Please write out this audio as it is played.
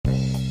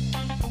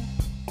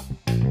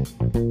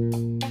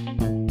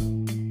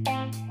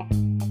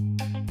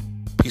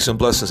Peace and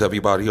blessings,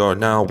 everybody. You are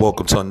now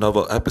welcome to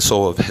another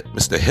episode of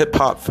Mr. Hip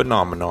Hop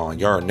Phenomenon.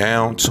 You are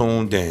now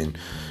tuned in.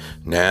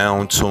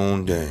 Yeah,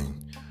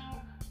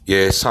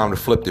 it's time to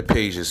flip the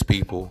pages,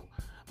 people.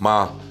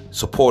 My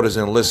supporters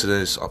and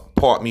listeners,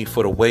 pardon me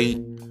for the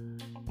wait.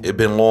 It's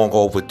been long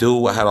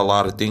overdue. I had a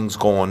lot of things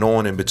going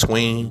on in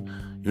between.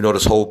 You know,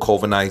 this whole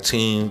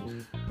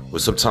COVID-19 will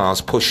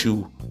sometimes push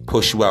you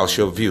out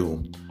your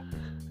view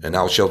and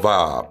out your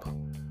vibe.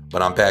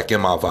 But I'm back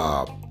in my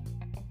vibe.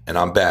 And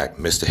I'm back,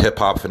 Mr. Hip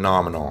Hop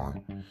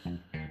Phenomenon.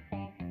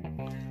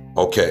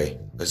 Okay,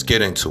 let's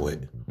get into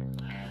it.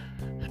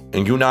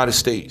 In United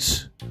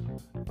States,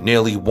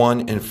 nearly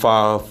 1 in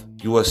 5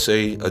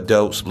 USA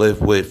adults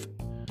live with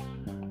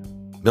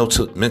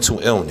mental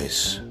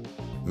illness.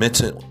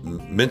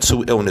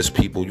 Mental illness,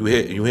 people.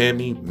 You hear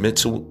me?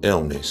 Mental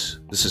illness.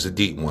 This is a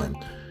deep one.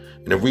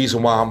 And the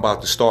reason why I'm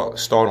about to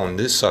start on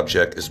this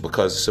subject is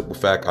because, the simple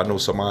fact, I know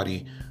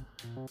somebody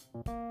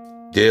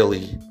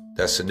daily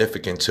that's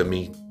significant to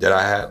me, that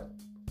I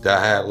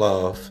had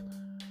love,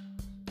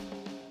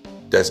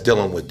 that's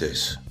dealing with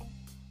this.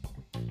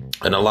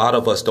 And a lot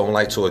of us don't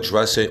like to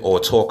address it or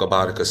talk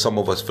about it because some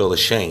of us feel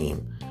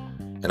ashamed.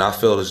 And I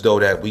feel as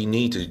though that we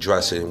need to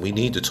address it and we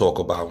need to talk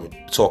about it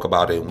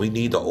and we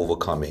need to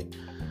overcome it.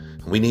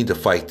 We need to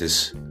fight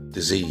this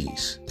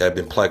disease that has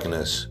been plaguing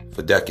us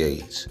for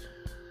decades.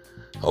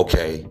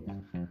 Okay,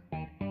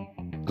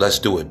 let's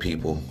do it,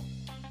 people.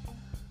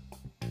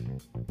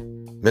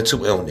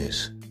 Mental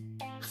illness.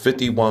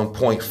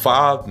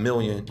 51.5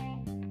 million.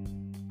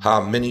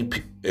 How many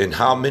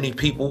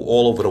people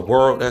all over the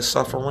world that's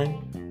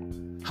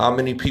suffering? How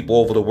many people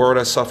over the world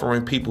that's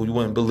suffering? People, you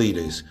wouldn't believe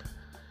this.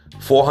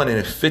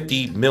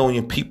 450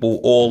 million people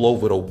all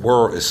over the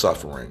world is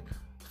suffering.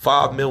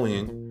 5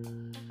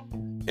 million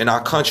in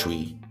our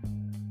country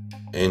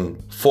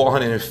and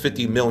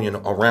 450 million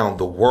around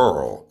the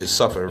world is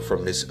suffering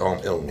from this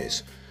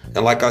illness.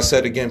 And like I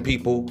said again,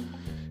 people,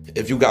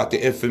 if you got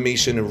the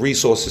information and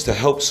resources to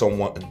help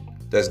someone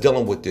that's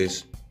dealing with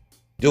this,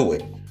 do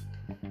it.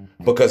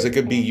 Because it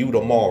could be you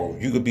tomorrow.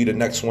 You could be the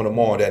next one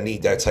tomorrow that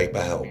need that type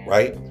of help,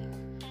 right?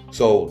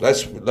 So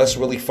let's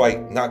really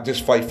fight, not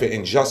just fight for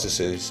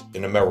injustices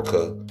in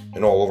America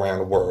and all around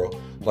the world.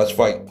 Let's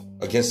fight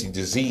against the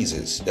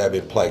diseases that have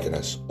been plaguing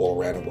us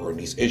all around the world.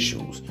 These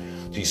issues,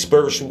 these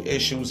spiritual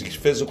issues, these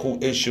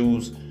physical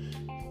issues,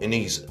 and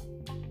these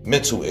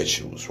mental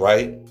issues,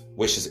 right?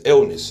 Which is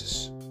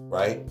illnesses,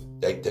 right?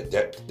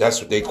 That's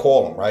what they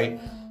call them, right?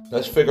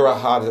 Let's figure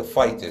out how to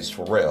fight this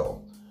for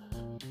real.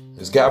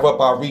 Let's gather up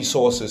our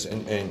resources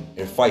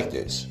and fight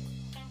this.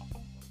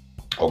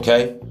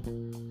 Okay?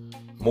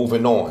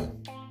 Moving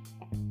on.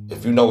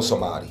 If you know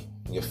somebody,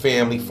 your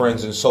family,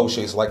 friends, and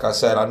associates, like I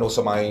said, I know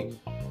somebody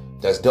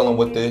that's dealing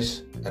with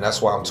this, and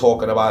that's why I'm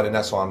talking about it, and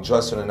that's why I'm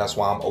addressing it, and that's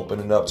why I'm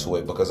opening up to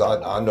it, because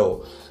I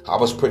know I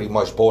was pretty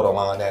much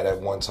borderline that at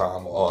one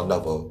time or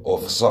another, or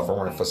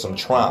suffering for some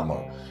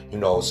trauma. You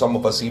know, some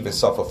of us even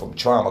suffer from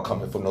trauma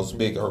coming from those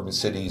big urban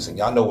cities, and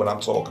y'all know what I'm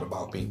talking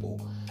about,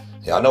 people.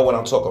 Y'all know what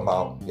I'm talking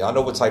about. Y'all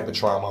know what type of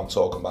trauma I'm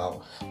talking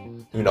about.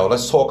 You know,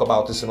 let's talk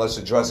about this and let's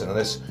address it,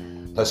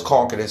 and let's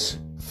conquer this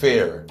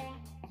fear,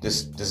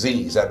 this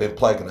disease that been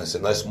plaguing us,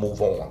 and let's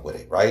move on with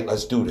it, right?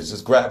 Let's do this.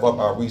 Let's grab up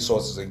our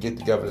resources and get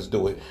together. Let's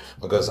do it,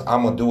 because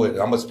I'm going to do it.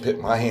 I'm going to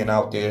put my hand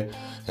out there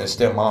and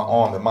extend my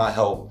arm and my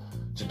help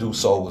to do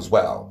so as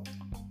well.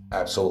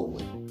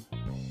 Absolutely.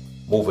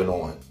 Moving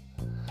on.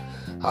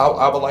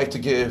 I would like to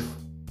give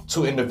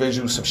 2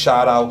 individuals some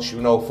shout outs,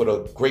 you know, for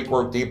the great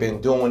work they've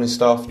been doing and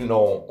stuff, you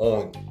know,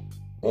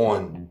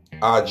 on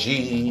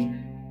IG,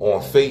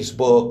 on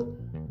Facebook,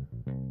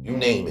 you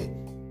name it.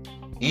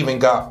 Even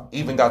got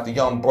the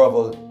young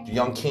brother, the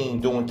young king,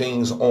 doing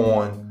things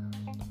on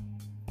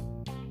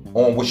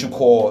what you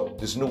call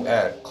this new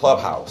app,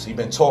 Clubhouse. He's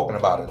been talking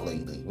about it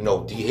lately. You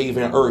know,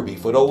 D-Haven Irby.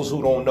 For those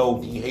who don't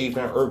know,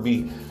 D-Haven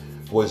Irby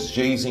was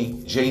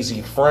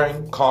Jay-Z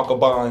friend,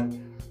 concubine,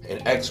 and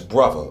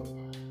ex-brother.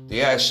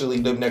 They actually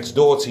live next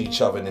door to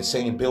each other in the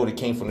same building,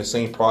 came from the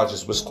same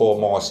projects, was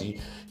called Marcy.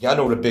 Y'all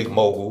know the big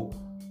mogul,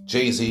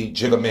 Jay-Z,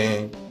 Jigga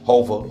Man,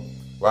 Hova,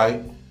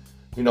 right?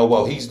 You know,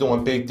 well, he's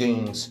doing big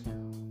things.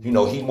 You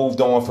know, he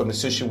moved on from the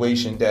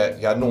situation that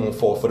y'all knew him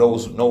for. For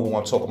those who know who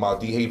I'm talking about,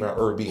 D-Haven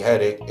Irby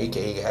Headache,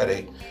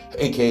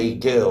 a.k.a.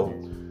 Gil,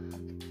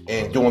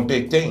 and doing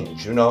big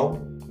things, you know,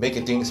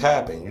 making things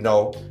happen. You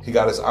know, he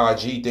got his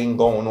IG thing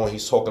going on.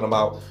 He's talking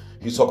about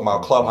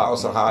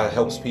Clubhouse and how it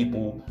helps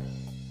people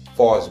as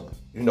far as,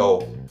 you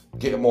know,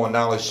 getting more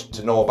knowledge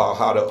to know about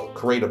how to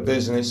create a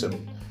business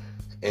and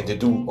to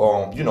do,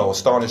 you know,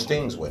 astonishing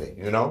things with it,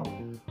 you know.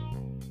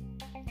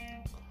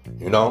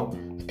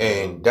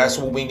 And that's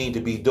what we need to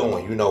be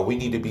doing. You know, we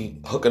need to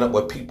be hooking up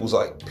with people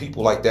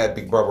like that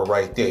big brother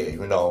right there.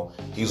 You know,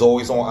 he's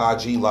always on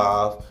IG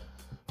Live.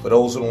 For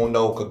those who don't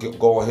know, could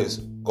go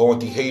on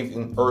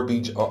D-Haven Irby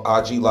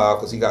IG Live,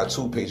 because he got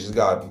 2 pages. He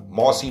got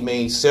Marcy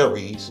May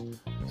series, and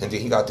then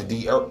he got the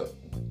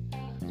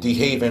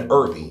D-Haven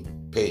Irby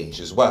page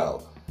as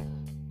well.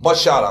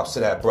 much shout outs to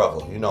that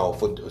brother,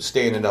 for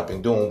standing up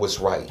and doing what's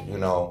right,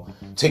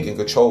 taking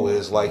control of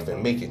his life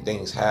and making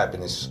things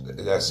happen as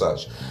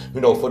such.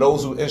 For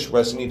those who are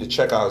interested, need to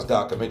check out his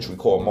documentary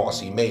called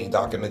Marcy May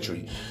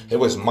documentary. It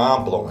was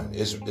mind-blowing.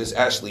 It's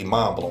actually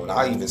mind-blowing.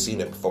 I even seen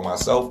it for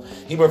myself,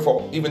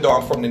 even though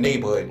I'm from the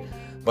neighborhood,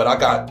 but I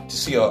got to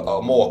see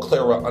a more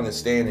clearer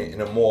understanding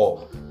and a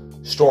more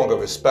stronger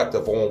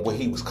perspective on where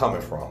he was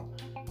coming from,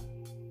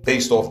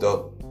 based off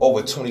the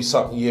over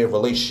 20-something year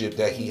relationship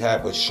that he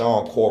had with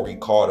Sean Corey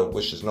Carter,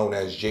 which is known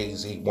as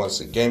Jay-Z. Once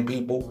again,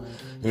 people,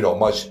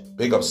 much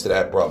big ups to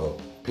that brother.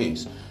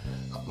 Peace.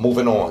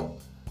 Moving on.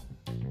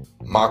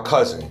 My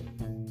cousin,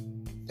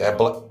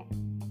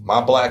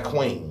 my black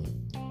queen,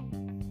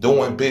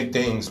 doing big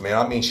things, man.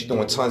 I mean, she's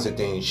doing tons of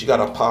things. She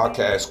got a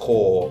podcast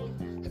called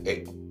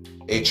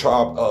A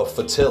Tribe of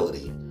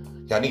Fertility.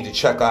 Y'all need to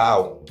check her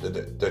out.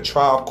 The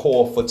Tribe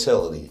called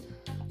Fertility.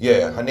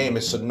 Yeah, her name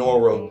is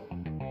Sonora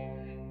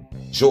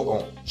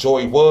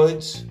Joy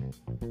Woods.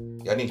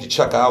 Y'all need to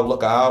check her out,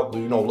 look her out,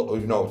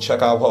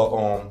 check out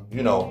her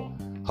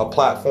her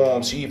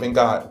platform. She even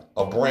got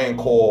a brand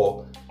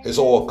called It's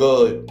All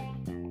Good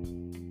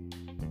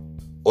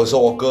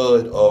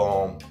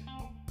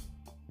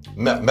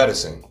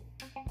medicine.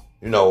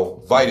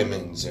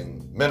 Vitamins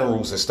and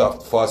minerals and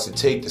stuff for us to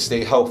take to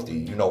stay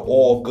healthy.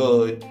 All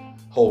good,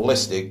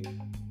 holistic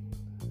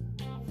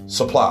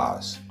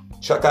supplies.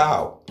 Check her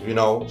out.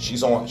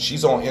 She's on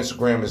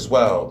Instagram as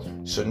well.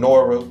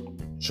 Sonora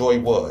Joy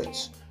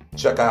Woods.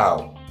 Check her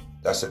out.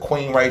 That's a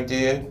queen right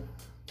there.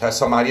 That's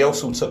somebody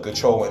else who took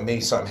control and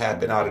made something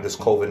happen out of this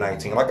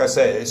COVID-19. Like I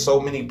said, there's so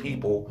many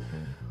people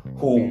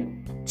who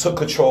took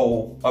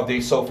control of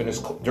themselves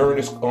during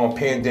this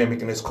pandemic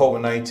and this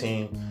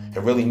COVID-19 and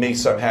really made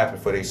something happen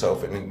for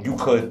themselves. And you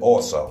could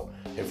also,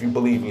 if you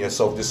believe in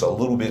yourself just a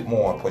little bit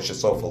more and push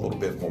yourself a little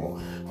bit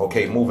more.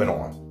 Okay, moving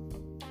on.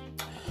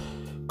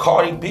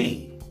 Cardi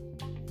B.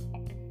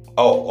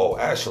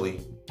 Actually,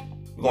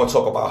 we're going to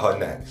talk about her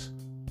next.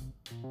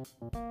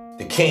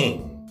 The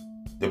King,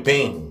 the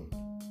Bean,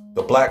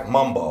 the Black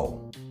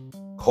Mumbo,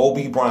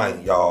 Kobe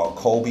Bryant, y'all.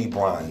 Kobe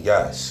Bryant,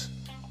 yes.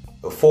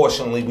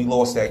 Unfortunately, we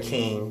lost that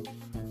king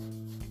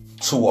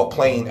to a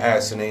plane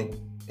accident,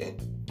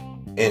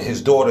 and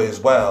his daughter as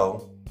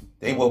well.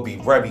 They will be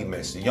very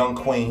missed. The young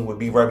queen will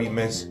be very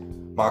missed.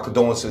 My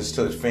condolences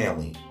to his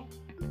family.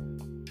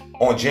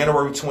 On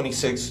January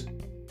 26,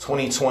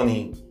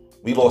 2020,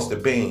 we lost the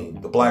Bean,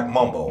 the Black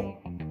Mumbo,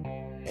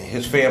 and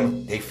his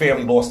family. Their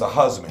family lost a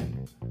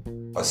husband,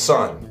 a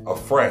son, a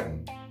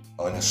friend,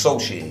 an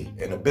associate,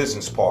 and a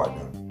business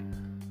partner.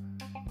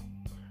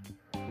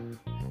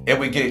 It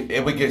would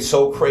get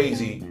so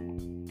crazy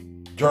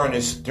during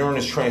this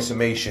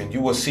transformation.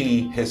 You will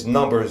see his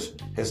number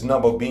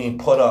being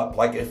put up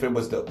like if it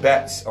was the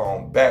bat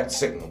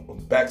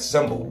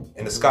symbol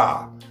in the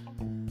sky.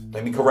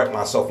 Let me correct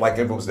myself. Like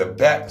if it was the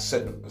bat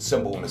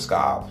symbol in the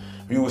sky.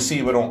 You will see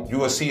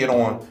it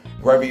on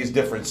various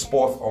different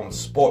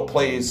sport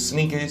players'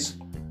 sneakers,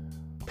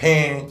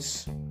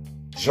 pants,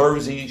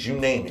 jerseys, you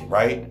name it,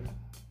 right?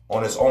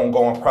 On this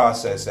ongoing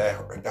process that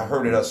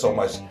hurted us so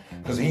much,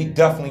 because he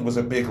definitely was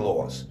a big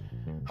loss.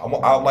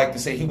 I'd like to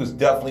say he was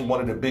definitely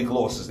one of the big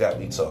losses that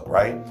we took,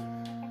 right?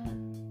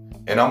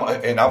 And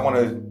I want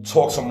to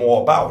talk some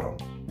more about him.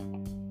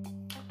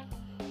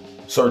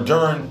 So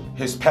during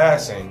his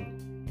passing,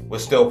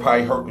 was still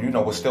probably hurt,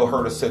 would still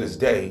hurt us to this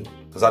day,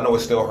 because I know it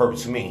still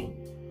hurts me.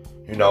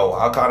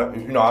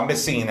 I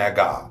miss seeing that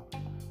guy,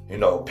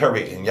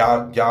 period. And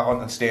y'all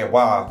understand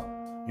why,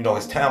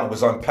 his talent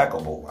was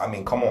impeccable. I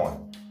mean, come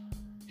on.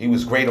 He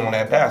was great on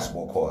that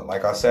basketball court,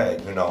 like I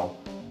said,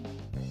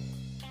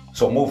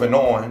 So moving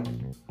on,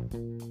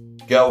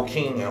 Gayle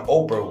King and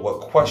Oprah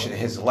would question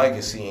his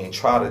legacy and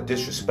try to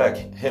disrespect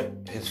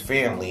him, his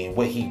family, and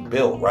what he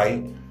built,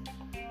 right?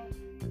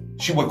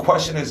 She would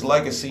question his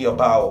legacy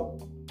about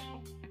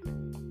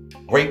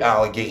rape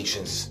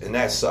allegations and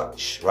that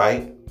such,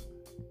 right?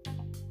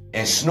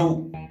 And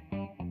Snoop,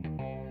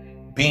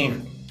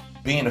 being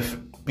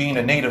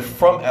a native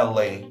from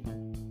LA,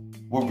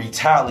 would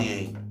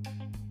retaliate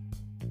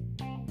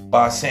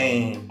by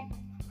saying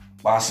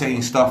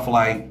stuff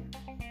like,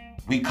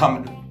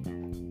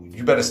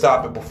 you better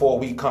stop it before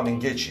we come and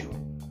get you.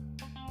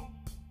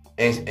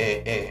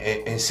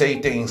 And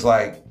say things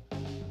like,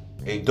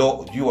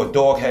 you a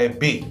doghead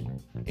B.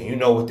 And you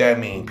know what that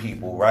means,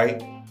 people,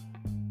 right?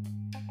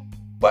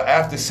 But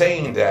after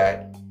saying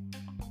that,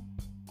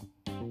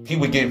 he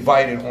would get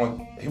invited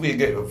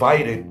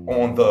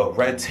on the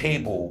red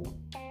table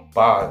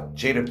by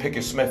Jada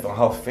Pinkett Smith and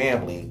her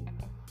family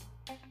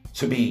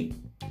to be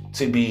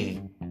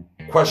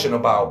questioned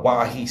about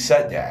why he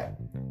said that.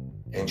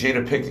 And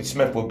Jada Pinkett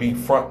Smith would be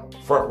front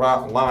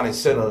line and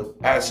center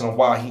asking him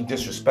why he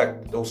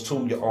disrespected those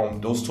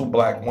two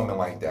black women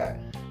like that,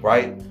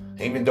 right?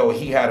 Even though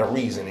he had a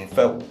reason and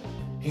felt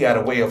he had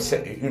a way of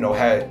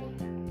had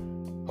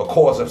a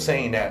cause of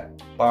saying that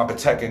by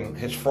protecting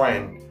his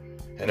friend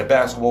and a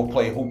basketball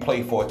player who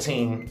played for a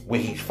team where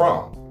he's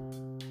from.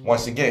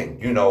 Once again,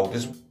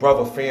 this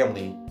brother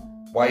family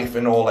wife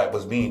and all that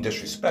was being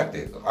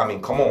disrespected. I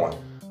mean, come on,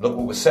 look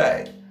what was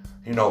said,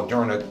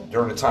 during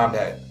the time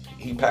that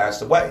he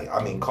passed away.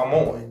 I mean, come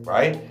on,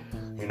 right?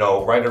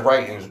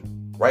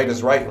 Right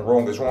is right and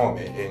wrong is wrong.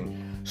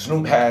 And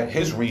Snoop had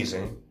his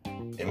reason,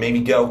 and maybe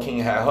Gayle King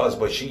had hers,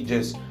 but she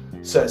just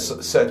set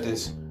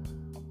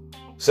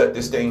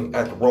this thing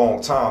at the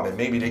wrong time, and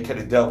maybe they could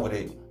have dealt with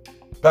it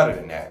better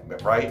than that,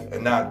 right?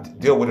 And not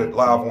deal with it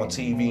live on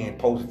TV and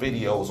post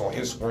videos on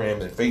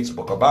Instagram and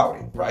Facebook about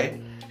it,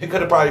 right? It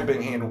could have probably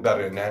been handled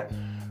better than that.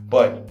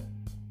 But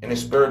in the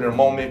spirit of the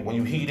moment, when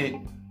you heated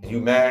and you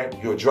mad,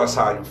 you address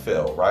how you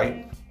feel,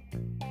 right?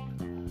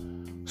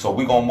 So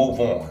we're gonna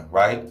move on,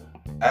 right?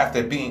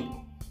 After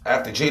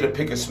Jada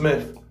Pinkett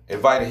Smith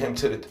invited him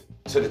to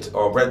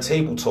the Red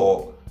Table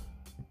Talk,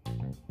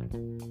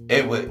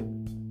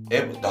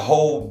 the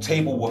whole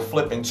table would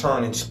flip and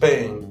turn and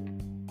spin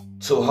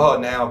to her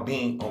now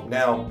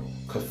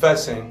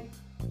confessing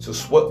to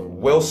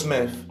Will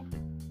Smith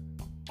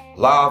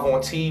live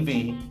on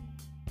TV,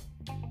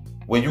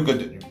 where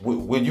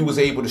you was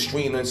able to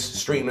stream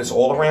this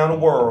all around the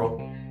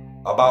world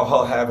about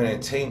her having an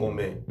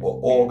entanglement with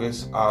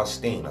August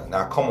Alsina.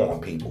 Now, come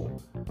on,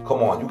 people.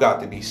 Come on, you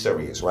got to be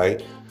serious,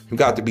 right? You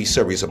got to be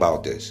serious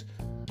about this.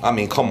 I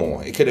mean, come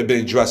on. It could have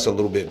been addressed a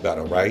little bit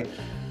better, right?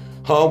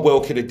 Her and Will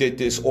could have did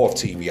this off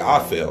TV,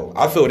 I feel.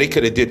 They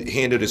could have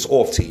handled this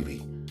off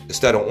TV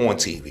instead of on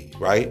TV,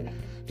 right?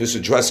 Just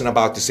addressing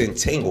about this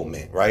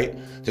entanglement, right?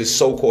 This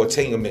so-called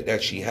entanglement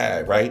that she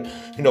had, right?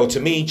 To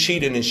me,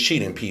 cheating is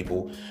cheating,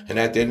 people. And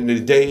at the end of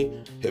the day,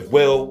 if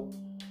Will,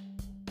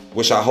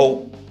 which I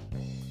hope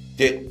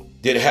did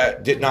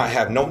not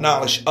have no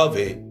knowledge of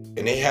it,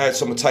 and they had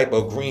some type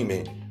of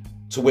agreement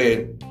to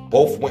where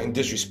both went and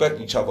disrespect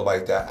each other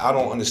like that, I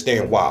don't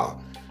understand why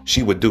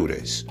she would do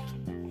this.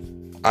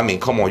 I mean,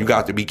 come on, you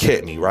got to be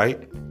kidding me, right?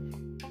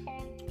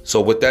 So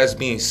with that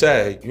being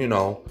said,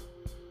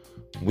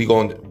 we're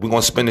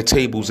gonna spin the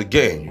tables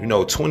again.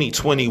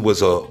 2020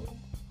 was a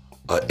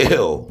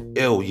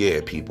ill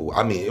year, people.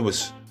 I mean,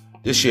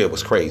 this year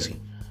was crazy.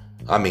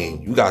 I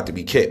mean, you got to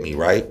be kidding me,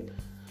 right?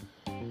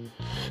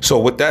 So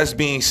with that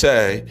being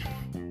said,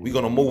 we're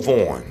gonna move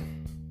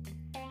on,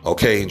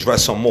 okay, and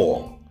address some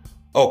more.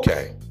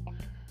 Okay.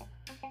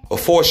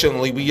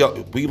 Unfortunately,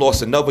 we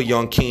lost another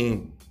young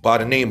king by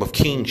the name of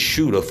King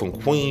Shooter from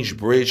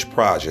Queensbridge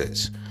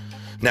Projects.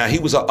 Now, he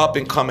was an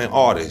up-and-coming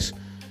artist.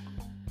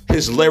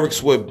 His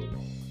lyrics would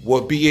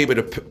be able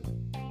to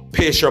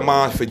pierce your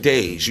mind for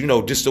days.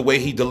 Just the way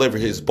he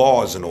delivered his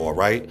bars and all,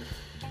 right?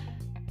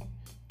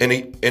 And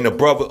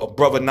the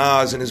brother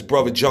Nas and his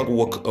brother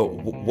Jungle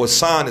would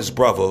sign his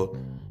brother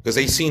because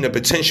they seen the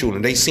potential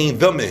and they seen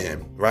them in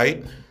him,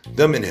 right?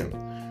 Them in him.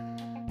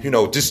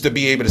 Just to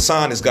be able to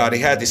sign this guy, they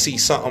had to see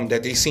something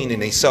that they seen in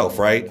themselves,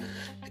 right?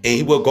 And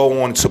he will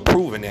go on to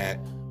proving that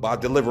by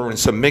delivering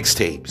some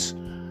mixtapes,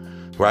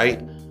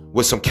 right?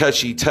 With some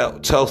catchy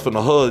tells from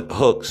the hood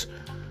hooks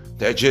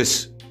that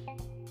just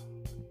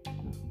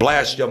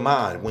blast your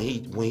mind. When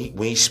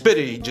he spit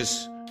it, he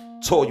just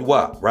tore you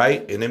up,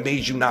 right? And it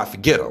made you not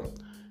forget him.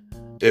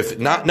 If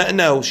not nothing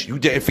else, you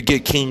didn't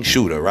forget King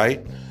Shooter,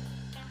 right?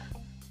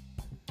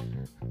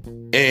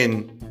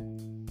 And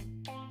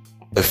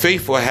the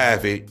fate will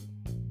have it,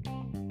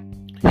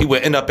 he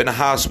would end up in the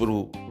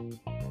hospital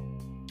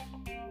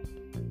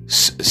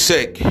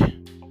sick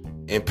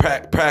and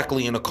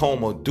practically in a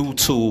coma due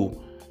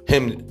to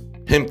him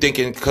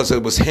thinking, because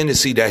it was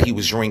Hennessy that he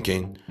was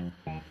drinking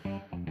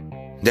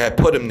that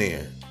put him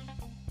there,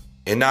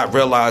 and not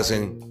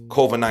realizing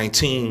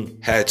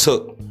COVID-19 had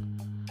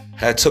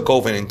took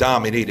over and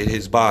dominated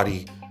his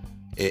body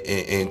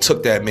and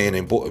took that man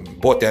and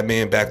brought that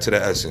man back to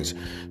the essence.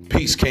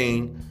 Peace,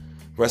 King.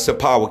 Rest in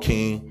power,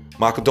 King.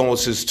 My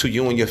condolences to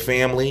you and your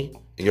family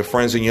and your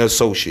friends and your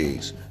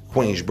associates.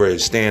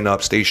 Queensbridge, stand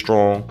up, stay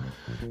strong.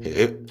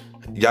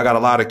 Y'all got a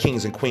lot of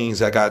kings and queens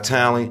that got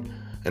talent,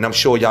 and I'm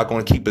sure y'all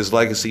gonna keep his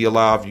legacy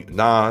alive.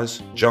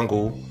 Nas,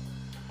 Jungle,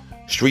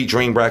 Street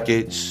Dream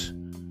Records,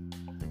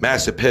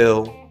 Massive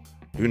Pill.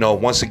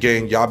 Once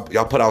again, y'all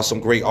put out some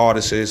great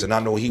artists, and I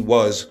know he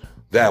was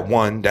that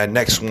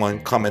next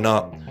one coming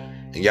up,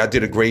 and y'all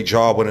did a great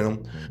job with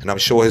him, and I'm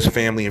sure his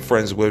family and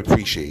friends would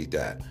appreciate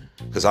that,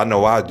 because I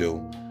know I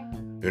do.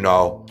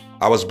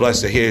 I was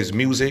blessed to hear his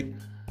music.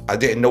 I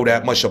didn't know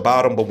that much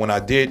about him, but when I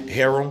did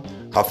hear him,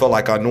 I felt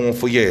like I knew him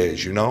for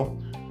years,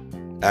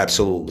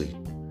 Absolutely.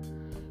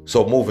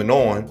 So moving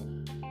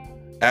on,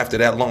 after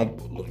that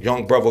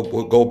young brother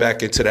would go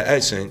back into the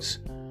essence,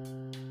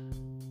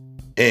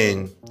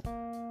 and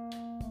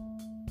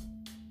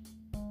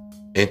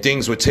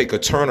things would take a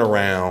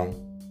turnaround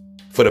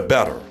for the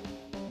better.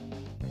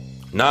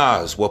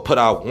 Nas will put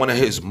out one of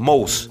his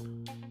most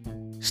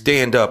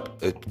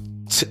stand-up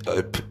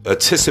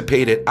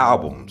anticipated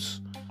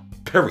albums,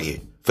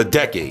 period, for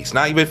decades.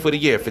 Not even for the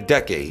year, for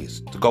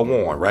decades to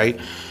go on, right?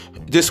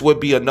 This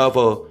would be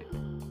another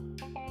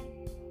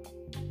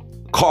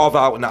carve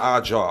out in the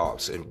odd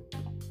jobs and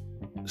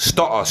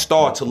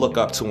start to look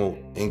up to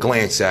and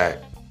glance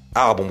at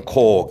album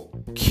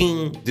called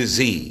King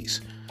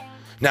Disease.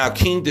 Now,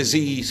 King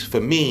Disease,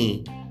 for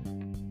me,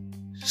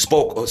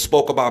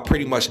 spoke about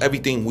pretty much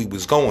everything we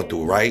was going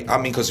through, right? I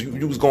mean, because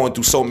you was going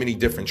through so many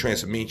different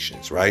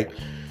transformations, right?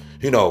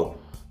 You know,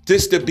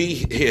 this to be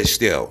here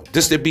still.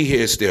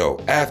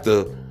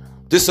 After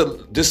this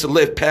to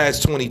live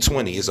past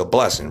 2020 is a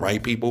blessing,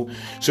 right, people?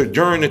 So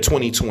during the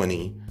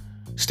 2020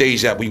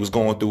 stage that we was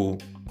going through,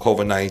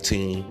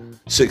 COVID-19,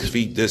 6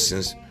 feet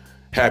distance,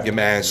 have your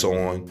mask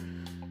on,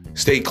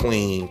 stay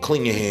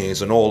clean your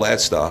hands, and all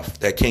that stuff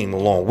that came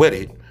along with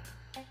it.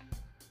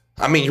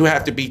 I mean, you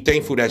have to be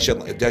thankful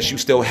that you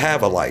still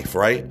have a life,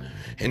 right?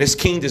 And this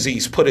King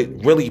Disease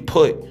really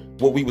put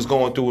what we was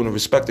going through in the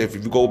perspective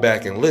if you go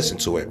back and listen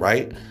to it,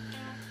 right?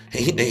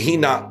 He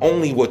not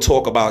only would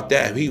talk about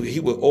that, he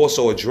would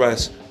also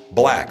address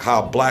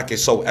how black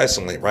is so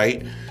excellent,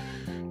 right?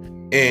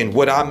 And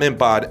what I mean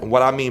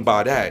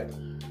by that,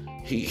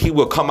 he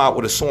would come out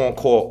with a song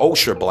called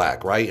Osher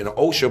Black, right? And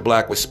Osher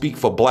Black would speak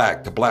for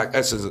black, the black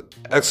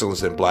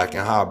excellence in black,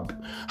 and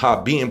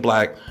how being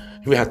black,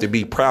 you have to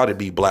be proud to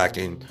be black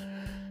and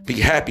be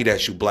happy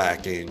that you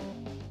black and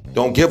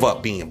don't give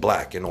up being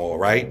black and all,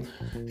 right?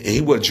 And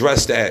he would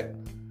address that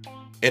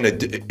in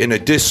a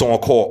diss song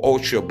called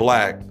Ultra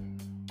Black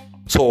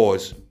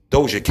towards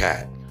Doja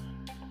Cat.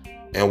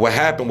 And what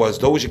happened was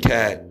Doja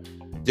Cat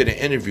did an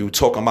interview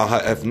talking about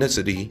her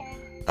ethnicity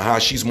and how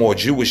she's more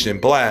Jewish than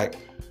black,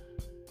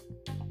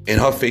 and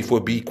her faith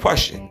would be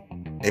questioned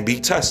and be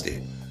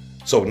tested.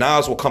 So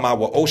Nas will come out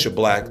with Osher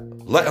Black,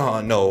 letting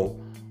her know,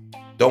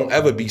 don't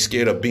ever be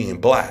scared of being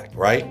black,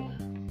 right?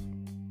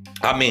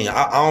 I mean,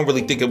 I don't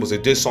really think it was a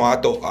diss song.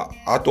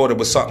 I thought it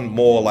was something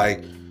more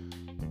like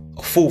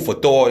a food for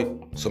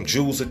thought, some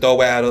Jews to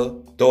throw at her,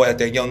 throw at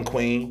that young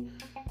queen,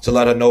 to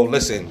let her know,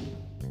 listen,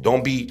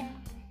 don't be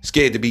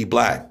scared to be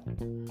black.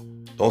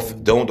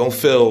 Don't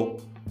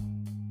feel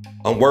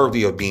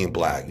unworthy of being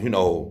black. You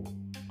know,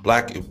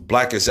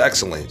 black is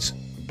excellence.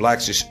 Black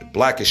is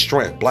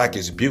strength. Black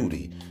is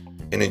beauty.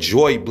 And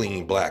enjoy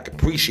being black.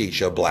 Appreciate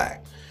your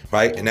black,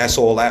 right? And that's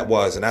all that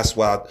was. And that's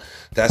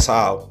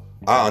how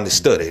I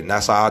understood it. And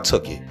that's how I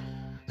took it.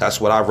 That's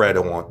what I read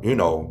on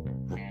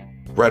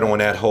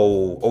that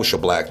whole Osher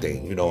Black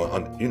thing.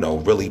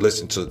 Really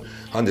listen to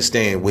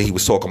understand what he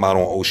was talking about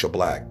on Osher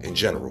Black in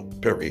general.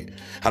 Period.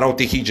 I don't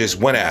think he just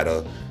went at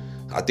her.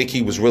 I think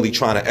he was really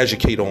trying to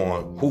educate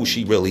on who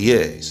she really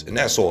is. And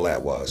that's all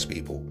that was,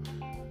 people.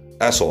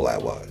 That's all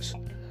that was.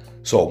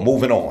 So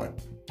moving on.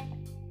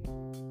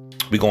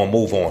 We're going to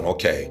move on.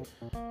 Okay.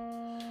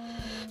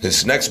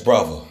 This next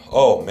brother.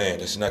 Oh,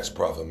 man.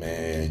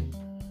 Man.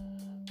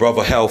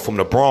 Brother Hell from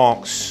the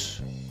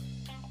Bronx.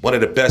 One of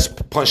the best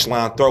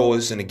punchline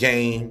throwers in the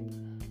game.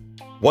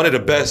 One of the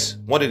best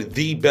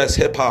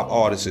hip hop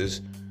artists.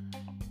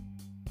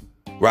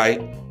 Right?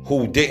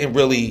 Who didn't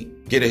really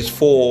get his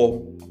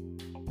full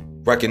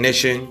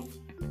recognition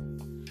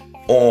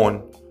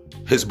on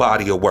his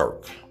body of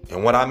work.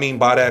 And what I mean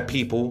by that,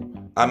 people,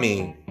 I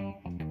mean,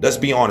 let's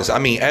be honest. I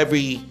mean,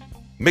 every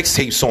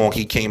mixtape song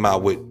he came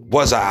out with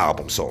was an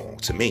album song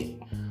to me.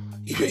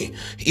 Even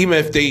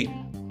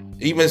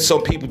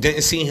some people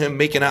didn't see him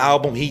making an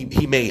album,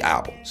 he made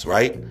albums,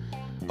 right?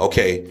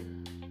 Okay.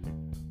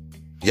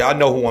 Y'all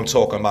know who I'm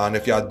talking about. And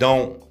if y'all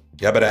don't,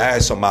 y'all better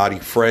ask somebody.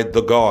 Fred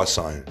the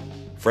Godson.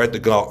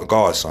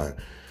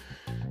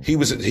 He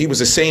was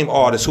the same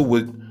artist who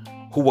would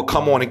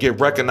come on and get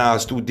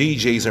recognized through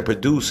DJs and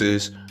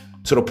producers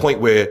to the point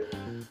where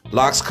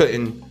Lox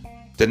couldn't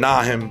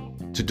deny him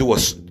to do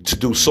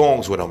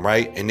songs with him,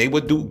 right? And they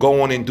would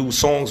go on and do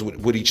songs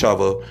with each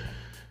other,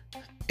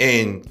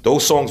 and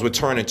those songs would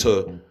turn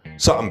into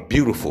something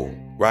beautiful,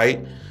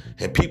 right?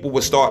 And people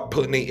would start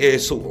putting their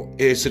ears to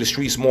the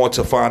streets more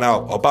to find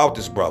out about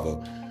this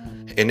brother,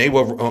 and they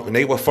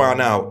would find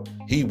out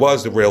he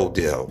was the real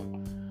deal.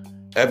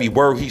 Every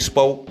word he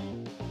spoke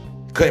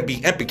couldn't be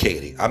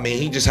implicated. I mean,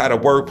 he just had a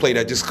wordplay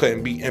that just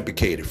couldn't be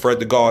implicated.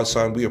 Fred the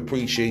Godson, we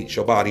appreciate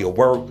your body of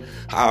work.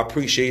 I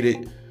appreciate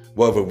it,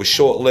 whether it was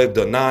short-lived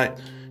or not.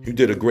 You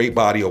did a great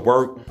body of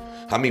work.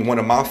 I mean, one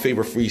of my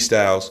favorite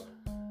freestyles,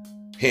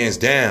 hands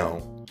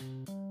down,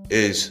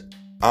 is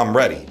I'm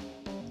Ready.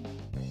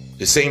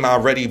 The same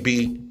I'm Ready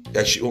beat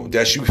that you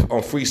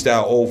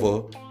freestyle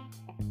over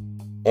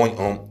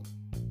on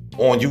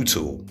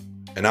YouTube.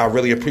 And I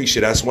really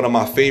appreciate it. That's one of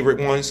my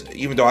favorite ones.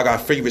 Even though I got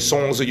favorite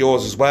songs of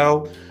yours as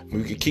well.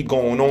 We can keep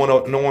going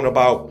on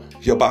about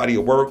your body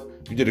of work.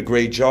 You did a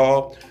great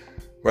job.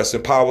 Rest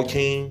in power,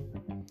 King.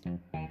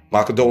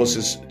 My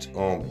condolences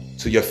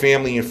to your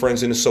family and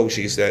friends and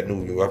associates that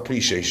knew you. I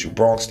appreciate you.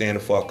 Bronx, stand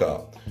the fuck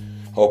up.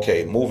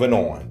 Okay, moving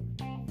on.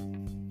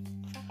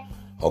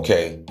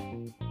 Okay.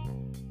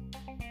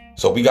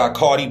 So we got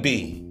Cardi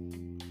B.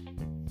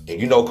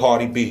 And you know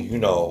Cardi B, the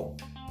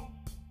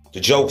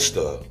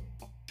jokester.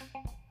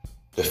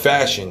 The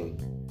fashion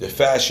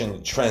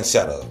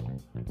trendsetter,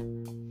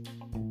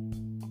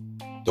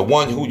 the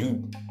one who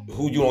you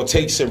don't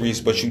take serious,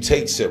 but you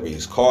take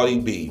serious, Cardi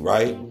B,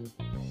 right?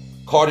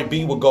 Cardi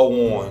B would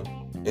go on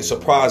and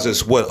surprise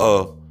us with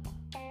a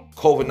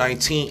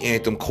COVID-19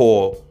 anthem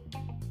called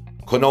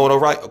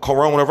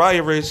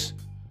Coronavirus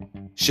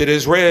shit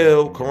is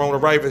real,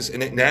 coronavirus,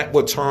 and that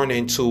would turn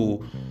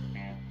into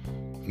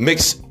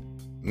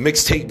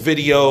mixtape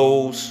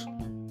videos,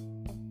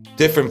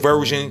 different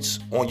versions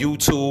on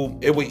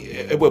YouTube.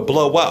 It would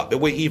blow up. It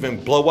would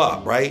even blow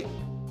up, right?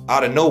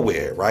 Out of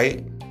nowhere,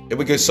 right? It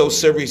would get so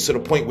serious to the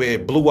point where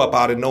it blew up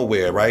out of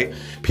nowhere, right?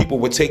 People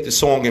would take the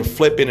song and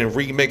flip it and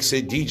remix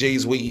it.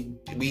 DJs, we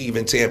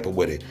even tamper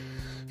with it.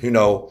 You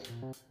know,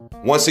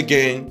 once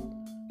again,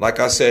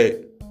 like I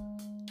said,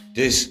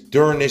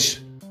 during these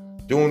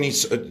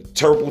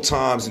terrible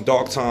times and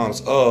dark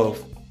times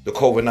of the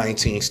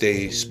COVID-19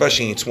 stage,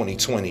 especially in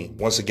 2020,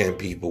 once again,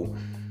 people,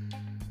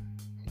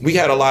 we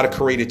had a lot of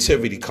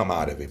creativity come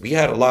out of it. We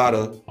had a lot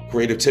of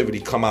creativity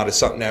come out of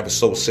something that was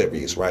so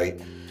serious, right?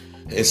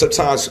 And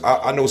sometimes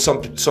I know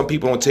some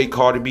people don't take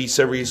Cardi B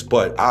serious,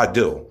 but I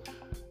do.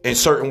 In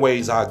certain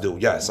ways, I do.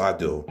 Yes, I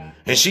do.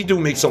 And she do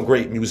make some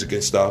great music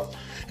and stuff.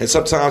 And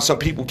sometimes some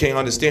people can't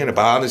understand it,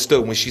 but I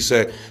understood when she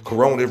said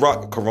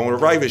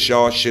coronavirus,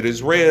 y'all, shit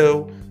is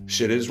real.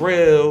 Shit is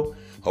real.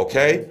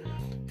 Okay?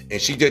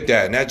 And she did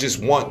that. And that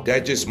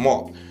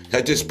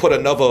just put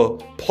another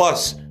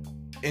plus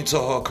into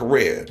her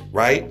career,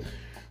 right?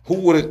 Who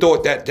would have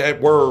thought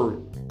that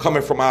word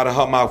coming from out of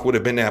her mouth would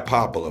have been that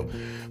popular?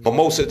 But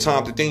most of the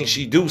time, the things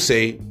she do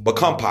say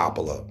become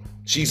popular.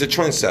 She's a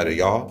trendsetter,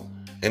 y'all.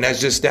 And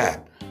that's just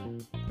that.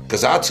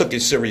 Because I took it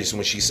serious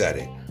when she said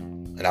it.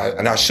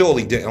 And I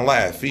surely didn't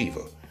laugh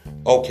either.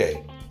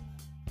 Okay,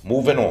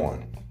 moving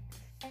on.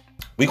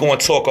 We're going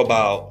to talk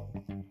about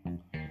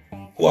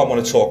who I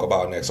want to talk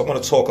about next. I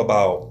want to talk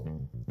about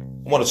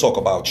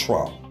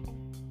Trump.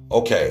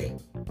 Okay.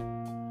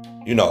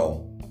 You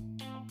know,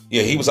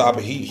 yeah, he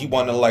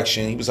won the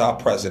election. He was our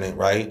president,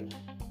 right?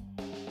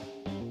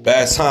 But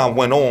as time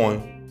went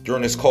on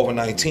during this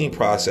COVID-19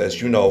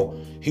 process, you know,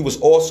 he was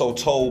also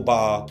told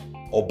by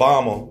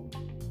Obama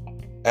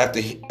after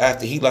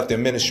he left the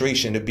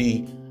administration to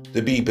be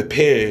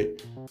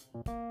prepared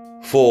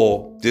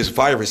for this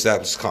virus that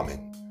was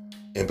coming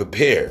and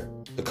prepare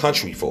the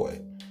country for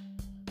it.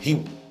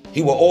 He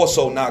will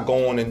also not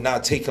go on and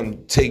not take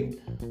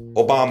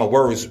Obama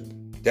words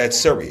that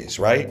serious,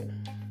 right?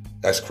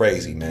 That's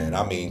crazy, man.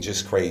 I mean,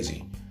 just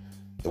crazy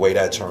the way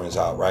that turns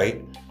out, right?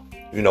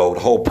 You know, the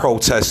whole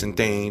protesting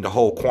thing, the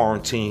whole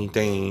quarantine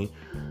thing,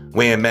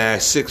 wearing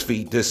masks, 6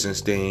 feet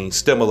distance thing,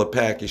 stimulus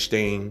package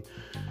thing,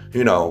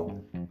 you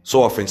know, so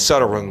forth and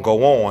cetera, and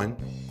go on.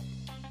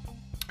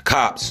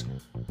 Cops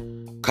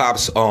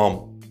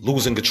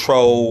losing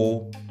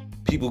control,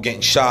 people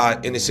getting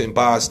shot, innocent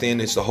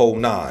bystanders, the whole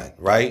nine,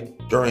 right?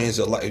 During his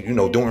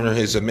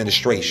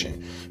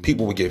administration,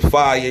 people would get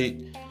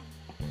fired,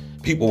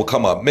 people would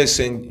come up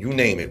missing, you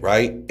name it,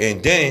 right?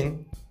 And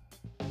then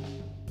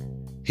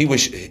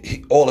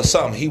all of a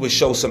sudden he would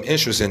show some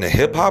interest in the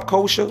hip hop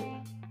culture.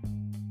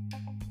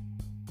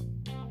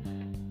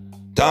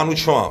 Donald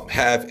Trump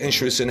have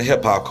interest in the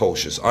hip hop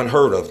culture. It's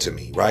unheard of to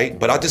me, right?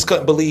 But I just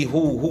couldn't believe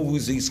who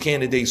these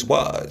candidates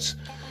was.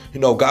 You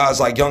know,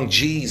 guys like Young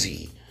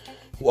Jeezy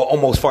will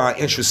almost find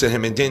interest in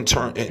him and then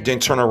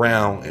turn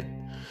around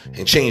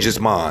and change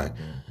his mind.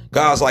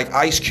 Guys like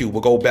Ice Cube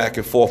will go back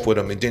and forth with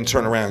him and then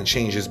turn around and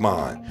change his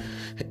mind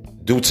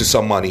due to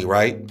some money,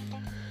 right?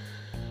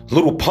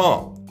 Lil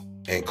Pump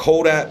and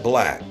Kodak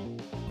Black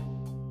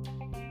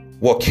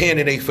will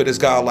candidate for this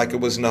guy like it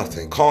was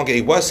nothing.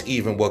 Kanye West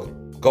even will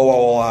go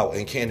all out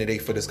and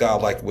candidate for this guy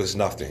like it was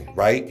nothing,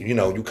 right? You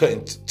know, you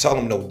couldn't tell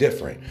him no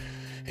different.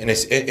 And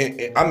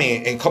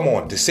and come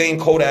on, the same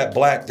Kodak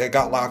Black that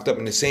got locked up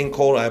and the same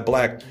Kodak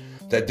Black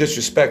that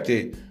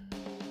disrespected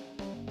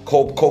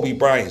Kobe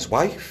Bryant's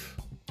wife.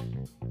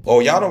 Oh,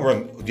 y'all don't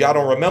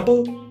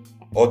remember?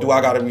 Or do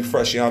I gotta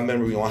refresh your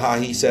memory on how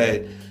he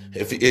said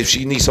if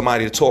she needs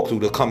somebody to talk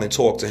to come and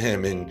talk to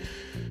him, and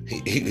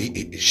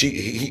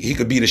he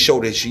could be the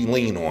shoulder that she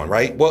lean on,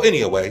 right? Well,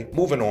 anyway,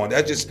 moving on.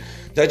 That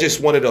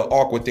just one of the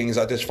awkward things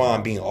I just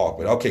find being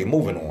awkward. Okay,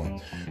 moving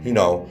on. You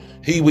know,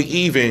 he would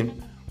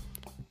even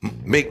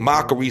make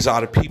mockeries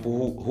out of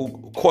people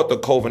who caught the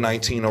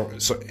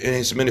COVID-19 in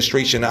his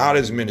administration, out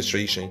of his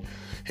administration,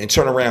 and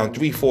turn around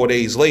 3-4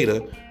 days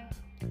later,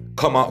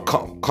 come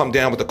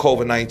down with the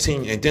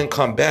COVID-19, and then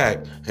come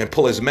back and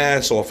pull his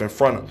mask off in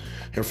front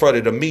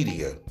of the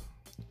media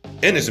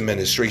in his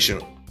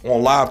administration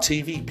on live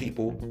TV.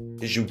 People,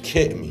 is you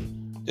kidding me?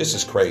 This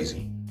is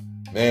crazy,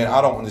 man.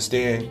 I don't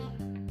understand.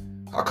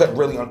 I couldn't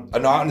really.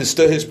 I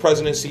understood his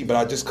presidency, but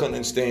I just couldn't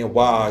understand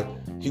why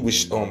he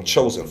was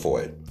chosen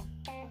for it.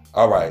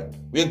 All right,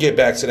 we'll get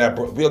back to that.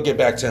 We'll get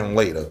back to him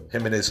later.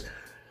 Him and his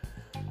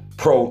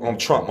Trump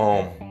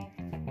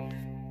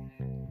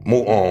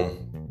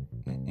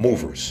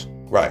movers.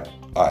 Right.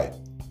 All right.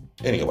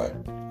 Anyway,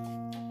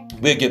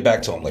 we'll get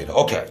back to him later.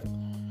 Okay.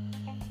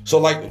 So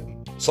like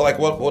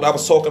what I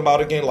was talking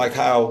about again, like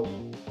how,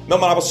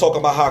 remember I was talking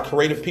about how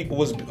creative people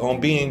was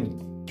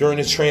being during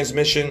this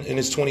transmission in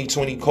this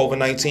 2020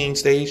 COVID-19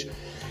 stage?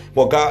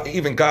 Well,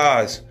 even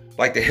guys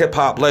like the hip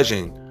hop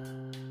legend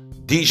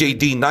DJ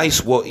D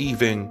Nice will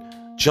even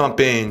jump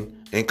in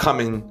and come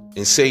in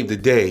and save the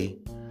day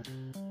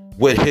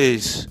with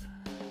his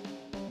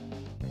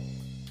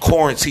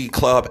Quarantine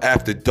Club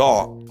After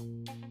Dark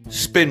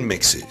spin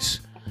mixes.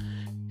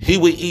 He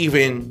would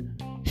even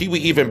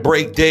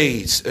break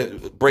days.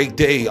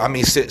 I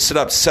mean, sit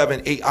up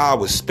 7-8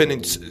 hours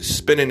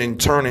spinning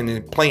and turning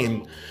and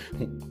playing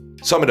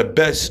some of the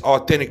best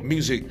authentic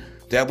music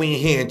that we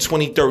ain't hear in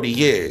 20, 30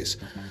 years.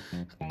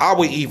 I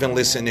would even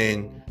listen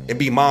in and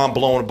be mind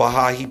blown by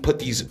how he put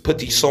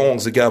these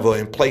songs together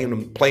and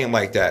playing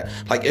like that.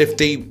 Like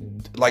if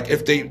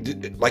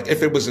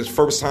it was his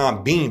first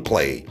time being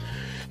played.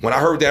 When I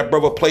heard that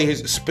brother play his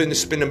spin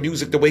the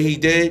music the way he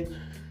did,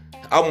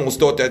 I almost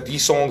thought that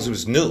these songs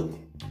was new.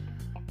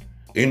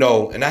 You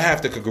know, and I have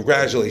to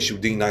congratulate you,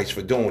 D Nice,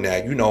 for doing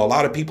that. You know, a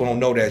lot of people don't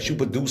know that you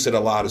produced a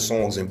lot of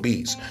songs and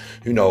beats.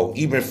 You know,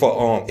 even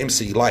for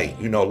MC Light.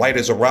 You know, Light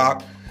as a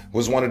Rock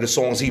was one of the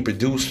songs he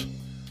produced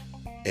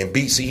and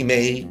beats he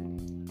made.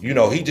 You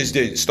know, he just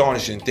did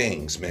astonishing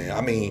things, man.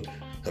 I mean,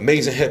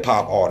 amazing hip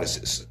hop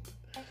artists.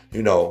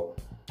 You know,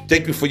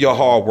 thank you for your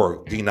hard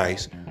work, D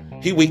Nice.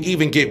 He would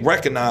even get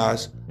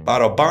recognized by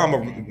the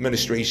Obama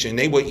administration.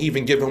 They would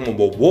even give him a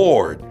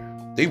reward.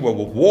 They would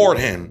reward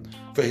him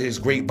for his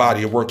great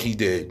body of work he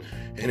did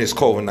in his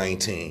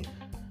COVID-19.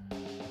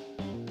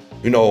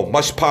 You know,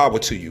 much power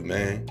to you,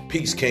 man.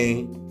 Peace,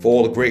 King, for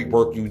all the great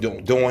work you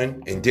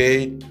doing and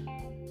did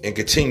and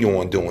continue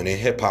on doing in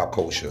hip-hop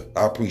culture.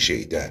 I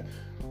appreciate that.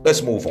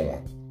 Let's move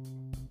on.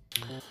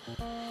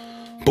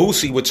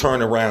 Boosie would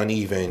turn around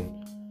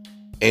even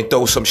and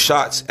throw some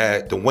shots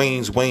at the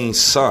Wayne's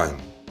son,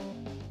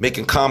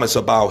 making comments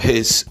about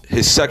his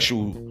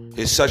sexual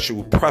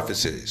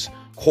preferences,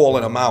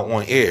 calling him out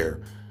on air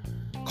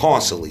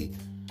constantly.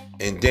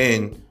 And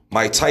then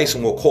Mike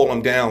Tyson will call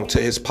him down to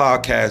his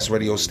podcast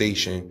radio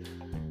station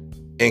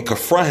and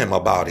confront him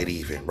about it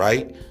even,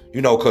 right?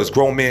 You know, because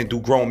grown men do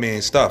grown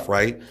man stuff,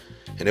 right?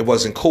 And it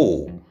wasn't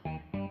cool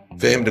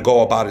for him to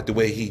go about it the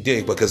way he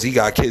did because he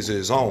got kids of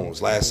his own.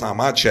 Last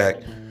time I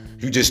checked,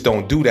 you just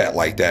don't do that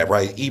like that,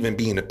 right? Even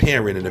being a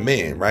parent and a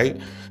man, right?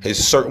 There's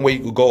a certain way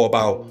you could go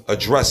about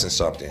addressing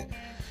something.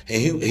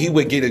 And he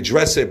would get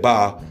addressed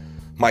by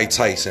Mike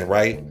Tyson,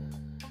 right?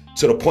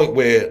 To the point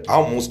where I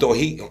almost thought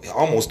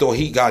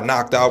he got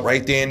knocked out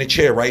right there in the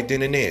chair, right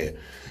then and there.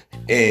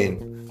 And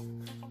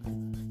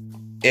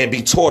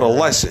be taught a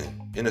lesson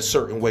in a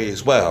certain way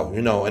as well,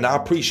 you know. And I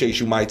appreciate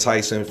you, Mike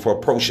Tyson, for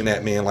approaching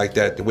that man like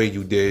that the way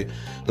you did.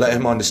 Let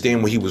him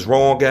understand what he was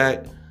wrong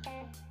at.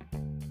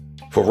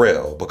 For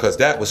real, because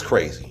that was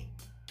crazy.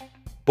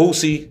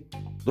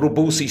 Little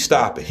Boosie,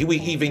 stop it. He would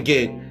even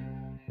get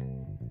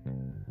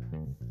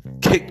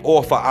kicked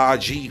off of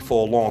IG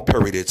for a long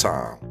period of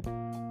time.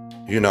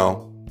 You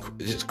know,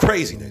 it's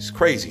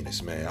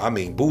craziness, man. I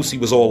mean, Boosie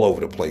was all over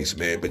the place,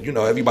 man. But, you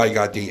know, everybody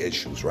got their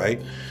issues,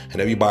 right?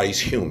 And everybody's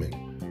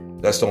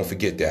human. Let's don't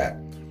forget that.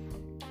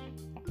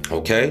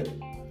 Okay?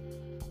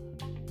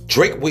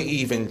 Drake would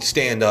even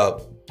stand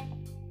up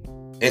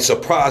and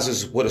surprise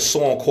us with a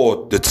song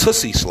called The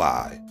Tootsie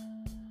Slide.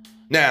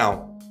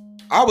 Now,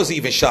 I was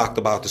even shocked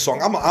about the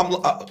song.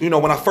 You know,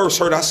 when I first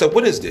heard it, I said,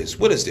 what is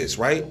this,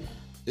 right?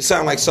 It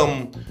sounded like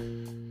some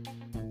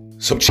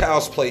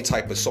Child's Play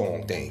type of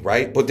song thing,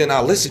 right? But then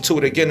I listened to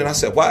it again and I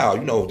said, wow,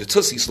 you know, the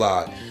Tootsie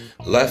Slide,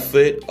 left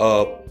foot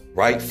up,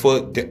 right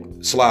foot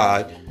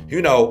slide.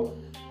 You know,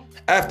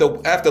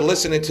 after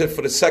listening to it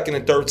for the second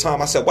and third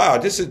time, I said, wow,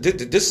 this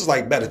is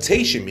like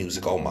meditation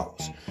music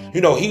almost.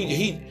 You know,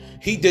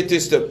 he did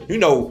this to, you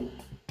know,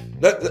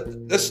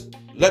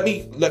 let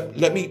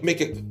me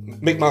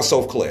make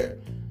myself clear.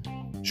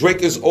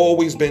 Drake has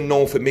always been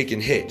known for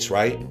making hits,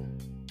 right?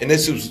 And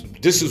this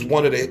is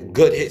one of the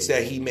good hits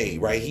that he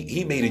made, right?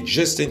 He made it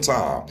just in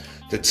time.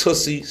 The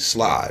Tootsie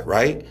Slide,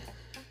 right?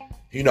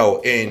 You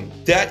know, and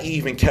that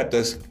even kept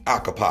us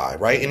occupied,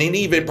 right? And it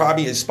even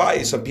probably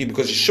inspired some people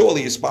because it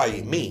surely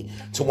inspired me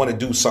to want to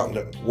do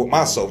something with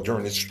myself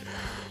during this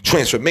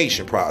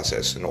transformation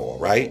process and all,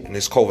 right? In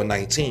this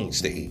COVID-19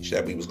 stage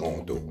that we was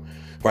going through,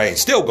 right? And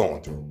still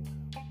going through,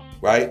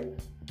 right?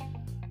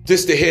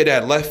 Just to hear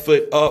that left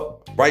foot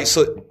up, right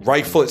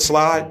foot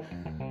slide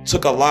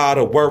took a lot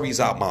of worries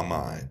out my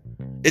mind.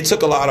 It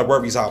took a lot of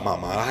worries out my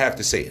mind. I have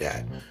to say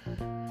that.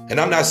 And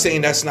I'm not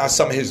saying that's not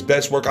some of his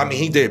best work. I mean,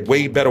 he did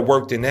way better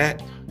work than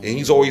that. And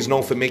he's always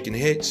known for making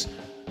hits.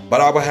 But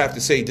I would have to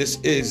say this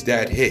is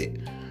that hit.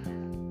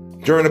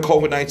 During the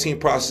COVID-19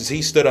 process,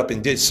 he stood up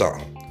and did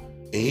something.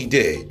 And he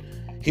did.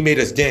 He made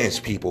us dance,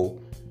 people.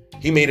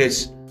 He made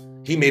us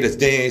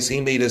dance.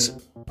 He made us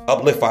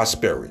uplift our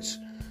spirits.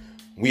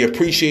 We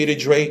appreciated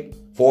Drake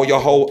for your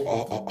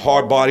whole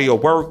hard body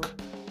of work.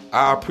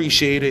 I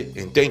appreciate it,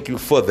 and thank you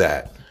for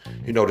that.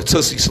 You know, the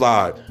Tootsie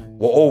Slide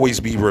will always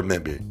be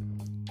remembered.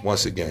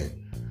 Once again.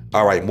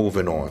 All right,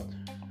 moving on.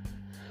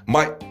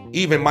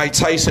 Even Mike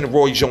Tyson and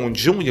Roy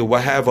Jones Jr. will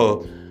have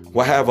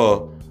a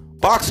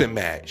boxing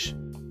match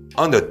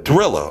under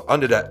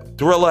the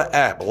Thriller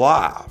app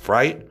live,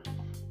 right?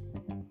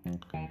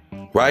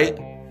 Right?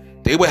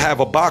 They would have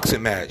a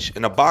boxing match,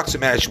 and the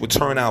boxing match would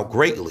turn out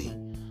greatly.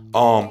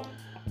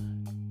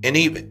 And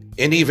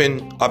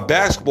even a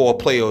basketball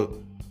player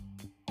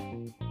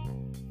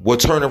would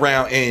turn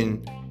around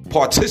and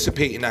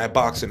participate in that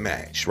boxing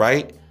match,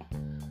 right?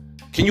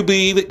 Can you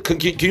believe it? Can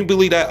you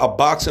believe that a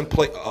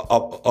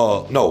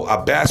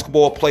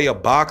basketball player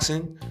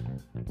boxing,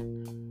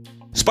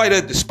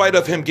 despite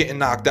of him getting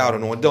knocked out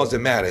and all, it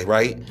doesn't matter,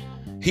 right?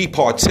 He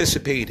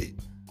participated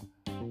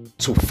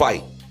to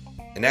fight,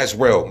 and that's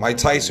real. Mike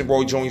Tyson,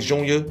 Roy Jones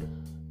Jr.,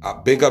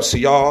 big ups to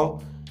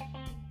y'all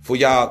for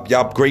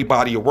y'all great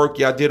body of work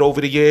y'all did over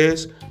the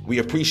years. We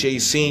appreciate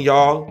seeing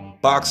y'all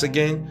box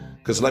again,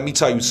 because let me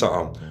tell you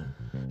something.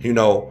 You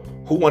know,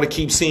 who want to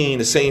keep seeing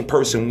the same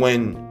person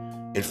win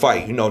and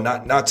fight? You know,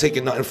 not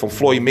taking nothing from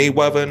Floyd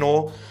Mayweather and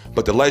all,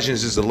 but the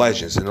legends is the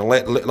legends, and the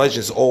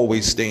legends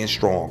always staying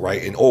strong,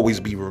 right, and always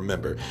be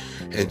remembered.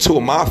 And two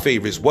of my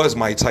favorites was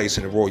Mike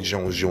Tyson and Roy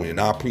Jones Jr., and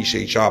I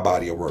appreciate y'all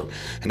body of work,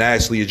 and I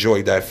actually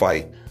enjoyed that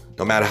fight,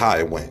 no matter how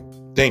it went.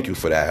 Thank you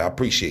for that. I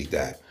appreciate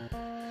that.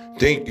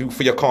 Thank you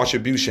for your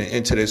contribution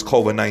into this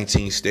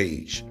COVID-19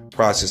 stage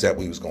process that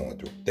we was going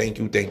through. Thank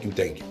you.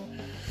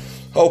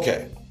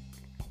 Okay.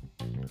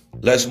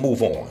 Let's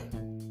move on.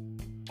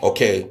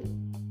 Okay.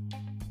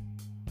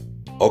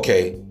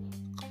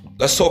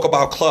 Let's talk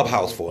about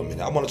Clubhouse for a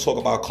minute. I want to talk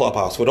about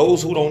Clubhouse. For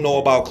those who don't know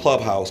about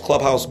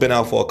Clubhouse been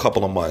out for a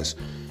couple of months.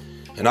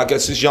 And I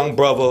guess this young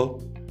brother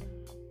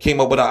came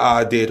up with an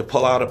idea to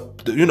put out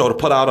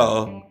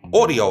a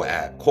audio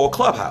app called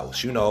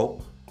Clubhouse,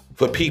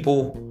 for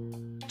people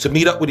to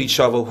meet up with each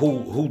other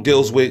who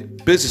deals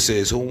with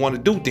businesses, who want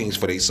to do things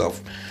for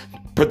themselves,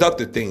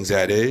 productive things,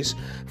 that is,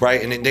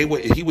 right? And then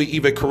he would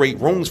even create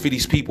rooms for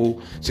these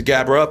people to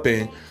gather up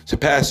and to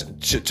pass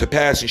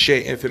and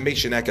share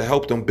information that can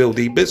help them build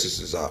their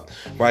businesses up,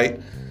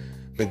 right?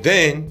 But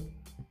then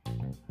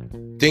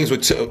things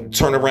would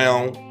turn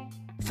around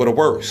for the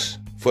worse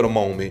for the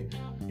moment.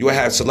 You would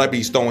have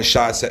celebrities throwing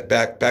shots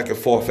back and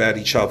forth at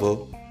each other.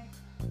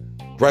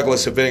 Regular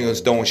civilians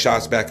throwing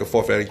shots back and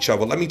forth at each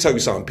other. Let me tell you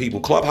something, people.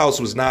 Clubhouse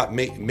was not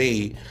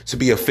made to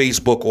be a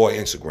Facebook or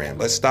Instagram.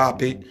 Let's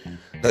stop it.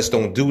 Let's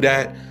don't do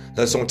that.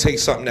 Let's don't take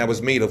something that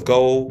was made of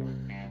gold,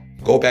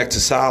 go back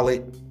to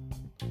solid,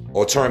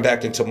 or turn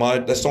back into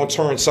mud. Let's don't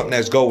turn something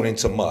that's gold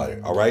into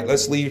mud, all right?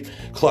 Let's leave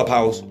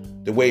Clubhouse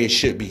the way it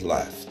should be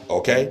left,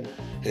 okay?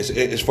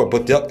 It's for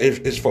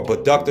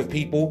productive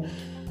people.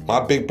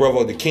 My big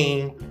brother, the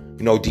king,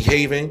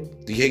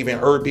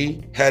 DeHaven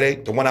Irby,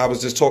 Headache, the one I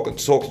was just talking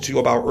to you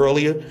about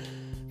earlier,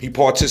 he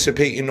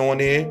participating on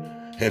there.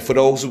 And for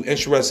those who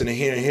interested in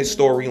hearing his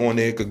story on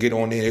there, could get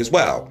on there as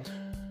well.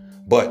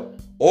 But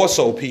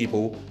also,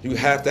 people, you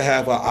have to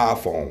have an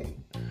iPhone.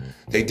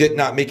 They did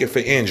not make it for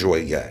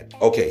Android yet.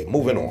 Okay,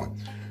 moving on.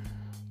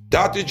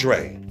 Dr.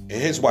 Dre and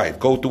his wife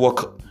go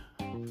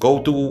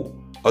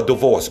through a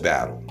divorce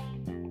battle.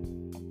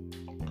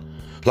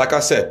 Like I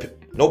said,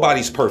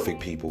 nobody's perfect,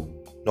 people.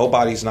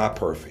 Nobody's not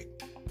perfect.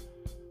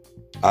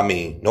 I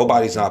mean,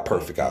 nobody's not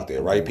perfect out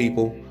there, right,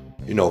 people?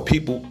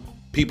 People,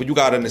 you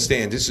gotta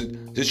understand,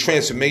 this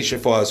transformation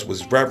for us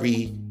was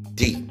very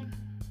deep.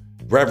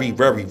 Very,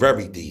 very,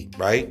 very deep,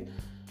 right?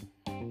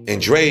 And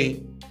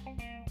Dre,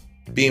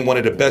 being one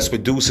of the best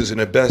producers and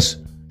the best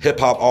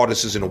hip-hop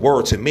artists in the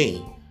world to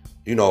me,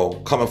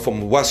 coming from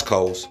the West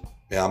Coast,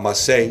 and I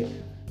must say,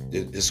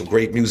 there's some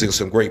great music,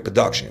 some great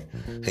production.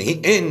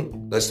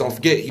 And let's don't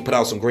forget, he put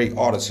out some great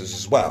artists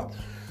as well.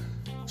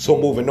 So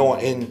moving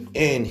on,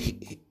 and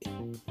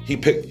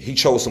he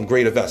chose some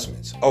great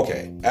investments.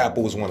 Okay,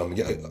 Apple was one of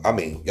them. I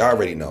mean, y'all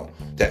already know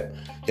that.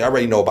 Y'all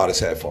already know about his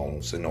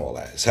headphones and all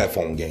that. His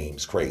headphone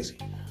game's crazy.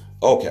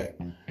 Okay.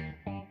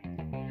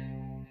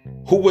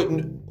 Who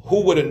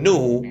would have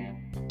knew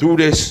through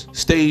this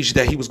stage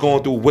that he was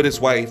going through with his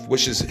wife,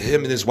 which is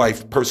him and his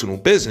wife's personal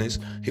business,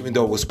 even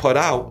though it was put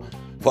out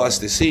for us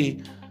to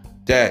see,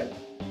 that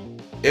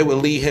it would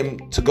lead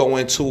him to go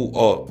into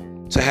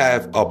to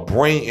have a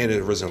brain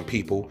aneurysm,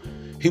 people.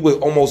 He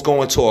would almost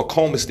go into a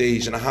coma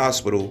stage in a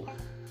hospital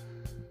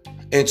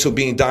into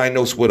being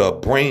diagnosed with a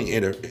brain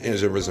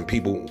aneurysm,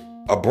 people.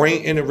 A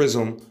brain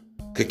aneurysm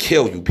could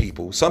kill you,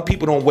 people. Some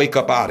people don't wake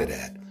up out of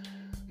that,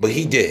 but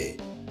he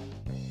did.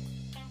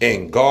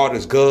 And God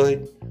is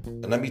good.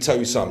 And let me tell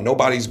you something.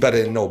 Nobody's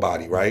better than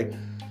nobody, right?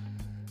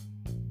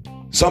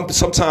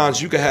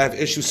 Sometimes you can have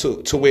issues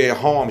to where it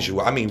harms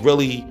you. I mean,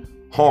 really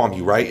harm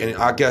you, right? And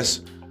I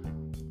guess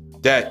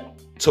that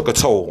took a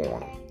toll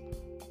on him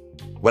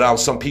without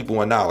some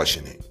people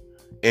acknowledging it.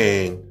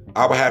 And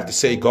I would have to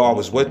say God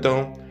was with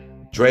them.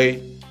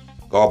 Dre,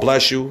 God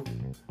bless you.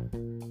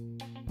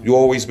 You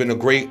always been a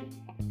great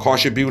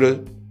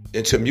contributor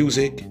into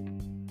music,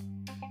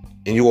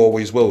 and you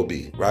always will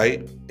be,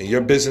 right? And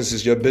your business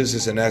is your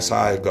business, and that's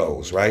how it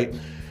goes, right?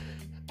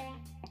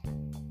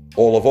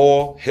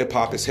 All,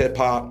 hip-hop is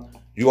hip-hop.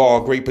 You are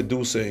a great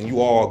producer, and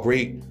you are a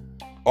great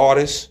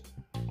artist,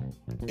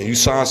 and you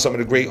signed some of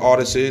the great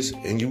artists,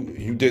 and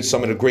you did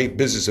some of the great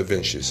business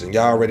adventures, and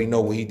y'all already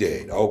know what he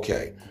did.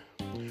 Okay.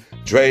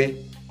 Dre,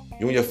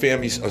 you and your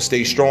family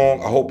stay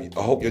strong. I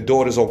hope your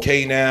daughter's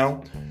okay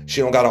now. She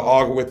don't got to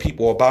argue with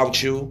people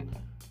about you.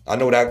 I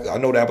know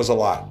that was a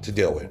lot to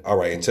deal with. All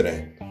right, until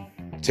then,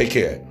 take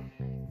care.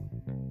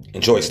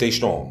 Enjoy. Stay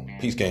strong.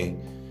 Peace,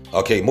 gang.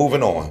 Okay,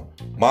 moving on.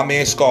 My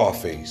man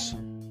Scarface.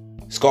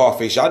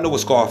 Scarface, y'all know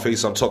what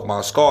Scarface I'm talking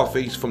about.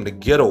 Scarface from the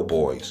Ghetto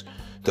Boys.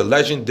 The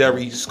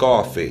legendary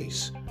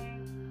Scarface.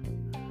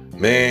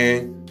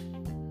 Man,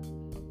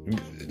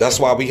 that's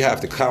why we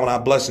have to count our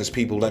blessings,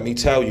 people. Let me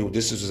tell you,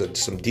 this is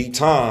some deep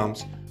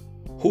times.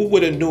 Who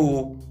would have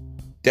knew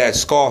that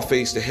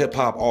Scarface, the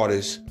hip-hop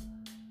artist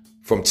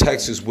from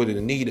Texas, would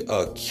have needed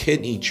a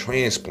kidney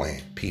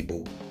transplant,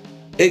 people?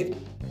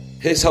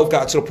 His health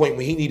got to the point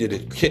where he needed a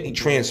kidney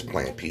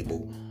transplant,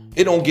 people.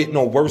 It don't get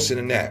no worse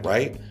than that,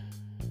 right?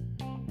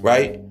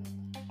 Right?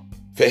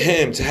 For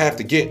him to have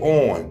to get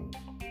on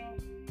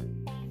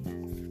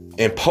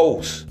and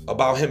post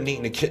about him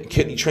needing a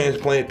kidney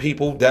transplant,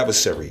 people, that was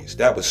serious.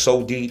 That was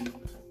so deep.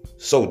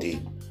 So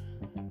deep.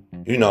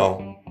 You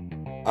know,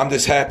 I'm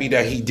just happy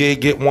that he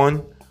did get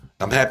one.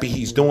 I'm happy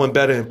he's doing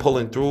better and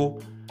pulling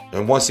through.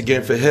 And once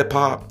again, for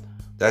hip-hop,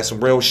 that's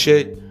some real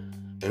shit.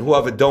 And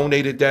whoever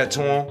donated that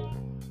to him,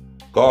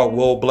 God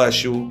will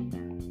bless you.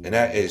 And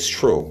that is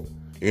true.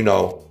 You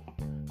know,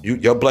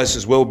 your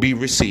blessings will be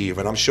received.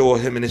 And I'm sure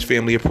him and his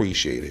family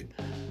appreciate it.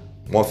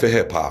 One for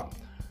hip-hop.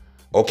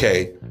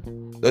 Okay,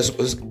 let's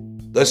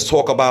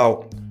talk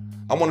about,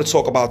 I want to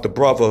talk about the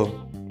brother,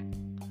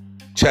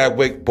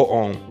 Chadwick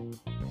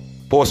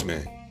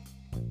Boseman.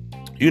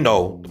 You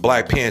know, the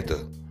Black Panther,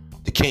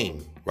 the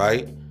king,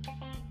 right?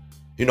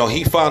 You know,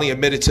 he finally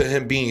admitted to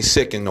him being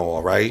sick and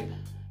all, right?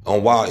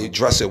 On why he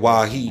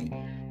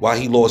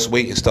lost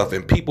weight and stuff.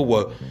 And people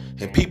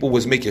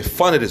was making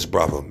fun of this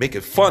brother, making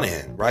fun of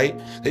him, right?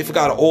 They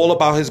forgot all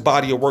about his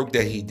body of work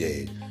that he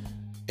did.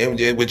 And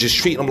they would just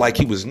treat him like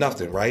he was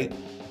nothing, right?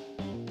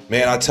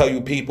 Man, I tell you,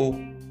 people,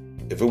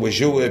 if it was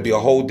you, it'd be a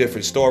whole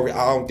different story.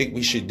 I don't think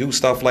we should do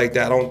stuff like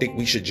that. I don't think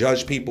we should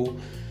judge people,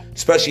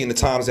 especially in the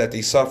times that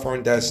they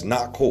suffering. That's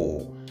not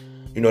cool.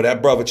 You know,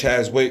 that brother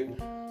Chadwick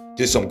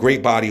did some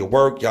great body of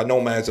work. Y'all know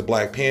him as the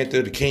Black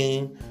Panther, the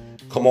king.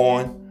 Come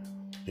on.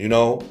 You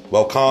know,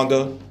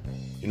 Wakanda.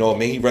 You know,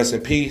 may he rest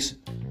in peace.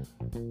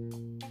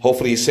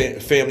 Hopefully his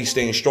family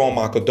staying strong.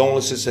 My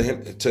condolences to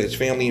him, to his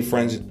family and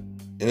friends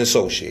and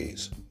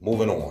associates.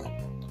 Moving on.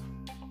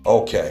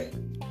 Okay.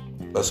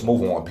 Let's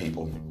move on,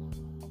 people.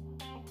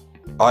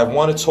 I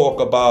want to talk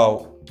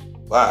about,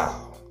 I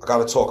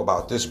got to talk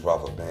about this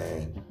brother,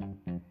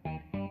 man.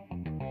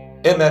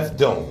 MF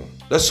Doom.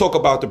 Let's talk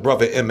about the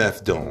brother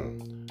MF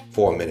Doom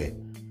for a minute.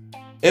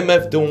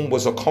 MF Doom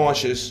was a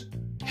conscious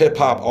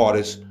hip-hop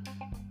artist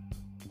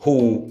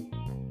who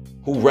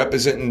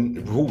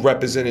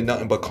represented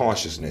nothing but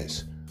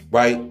consciousness,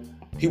 right?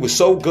 He was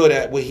so good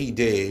at what he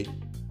did,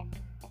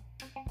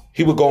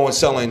 he would go and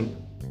selling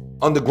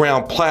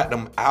underground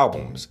platinum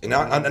albums. And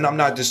I'm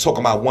not just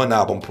talking about one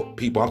album,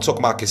 people. I'm talking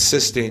about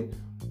consistent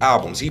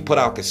albums. He put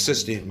out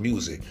consistent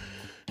music.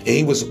 And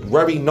he was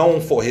very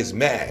known for his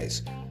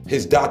mask,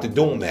 his Dr.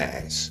 Doom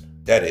mask.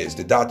 That is,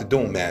 the Dr.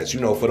 Doom mask. You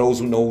know, for those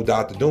who know who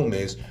Dr. Doom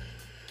is,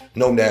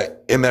 know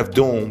that MF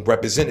Doom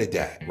represented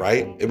that,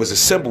 right? It was a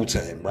symbol to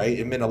him, right?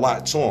 It meant a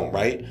lot to him,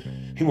 right?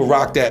 He would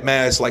rock that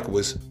mask like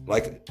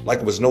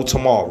it was no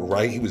tomorrow,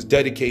 right? He was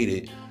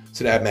dedicated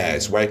to that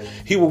mask, right?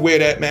 He would wear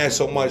that mask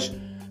so much,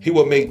 he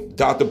would make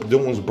Dr.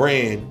 Doom's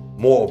brand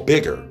more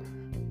bigger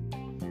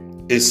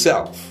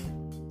itself.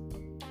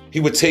 He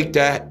would take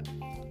that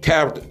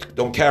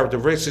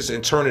characteristics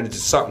and turn it into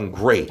something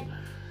great.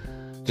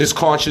 This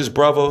conscious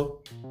brother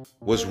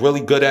was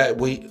really good at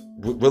what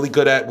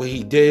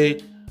he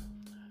did.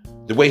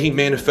 The way he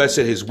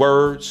manifested his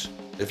words.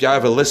 If y'all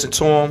ever listened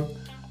to him,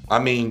 I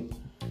mean,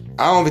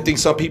 I don't even think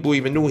some people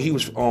even knew he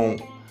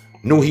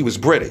was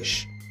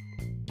British.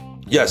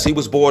 Yes, he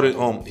was born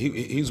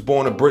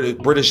a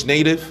British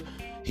native.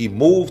 He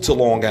moved to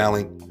Long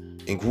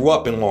Island and grew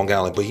up in Long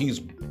Island, but he's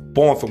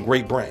born from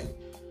Great Britain.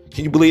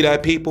 Can you believe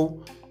that,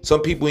 people?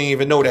 Some people didn't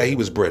even know that he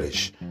was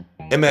British.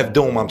 MF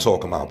Doom, I'm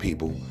talking about,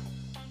 people.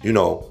 You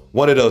know,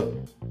 one of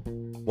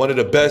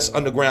the best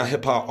underground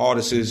hip hop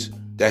artists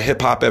that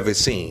hip hop ever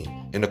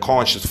seen in a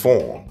conscious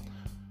form.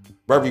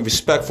 Very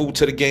respectful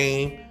to the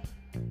game,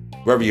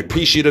 very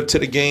appreciative to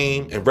the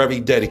game, and very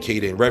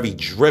dedicated and very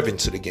driven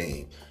to the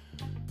game.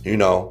 You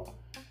know,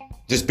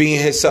 just being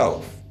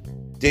himself.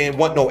 Didn't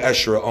want no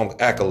extra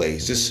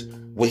accolades. Just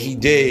what he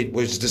did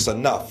was just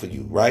enough for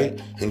you,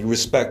 right? And you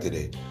respected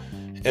it.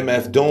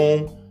 MF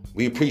Doom,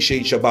 we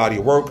appreciate your body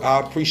of work. I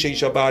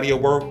appreciate your body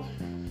of work.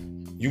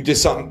 You did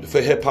something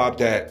for hip-hop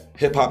that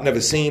hip-hop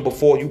never seen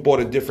before. You brought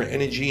a different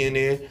energy in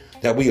there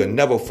that we'll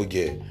never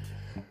forget.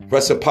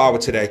 Rest in power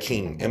to that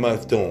king,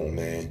 MF Doom,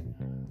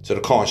 man. To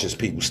the conscious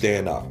people,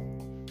 stand up.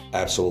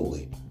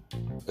 Absolutely.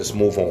 Let's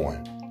move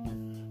on.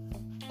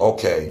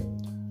 Okay.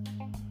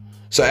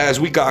 So as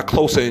we got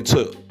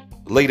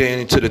later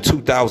into the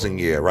 2000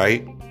 year,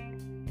 right?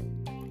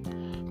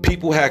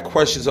 People had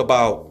questions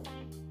about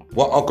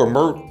what Uncle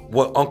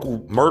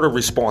Murder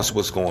response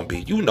was going to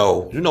be. You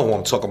know who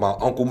I'm talking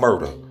about, Uncle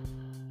Murder.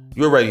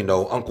 You already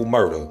know Uncle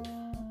Murder.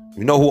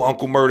 You know who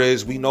Uncle Murder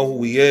is. We know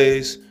who he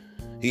is.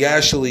 He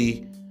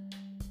actually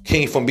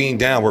came from being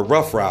down with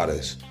Rough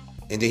Riders.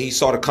 And then he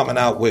started coming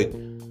out with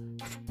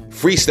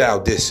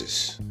freestyle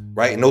disses.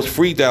 right? And those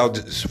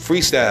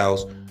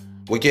freestyles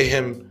would get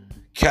him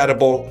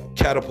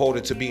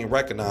catapulted to being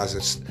recognized.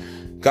 As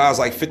guys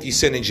like 50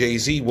 Cent and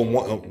Jay-Z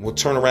would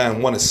turn around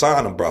and want to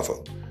sign him, brother.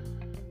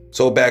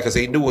 So bad, because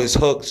they knew his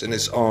hooks and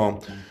his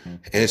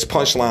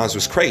punchlines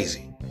was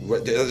crazy.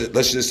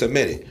 Let's just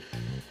admit it.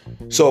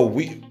 So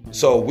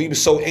we were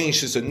so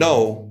anxious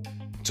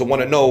to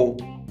want to know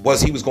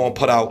was he was going to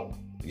put out,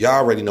 y'all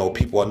already know,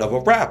 people, another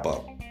wrap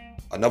up,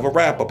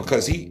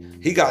 because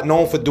he got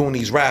known for doing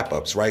these wrap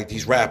ups, right?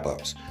 These wrap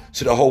ups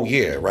to the whole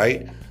year,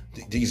 right?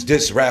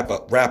 These wrap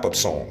up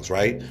songs,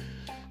 right?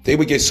 They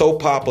would get so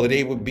popular,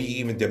 they would be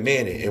even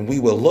demanded, and we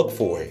would look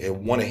for it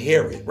and want to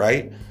hear it,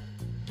 right?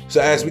 So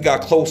as we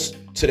got close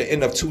to the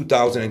end of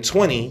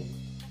 2020,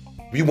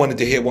 we wanted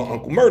to hear what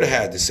Uncle Murder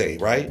had to say,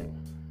 right?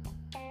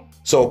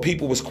 So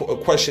people was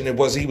questioning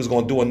was he was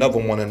going to do another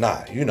one or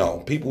not. You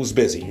know, people was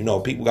busy. You know,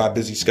 people got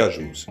busy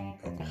schedules.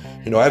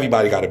 You know,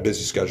 everybody got a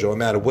busy schedule, no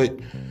matter what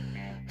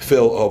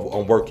field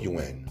of work you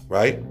in,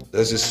 right?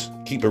 Let's just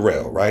keep it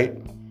real, right?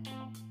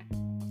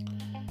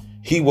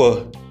 He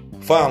will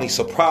finally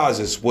surprise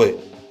us with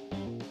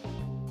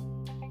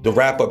the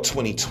wrap-up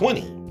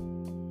 2020.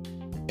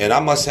 And I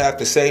must have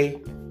to say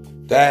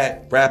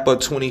that wrap-up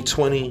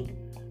 2020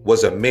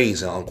 was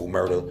amazing, Uncle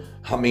Murder.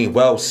 I mean,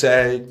 well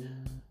said.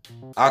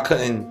 I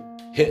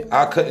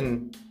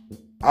don't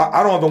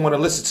even want to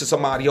listen to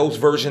somebody else's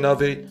version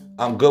of it.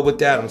 I'm good with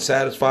that. I'm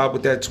satisfied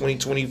with that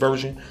 2020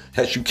 version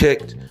that you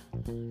kicked.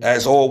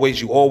 As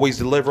always, you always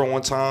deliver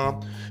on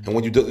time.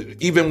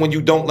 And even when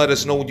you don't let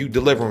us know you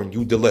delivering,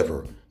 you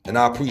deliver. And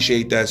I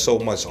appreciate that so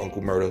much,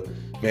 Uncle Murder.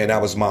 Man,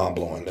 that was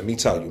mind-blowing. Let me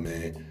tell you,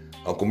 man.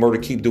 Uncle Murder,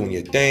 keep doing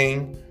your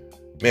thing.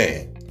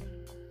 Man.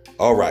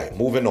 All right,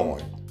 moving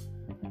on.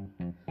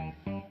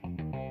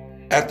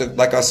 After,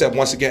 like I said,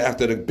 once again,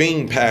 after the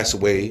Bean passed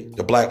away,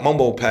 the Black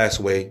Mumbo passed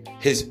away,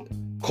 his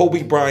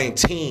Kobe Bryant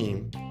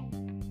team,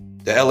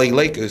 the LA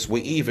Lakers,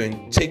 would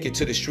even take it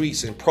to the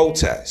streets and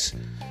protest.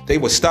 They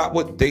would stop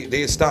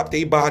they'd stop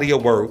their body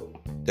of work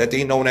that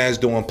they known as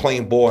doing,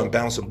 playing ball and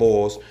bouncing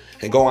balls,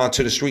 and go out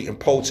to the street and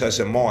protest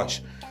and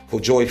march for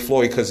George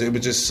Floyd, because it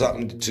was just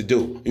something to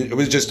do. It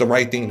was just the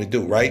right thing to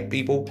do, right,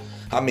 people?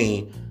 I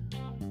mean,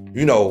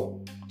 you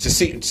know, to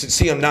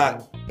see him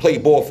not play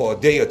ball for a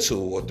day or 2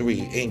 or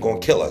 3 ain't gonna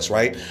kill us,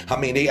 right? I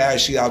mean, they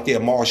actually out there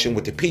marching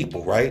with the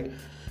people, right?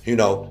 You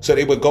know, so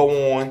they would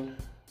go on,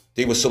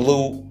 they would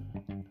salute,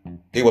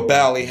 they would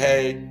bow their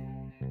head,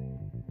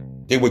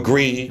 they would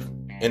grieve,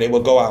 and they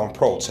would go out and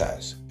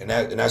protest. And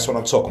that's what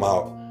I'm talking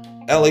about.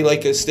 LA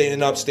Lakers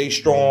standing up, stay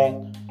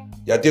strong.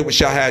 Y'all did what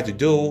y'all had to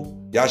do.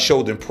 Y'all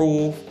showed and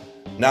proved.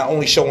 Not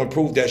only show and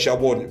prove that y'all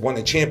won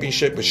the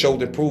championship, but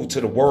showed and proved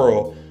to the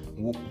world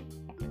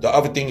the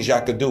other things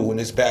y'all could do in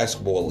this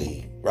basketball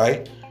league,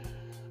 right?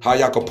 How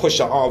y'all could push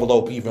the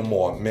envelope even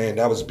more. Man,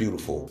 that was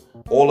beautiful.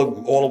 All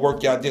the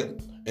work y'all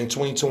did in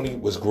 2020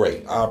 was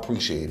great. I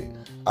appreciate it.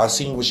 I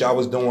seen what y'all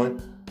was doing.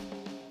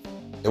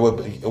 It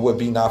would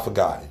be not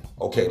forgotten.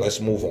 Okay, let's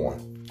move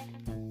on.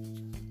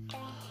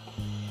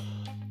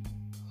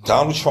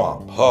 Donald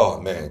Trump.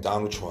 Oh, man,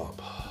 Donald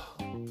Trump.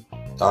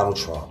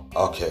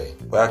 Okay,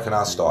 where can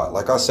I start?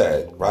 Like I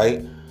said,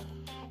 right?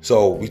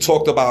 So we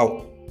talked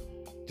about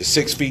the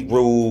 6 feet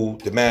rule,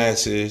 the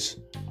masses,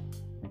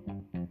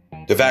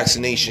 the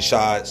vaccination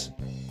shots,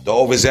 the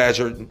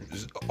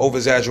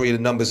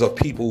over-exaggerated numbers of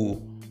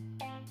people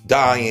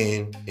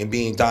dying and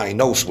being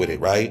diagnosed with it,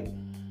 right?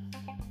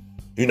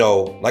 You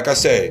know, like I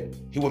said,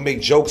 he would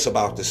make jokes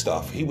about this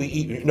stuff. He would,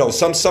 you know,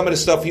 some of the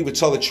stuff he would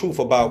tell the truth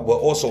about, but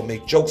also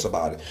make jokes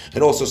about it,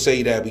 and also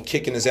say that we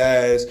kicking his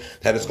ass,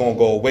 that it's gonna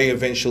go away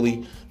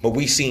eventually. But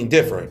we seen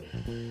different.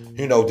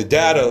 You know, the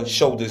data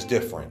showed us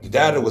different. The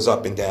data was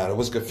up and down. It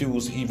was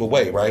confused either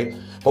way, right?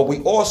 But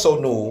we also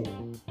knew,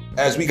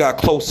 as we got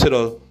close to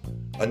the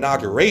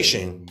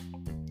inauguration,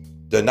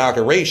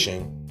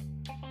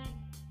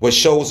 which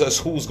shows us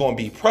who's going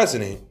to be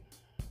president,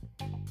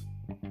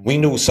 we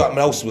knew something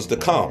else was to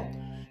come.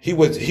 He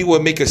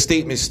would make a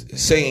statement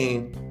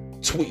saying,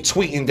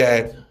 tweeting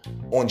that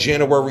on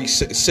January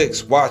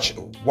 6th, watch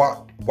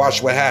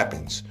what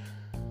happens.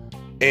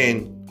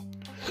 And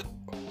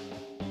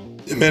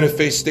the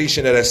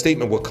manifestation of that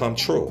statement would come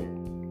true.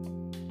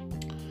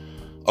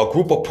 A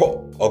group of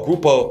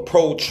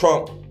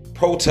pro-Trump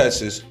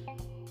protesters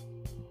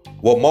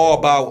will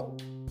mob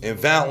out and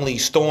violently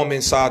storm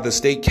inside the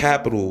state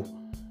capitol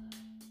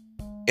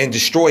and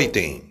destroy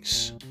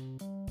things.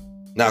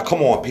 Now,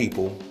 come on,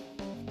 people.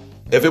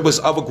 If it was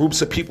other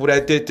groups of people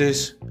that did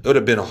this, it would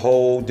have been a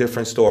whole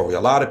different story.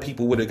 A lot of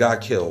people would have got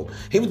killed.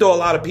 Even though a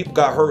lot of people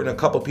got hurt and a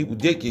couple of people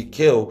did get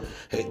killed,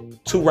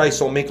 2 rights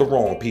don't make a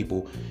wrong,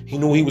 people. He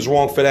knew he was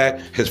wrong for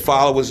that. His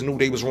followers knew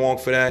they was wrong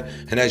for that.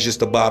 And that's just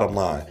the bottom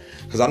line.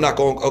 Because I'm not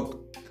going to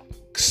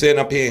stand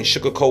up here and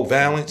sugarcoat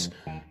violence,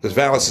 because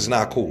violence is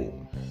not cool.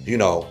 You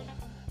know,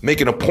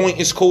 making a point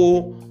is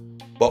cool,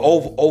 but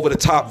over the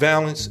top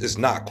violence is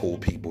not cool,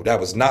 people. That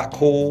was not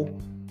cool.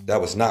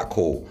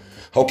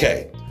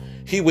 Okay.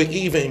 He would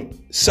even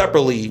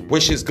separately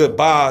wish his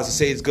goodbyes and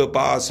say his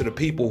goodbyes to the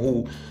people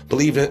who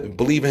believe in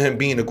him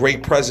being a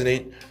great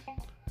president,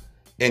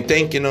 and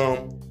thanking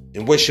them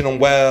and wishing them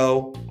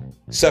well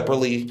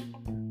separately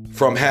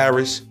from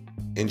Harris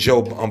and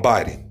Joe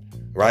Biden,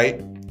 right?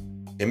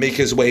 And make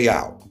his way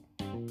out.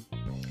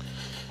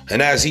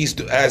 And as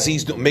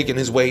he's making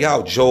his way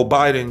out, Joe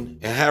Biden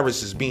and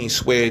Harris is being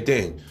sweared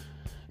in,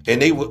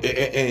 and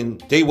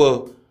they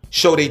will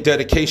show their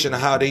dedication to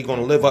how they're going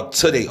to live up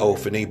to their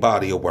oath and their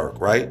body of work,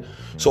 right?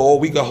 So all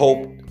we can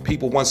hope,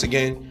 people, once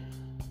again,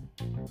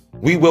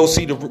 we will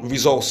see the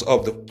results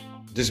of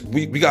this.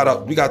 We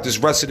got this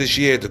rest of this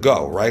year to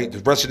go, right? The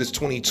rest of this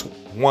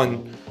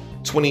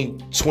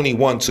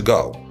 2021 to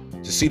go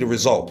to see the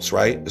results,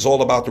 right? It's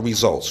all about the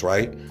results,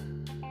 right?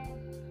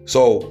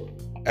 So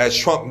as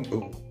Trump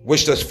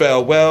wished us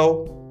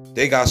farewell,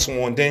 they got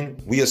sworn in,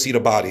 we'll see the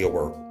body of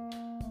work.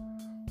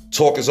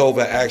 Talk is over,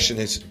 action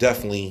is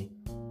definitely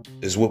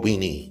is what we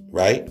need,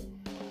 right?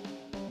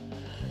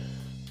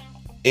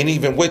 And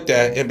even with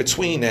that, in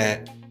between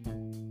that,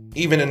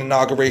 even in the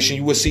inauguration,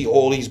 you will see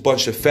all these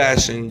bunch of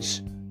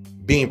fashions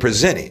being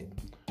presented.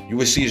 You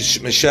will see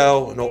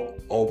Michelle and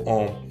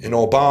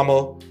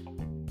Obama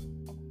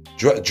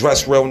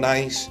dressed real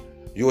nice.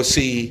 You will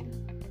see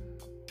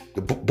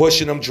the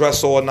Bush and them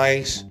dressed all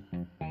nice.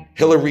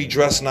 Hillary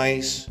dressed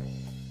nice.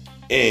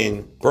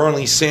 And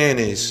Bernie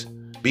Sanders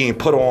being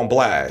put on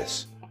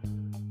blast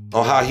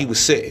on how he was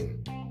sitting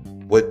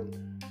with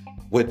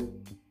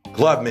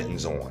glove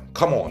mittens on.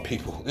 Come on,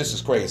 people. This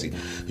is crazy.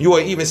 You will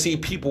even see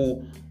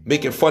people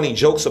making funny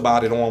jokes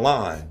about it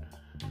online.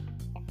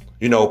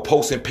 You know,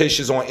 posting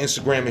pictures on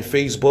Instagram and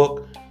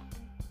Facebook.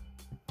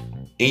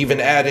 Even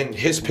adding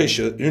his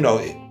picture,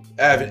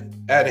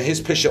 adding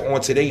his picture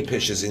onto their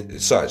pictures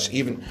and such.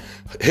 Even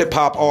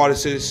hip-hop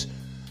artists,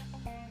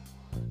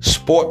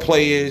 sport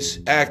players,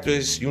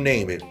 actors, you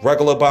name it.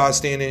 Regular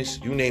bystanders,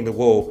 you name it,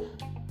 will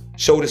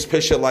show this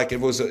picture like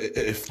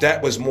if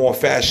that was more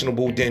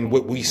fashionable than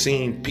what we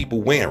seen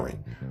people wearing.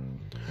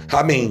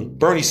 I mean,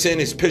 Bernie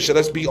Sanders' picture,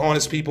 let's be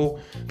honest, people,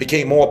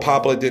 became more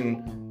popular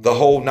than the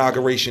whole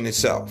inauguration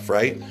itself,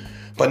 right?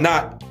 But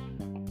not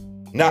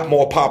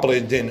more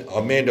popular than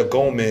Amanda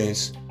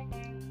Gomez's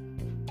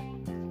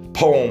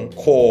poem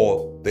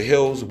called The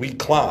Hills We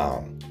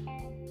Climb.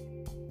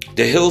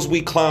 The Hills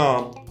We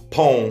Climb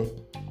poem,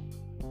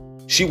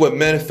 she would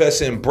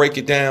manifest and break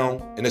it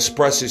down and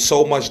express it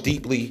so much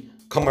deeply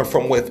coming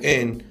from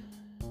within.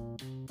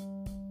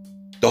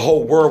 The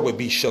whole world would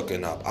be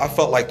shooken up. I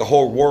felt like the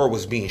whole world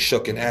was being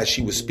shooken as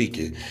she was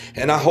speaking.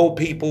 And I hope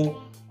people,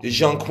 this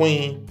young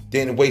queen,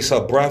 didn't waste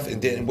her breath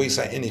and didn't waste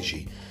her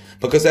energy.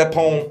 Because that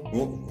poem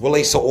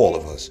relates to all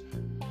of us.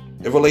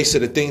 It relates to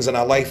the things in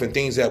our life and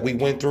things that we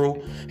went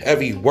through.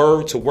 Every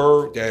word to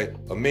word that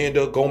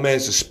Amanda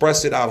Gomez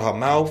expressed it out of her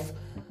mouth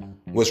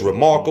was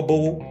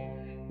remarkable,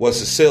 was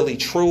sincerely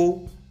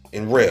true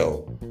and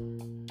real.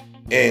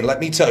 And let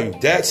me tell you,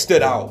 that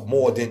stood out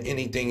more than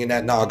anything in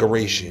that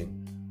inauguration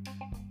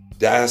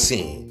that I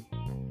seen.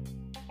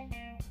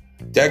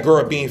 That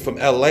girl being from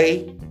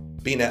LA,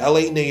 being an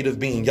LA native,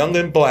 being young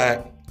and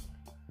black,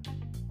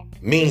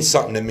 means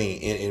something to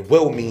me and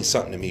will mean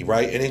something to me,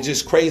 right? And it's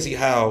just crazy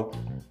how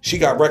she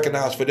got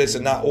recognized for this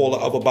and not all the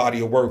other body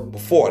of work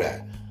before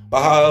that.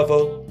 But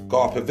however,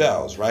 God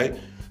prevails, right?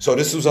 So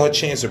this was her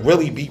chance to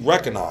really be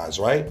recognized,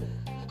 right?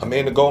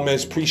 Amanda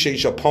Gomez,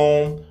 appreciate your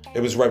poem.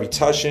 It was very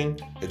touching.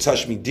 It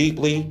touched me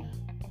deeply,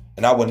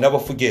 and I will never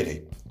forget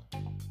it.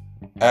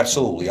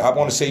 Absolutely. I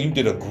want to say you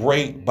did a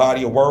great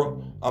body of work.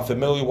 I'm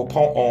familiar with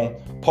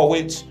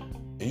poets,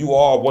 and you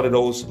are one of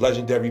those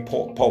legendary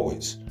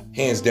poets,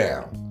 hands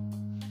down.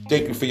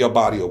 Thank you for your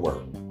body of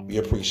work. We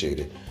appreciate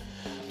it.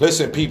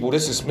 Listen, people,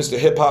 this is Mr.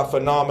 Hip Hop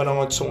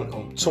Phenomenon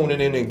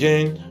tuning in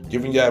again,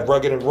 giving you that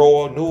rugged and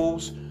raw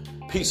news.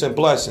 Peace and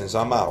blessings.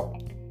 I'm out.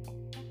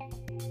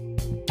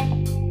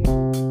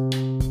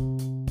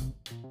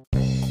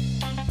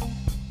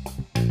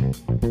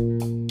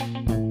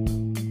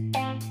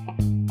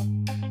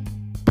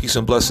 Peace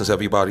and blessings,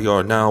 everybody. You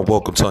are now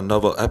welcome to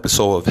another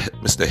episode of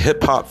Mr.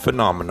 Hip Hop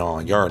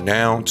Phenomenon. You are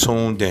now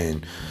tuned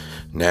in.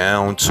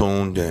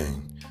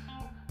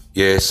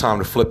 Yeah, it's time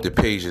to flip the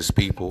pages,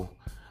 people.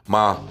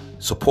 My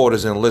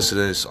supporters and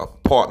listeners,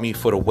 pardon me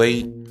for the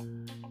wait.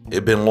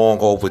 It's been long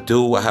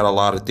overdue. I had a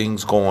lot of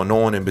things going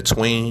on in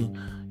between.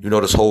 You know,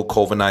 this whole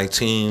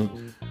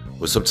COVID-19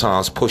 will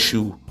sometimes push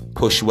you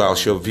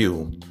out your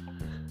view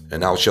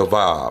and out your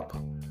vibe.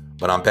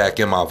 But I'm back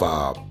in my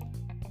vibe.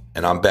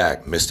 And I'm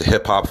back, Mr.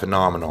 Hip Hop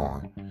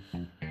Phenomenon.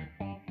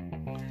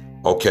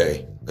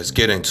 Okay, let's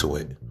get into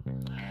it.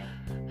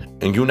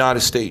 In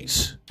United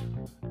States,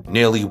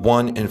 nearly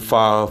 1 in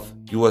 5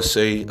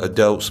 USA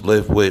adults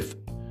live with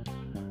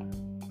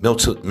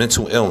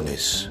mental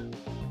illness.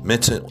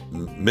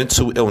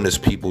 Mental illness,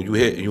 people.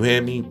 You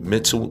hear me?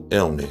 Mental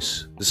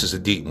illness. This is a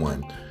deep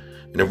one.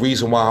 And the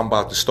reason why I'm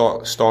about to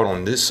start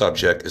on this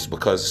subject is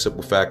because the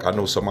simple fact I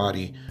know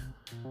somebody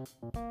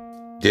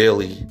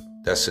daily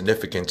that's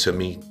significant to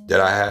me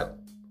that I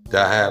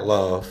had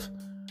love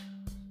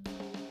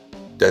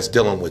that's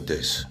dealing with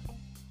this.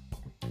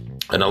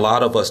 And a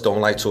lot of us don't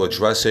like to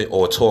address it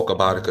or talk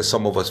about it because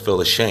some of us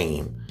feel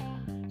ashamed.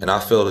 And I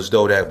feel as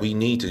though that we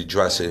need to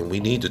address it, and we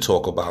need to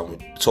talk about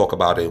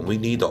it, and we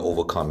need to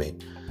overcome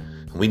it.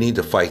 We need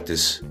to fight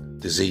this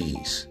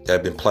disease that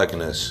has been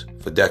plaguing us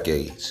for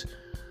decades.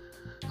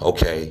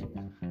 Okay,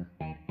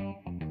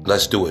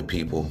 let's do it,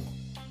 people.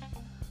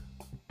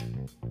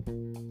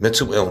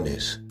 Mental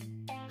illness,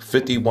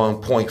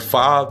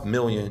 51.5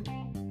 million.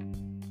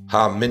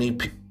 How many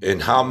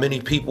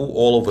people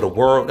all over the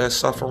world that's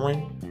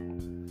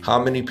suffering?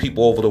 How many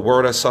people over the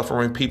world that's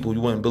suffering? People, you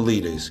wouldn't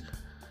believe this.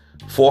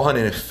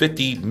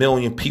 450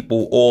 million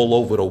people all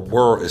over the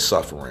world is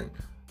suffering.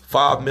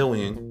 5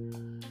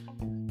 million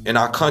in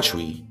our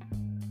country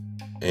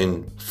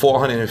and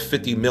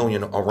 450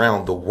 million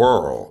around the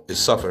world is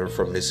suffering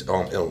from this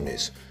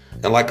illness.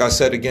 And like I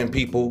said again,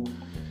 people,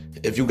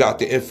 if you got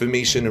the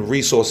information and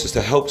resources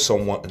to help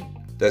someone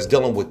that's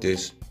dealing with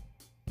this,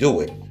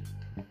 do it.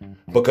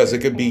 Because it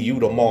could be you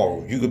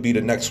tomorrow. You could be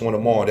the next one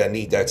tomorrow that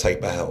need that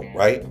type of help,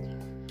 right?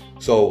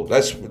 So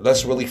let's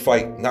really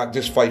fight, not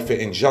just fight for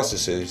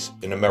injustices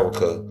in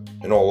America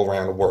and all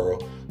around the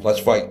world. Let's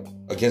fight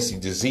against the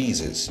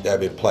diseases that have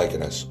been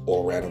plaguing us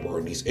all around the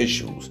world, these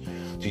issues,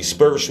 these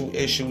spiritual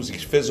issues,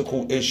 these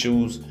physical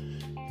issues,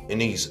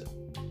 and these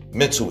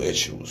mental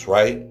issues,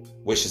 right?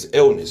 Which is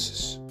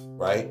illnesses,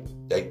 right?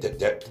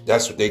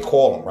 That's what they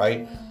call them,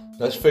 right?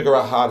 Let's figure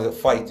out how to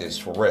fight this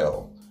for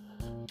real.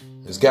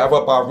 Let's gather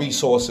up our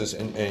resources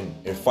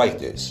and fight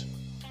this.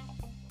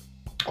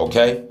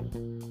 Okay?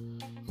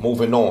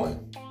 Moving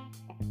on.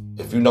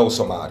 If you know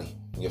somebody,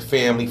 your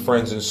family,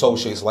 friends, and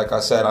associates, like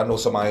I said, I know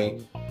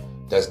somebody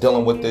that's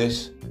dealing with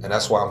this, and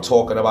that's why I'm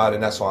talking about it,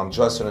 and that's why I'm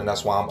addressing it, and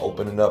that's why I'm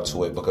opening up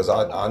to it, because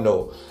I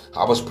know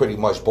I was pretty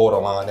much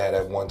borderline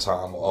at one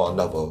time or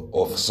another,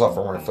 or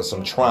suffering for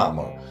some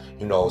trauma.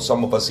 You know,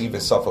 some of us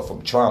even suffer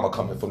from trauma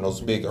coming from those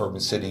big urban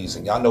cities,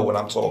 and y'all know what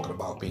I'm talking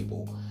about,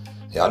 people.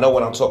 Y'all know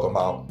what I'm talking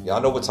about. Y'all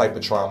know what type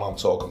of trauma I'm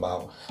talking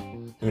about.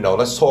 You know,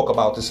 let's talk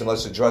about this and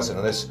let's address it,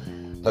 and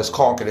let's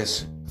conquer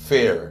this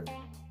fear,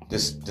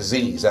 this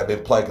disease that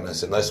been plaguing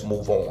us, and let's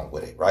move on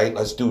with it, right?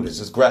 Let's do this.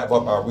 Let's grab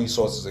up our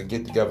resources and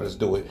get together. Let's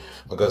do it,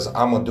 because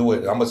I'm going to do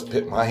it. I'm going to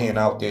put my hand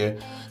out there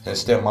and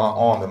extend my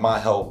arm and my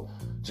help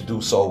to do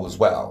so as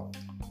well.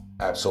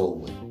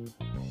 Absolutely.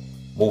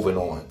 Moving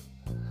on.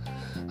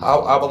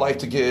 I would like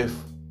to give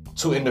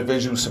two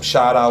individuals some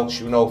shout outs,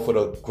 you know, for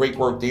the great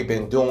work they've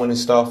been doing and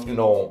stuff, you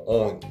know,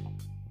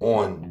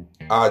 on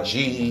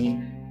IG,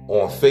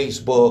 on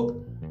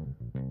Facebook,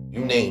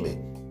 you name it.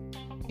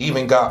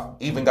 Even got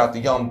the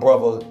young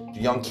brother,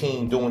 the young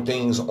king, doing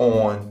things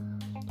on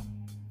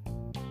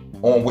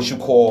what you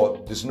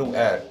call this new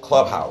app,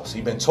 Clubhouse.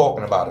 He been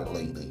talking about it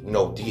lately. You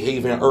know,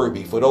 D-Haven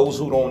Irby. For those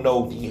who don't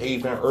know,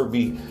 D-Haven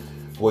Irby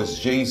was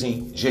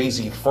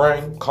Jay-Z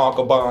friend,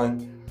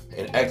 concubine,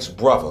 and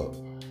ex-brother.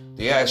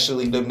 They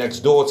actually live next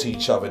door to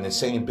each other in the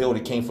same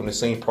building, came from the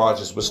same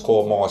projects, was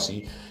called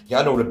Marcy.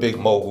 Y'all know the big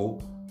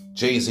mogul,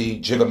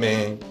 Jay-Z, Jigga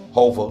Man,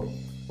 Hova,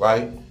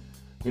 right?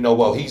 You know,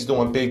 well, he's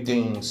doing big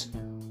things.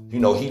 You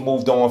know, he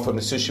moved on from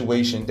the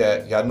situation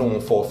that y'all knew him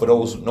for. For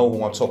those who know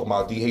who I'm talking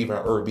about, D-Haven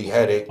Irby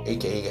Headache,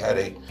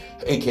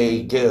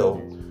 a.k.a.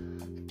 Gil,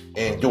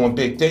 and doing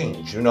big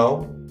things, you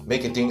know,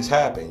 making things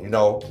happen. You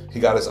know, he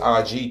got his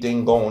IG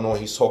thing going on.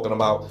 He's talking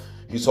about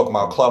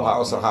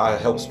Clubhouse and how it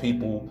helps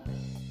people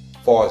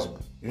as far as,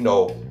 you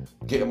know,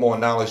 getting more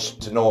knowledge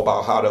to know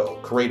about how to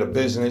create a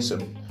business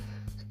and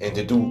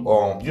to do,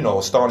 you know,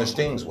 astonish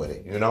things with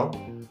it, you know.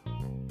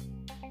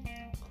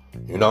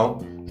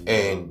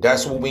 And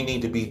that's what we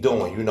need to be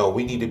doing. You know,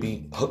 we need to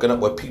be hooking up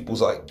with people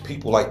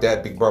like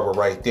that big brother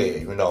right there.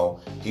 You know,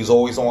 he's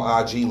always on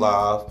IG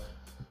Live.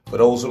 For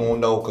those who don't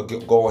know,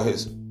 could go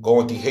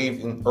on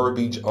D-Haven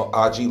Irby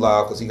IG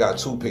Live, because he got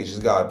two pages.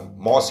 He got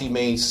Marcy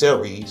Made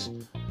Series,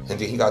 and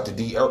then he got the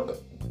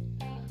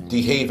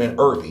D-Haven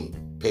Irby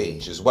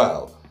page as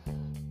well.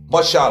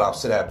 Much shout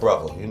outs to that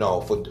brother, you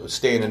know, for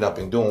standing up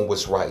and doing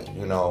what's right,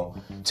 you know,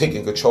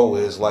 taking control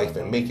of his life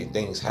and making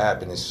things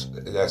happen as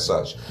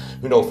such.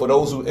 You know, for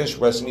those who are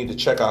interested, need to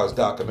check out his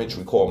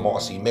documentary called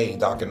Marcy Made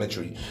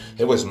documentary.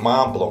 It was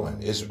mind-blowing.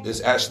 It's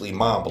actually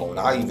mind-blowing.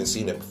 I even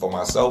seen it for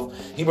myself,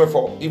 even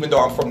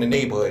though I'm from the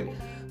neighborhood,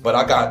 but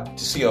I got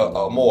to see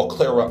a more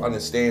clearer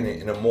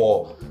understanding and a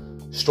more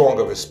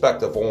stronger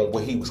perspective on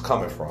where he was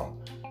coming from,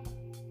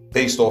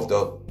 based off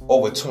the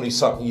over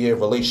 20-something year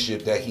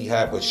relationship that he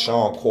had with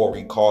Sean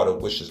Corey Carter,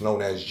 which is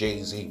known as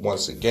Jay-Z.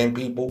 Once again,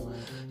 people,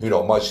 you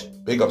know, much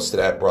big ups to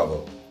that brother.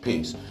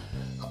 Peace.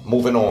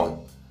 Moving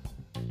on.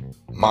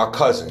 My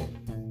cousin,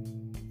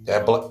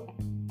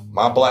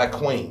 my black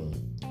queen,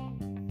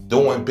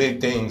 doing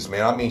big things,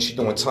 man. I mean, she's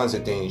doing tons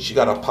of things. She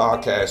got a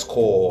podcast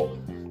called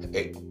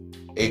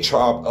A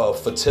Tribe of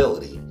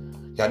Fertility.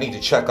 Y'all need to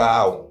check her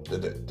out.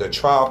 The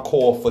Tribe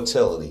called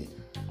Fertility.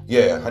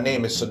 Yeah, her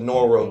name is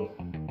Sonora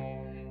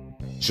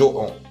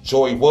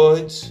Joy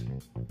Woods.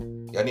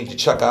 Y'all need to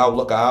check her out,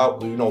 look her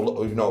out, you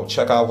know,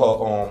 check out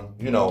her,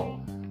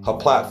 her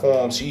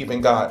platform. She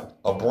even got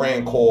a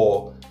brand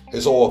called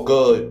It's All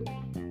Good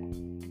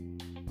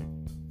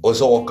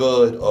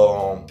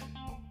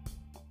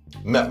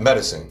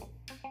Medicine.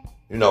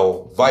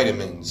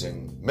 vitamins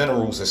and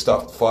minerals and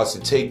stuff for us to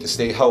take to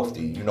stay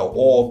healthy.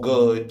 All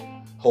good,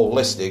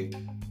 holistic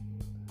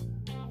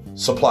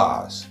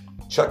supplies.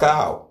 Check her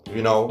out.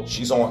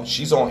 She's on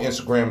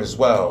Instagram as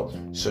well.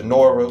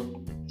 Sonora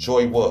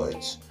Joy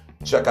Woods.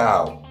 Check her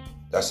out.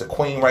 That's a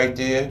queen right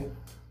there.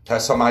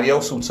 That's somebody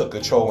else who took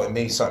control and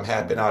made something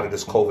happen out of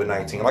this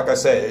COVID-19. Like I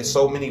said, there's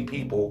so many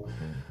people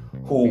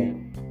who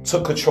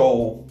took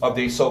control of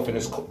themselves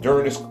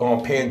during this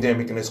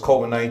pandemic and this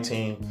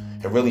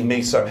COVID-19 and really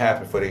made something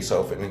happen for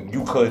themselves. And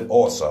you could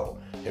also,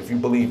 if you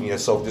believe in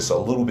yourself just a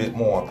little bit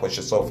more and push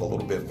yourself a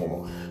little bit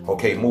more.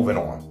 Okay, moving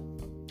on.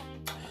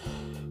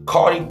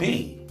 Cardi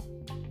B.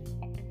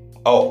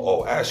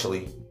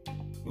 Actually,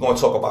 we're going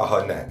to talk about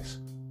her next.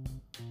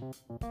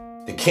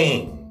 The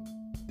King,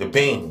 the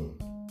Bean,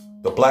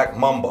 the Black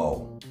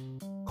Mumbo,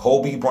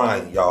 Kobe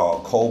Bryant,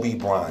 y'all. Kobe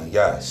Bryant,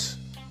 yes.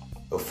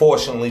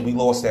 Unfortunately, we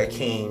lost that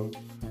king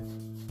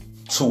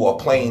to a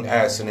plane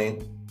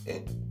accident,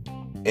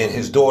 and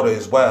his daughter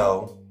as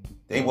well.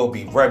 They will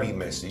be very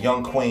missed. The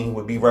young queen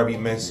will be very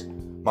missed.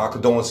 My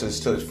condolences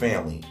to his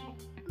family.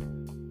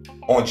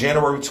 On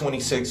January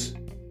 26,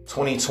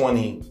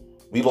 2020,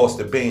 we lost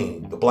the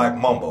Bean, the Black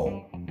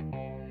Mumbo,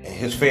 and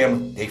his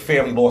family. Their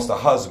family lost a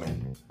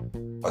husband,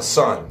 a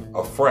son,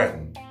 a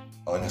friend,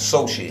 an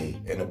associate,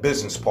 and a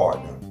business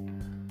partner.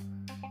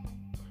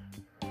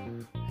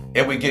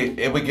 It would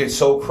get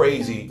so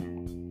crazy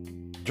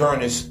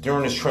during this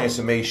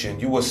transformation.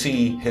 You will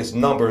see his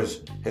number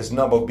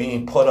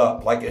being put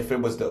up like if it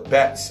was the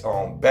bat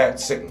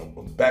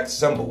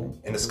symbol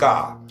in the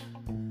sky.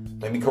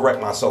 Let me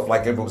correct myself.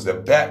 Like if it was the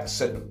bat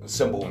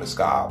symbol in the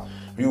sky.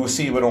 You will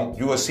see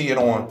it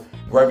on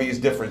various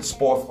different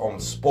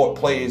sport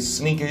players'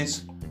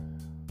 sneakers,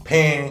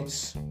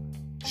 pants,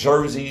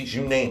 jerseys,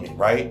 you name it,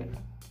 right?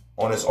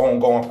 On this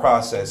ongoing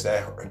process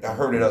that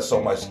hurted us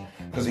so much,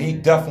 because he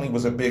definitely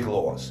was a big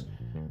loss.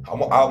 I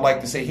would like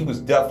to say he was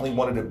definitely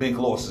one of the big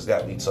losses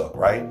that we took,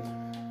 right?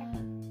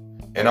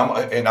 And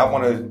I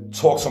want to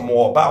talk some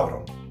more about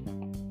him.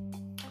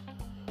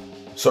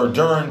 So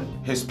during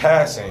his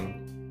passing,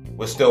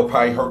 was still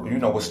probably hurt.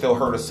 Would still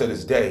hurt us to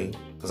this day,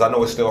 because I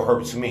know it still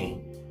hurts me.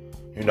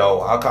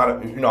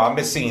 I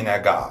miss seeing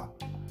that guy.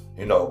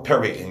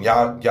 Period. And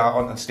y'all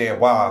understand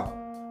why.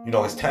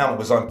 His talent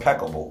was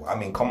impeccable. I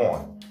mean, come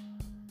on.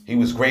 He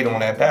was great on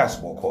that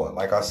basketball court,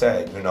 like I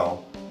said,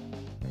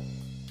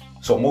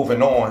 So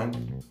moving on,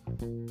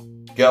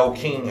 Gayle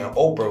King and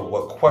Oprah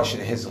would question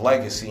his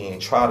legacy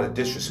and try to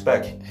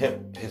disrespect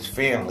him, his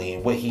family,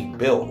 and what he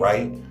built,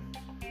 right?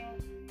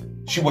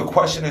 She would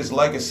question his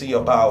legacy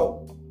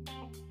about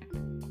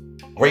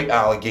rape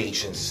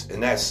allegations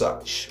and that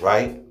such,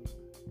 right?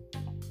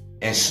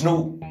 And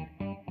Snoop,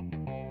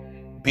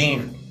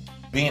 being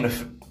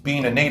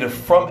a native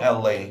from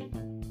LA,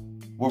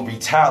 would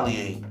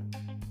retaliate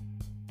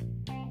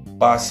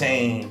by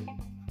saying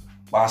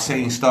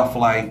stuff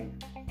like,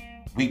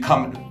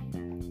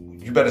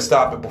 you better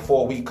stop it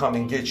before we come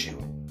and get you.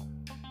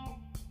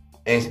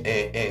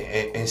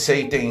 And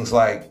say things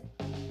like,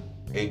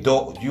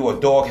 you a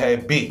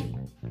doghead B.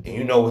 And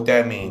you know what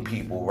that means,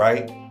 people,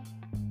 right?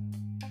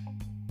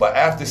 But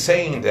after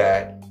saying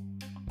that,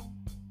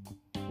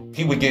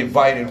 he would get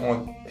invited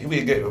on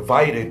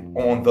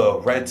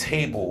the red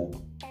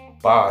table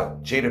by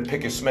Jada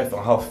Pinkett Smith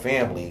and her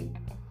family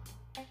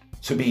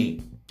to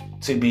be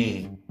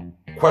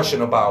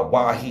questioned about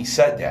why he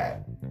said that.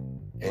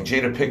 And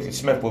Jada Pinkett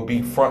Smith would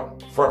be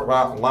front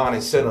line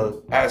and center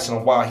asking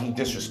him why he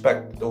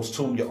disrespected those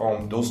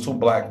two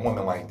black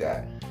women like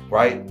that,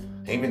 right?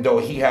 Even though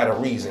he had a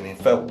reason and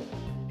felt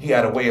he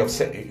had a way of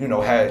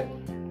had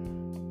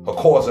a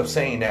cause of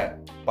saying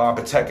that by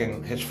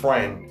protecting his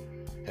friend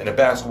and a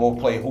basketball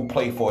player who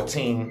played for a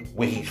team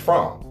where he's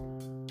from.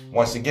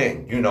 Once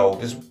again,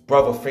 this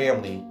brother,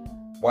 family,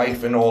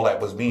 wife, and all that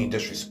was being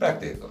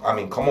disrespected. I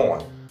mean, come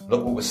on.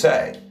 Look what was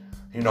said,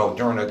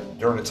 during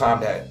the time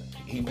that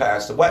he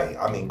passed away.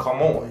 I mean,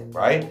 come on,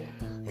 right?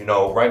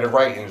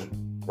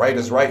 Right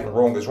is right and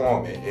wrong is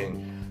wrong.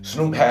 And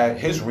Snoop had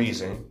his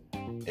reason,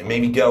 and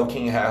maybe Gayle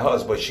King had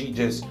hers, but she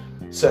just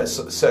set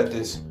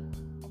this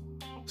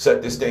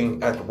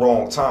thing at the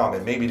wrong time,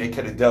 and maybe they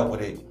could have dealt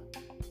with it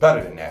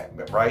better than that,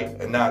 right?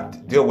 And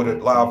not deal with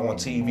it live on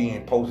TV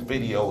and post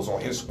videos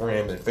on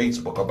Instagram and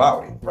Facebook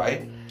about it,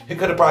 right? It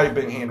could have probably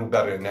been handled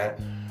better than that.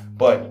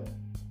 But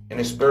in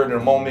the spirit of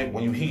the moment,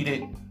 when you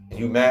heated and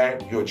you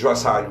mad, you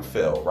address how you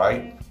feel,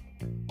 right?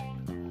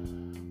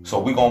 So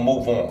we're gonna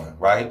move on,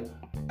 right?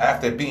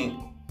 After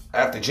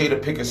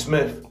Jada Pinkett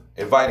Smith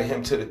invited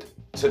him to the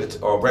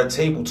red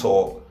table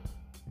talk,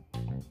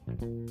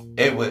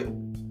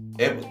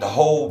 the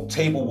whole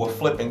table would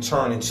flip and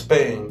turn and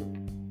spin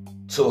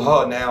to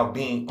her now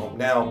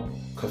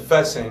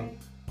confessing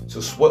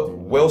to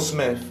Will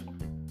Smith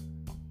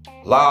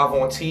live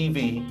on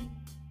TV,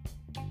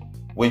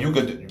 where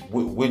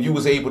you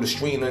was able to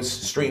stream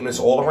this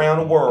all around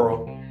the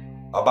world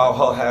about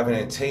her having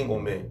an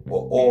entanglement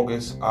with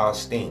August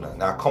Alsina.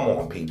 Now, come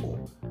on,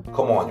 people.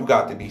 Come on, you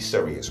got to be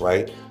serious,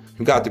 right?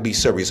 You got to be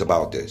serious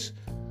about this.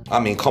 I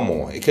mean, come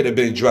on. It could have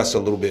been addressed a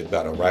little bit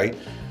better, right?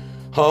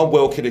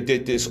 Will could have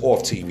did this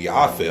off TV.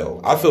 I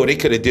feel they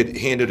could have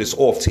handled this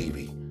off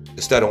TV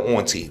instead of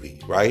on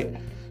TV, right?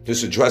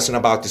 Just addressing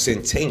about this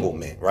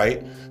entanglement,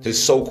 right?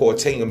 This so-called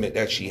entanglement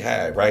that she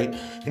had, right?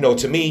 You know,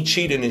 to me,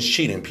 cheating is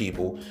cheating,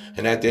 people.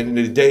 And at the end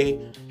of the day,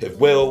 if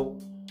Will,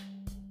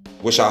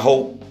 which I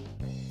hope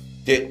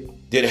did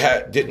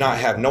not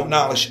have no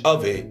knowledge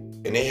of it,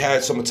 and they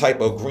had some type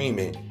of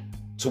agreement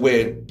to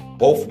where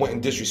both went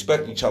and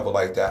disrespect each other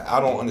like that, I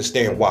don't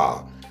understand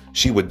why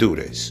she would do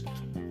this.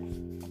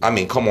 I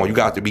mean, come on, you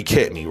got to be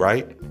kidding me,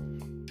 right?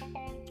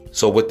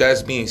 So with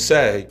that being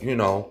said, you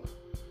know,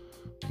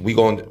 we're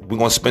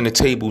gonna spin the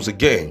tables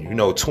again. You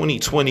know,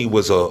 2020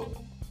 was a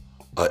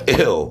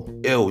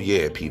ill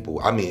year, people.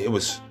 I mean,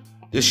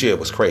 this year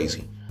was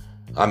crazy.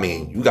 I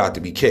mean, you got to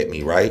be kidding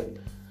me, right?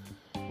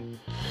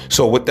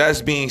 So with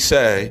that being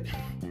said,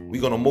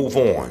 we're gonna move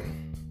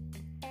on.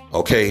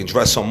 Okay, and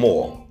dress some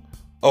more.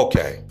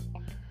 Okay.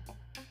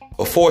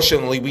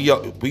 Unfortunately,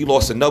 we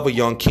lost another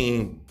young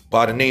king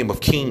by the name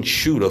of King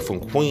Shooter from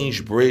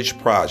Queensbridge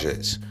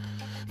Projects.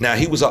 Now,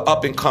 he was an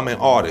up-and-coming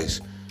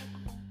artist.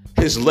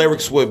 His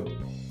lyrics would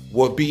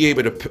be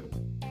able to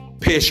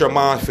pierce your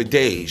mind for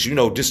days. You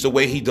know, just the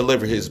way he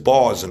delivered his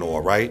bars and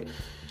all, right?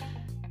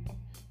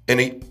 And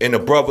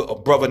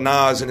the brother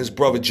Nas and his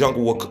brother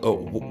Jungle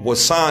would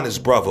sign his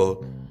brother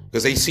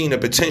because they seen the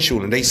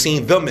potential and they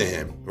seen them in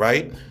him,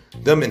 right?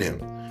 Them in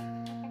him.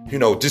 You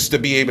know, just to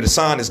be able to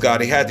sign this guy,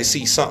 they had to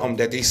see something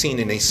that they seen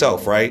in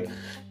themselves, right?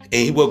 And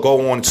he will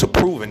go on to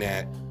proving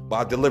that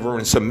by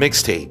delivering some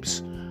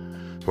mixtapes,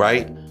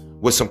 right?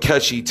 With some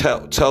catchy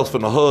tells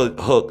from the hood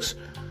hooks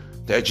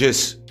that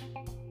just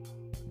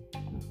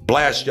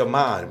blast your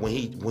mind. When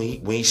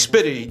he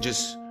spit it, he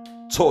just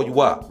tore you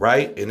up,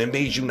 right? And it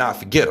made you not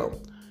forget him.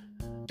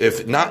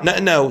 If not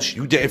nothing else,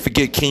 you didn't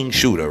forget King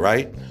Shooter,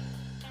 right?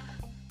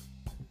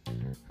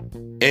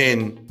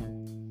 And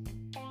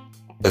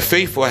if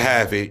fate will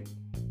have it,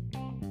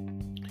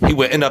 he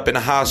would end up in the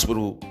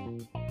hospital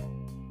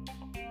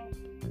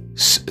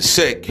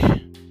sick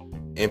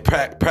and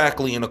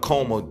practically in a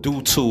coma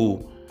due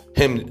to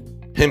him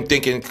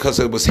thinking, because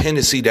it was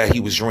Hennessy that he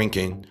was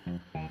drinking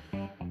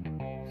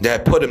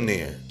that put him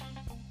there,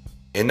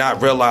 and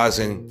not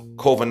realizing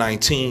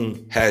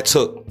COVID-19 had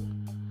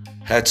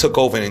took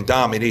over and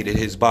dominated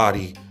his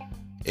body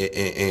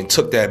and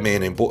took that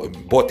man and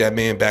brought that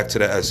man back to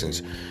the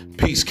essence.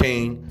 Peace,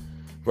 King.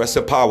 Rest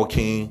in power,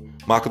 King.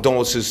 My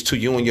condolences to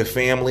you and your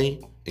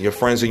family and your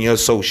friends and your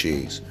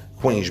associates.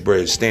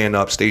 Queensbridge, stand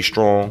up, stay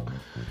strong.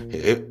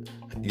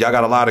 Y'all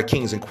got a lot of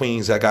kings and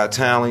queens that got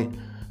talent,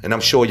 and I'm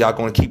sure y'all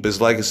gonna keep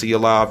his legacy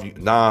alive.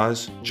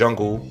 Nas,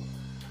 Jungle,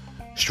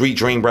 Street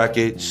Dream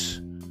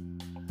Records,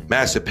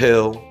 Massive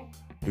Pill.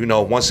 You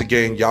know, once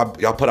again, y'all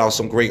put out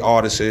some great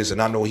artists, and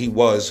I know he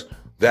was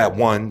that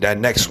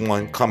next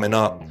one coming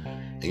up,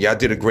 and y'all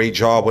did a great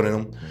job with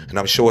him, and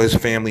I'm sure his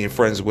family and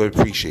friends would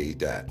appreciate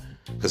that,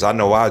 because I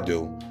know I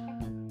do.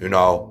 You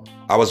know,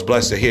 I was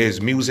blessed to hear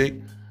his music.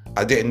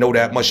 I didn't know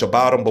that much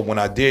about him, but when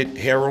I did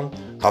hear him,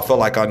 I felt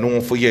like I knew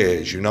him for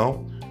years, you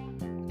know?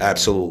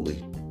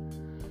 Absolutely.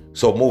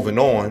 So moving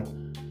on,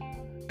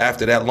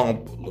 after that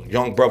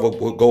young brother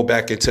would go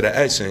back into the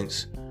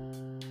essence,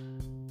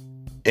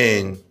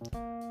 and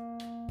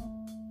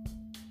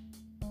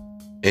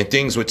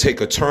things would take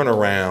a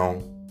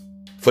turnaround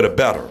for the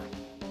better.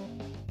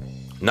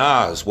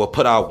 Nas will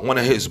put out one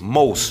of his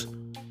most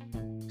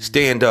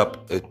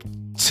stand-up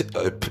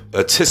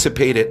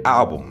anticipated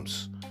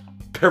albums,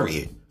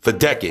 period, for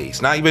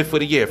decades. Not even for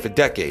the year, for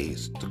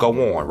decades to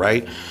go on,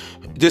 right?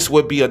 This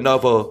would be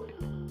another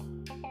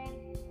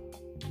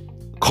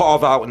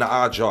carve out in the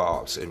odd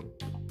jobs and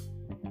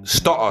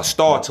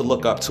start to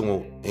look up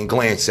to and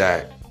glance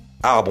at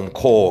album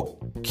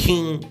called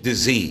King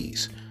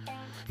Disease.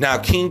 Now,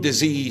 King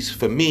Disease,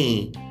 for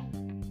me,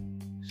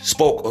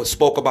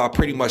 spoke about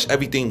pretty much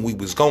everything we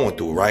was going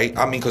through, right?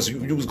 I mean, because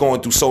you was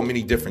going through so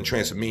many different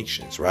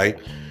transformations, right?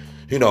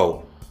 You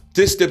know,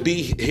 this to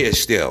be here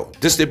still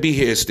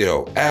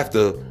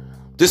after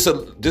this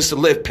to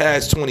live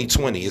past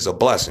 2020 is a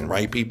blessing,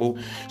 right, people?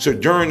 So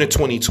during the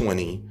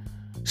 2020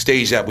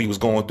 stage that we was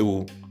going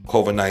through,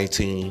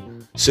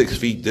 COVID-19, 6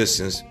 feet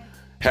distance,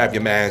 have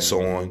your mask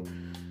on,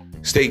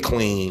 stay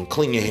clean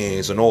your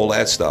hands, and all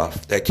that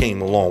stuff that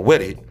came along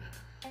with it.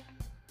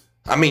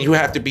 I mean, you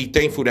have to be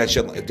thankful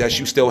that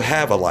you still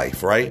have a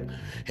life, right?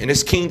 And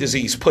this King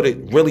Disease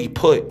really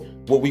put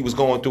what we was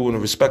going through in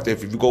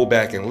perspective if you go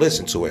back and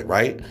listen to it,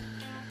 right?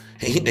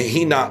 And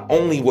he not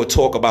only would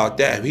talk about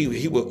that,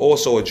 he would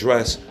also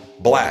address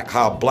black,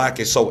 how black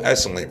is so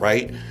excellent,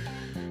 right?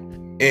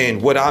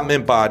 And what I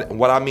mean by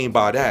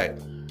that,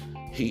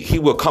 he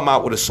would come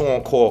out with a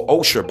song called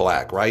Osher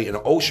Black, right? And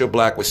Osher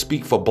Black would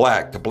speak for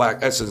black, the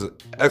black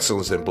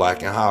excellence in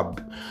black, and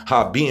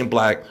how being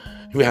black,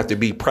 you have to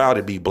be proud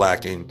to be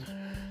black and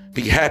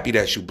be happy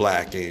that you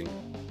black and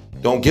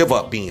don't give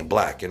up being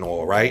black and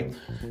all, right?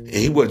 And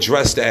he would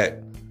address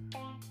that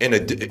in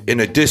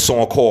a diss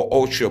song called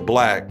Ultra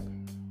Black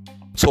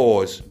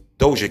towards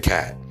Doja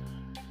Cat.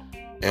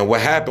 And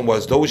what happened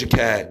was Doja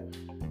Cat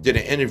did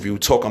an interview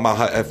talking about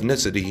her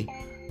ethnicity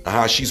and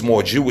how she's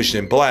more Jewish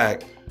than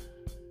black,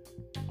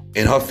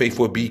 and her faith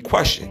would be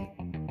questioned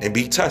and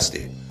be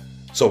tested.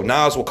 So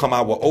Nas will come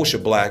out with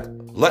Osha Black,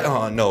 letting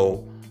her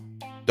know,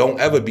 don't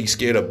ever be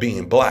scared of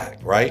being black,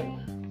 right?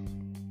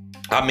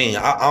 I mean,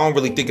 I don't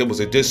really think it was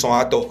a diss song.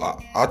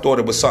 I thought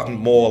it was something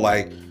more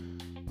like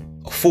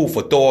a food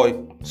for thought,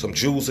 some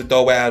Jews to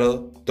throw at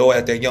her, throw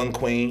at that young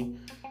queen,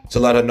 to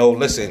let her know,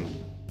 listen,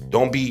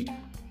 don't be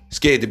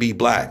scared to be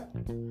black.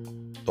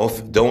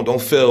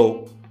 Don't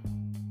feel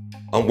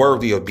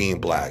unworthy of being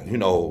black. You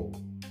know,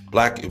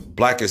 black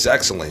is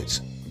excellence.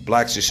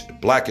 Black is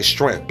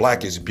strength.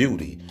 Black is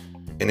beauty.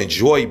 And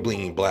enjoy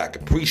being black.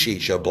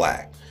 Appreciate your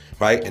black,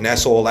 right? And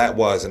that's all that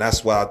was. And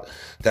that's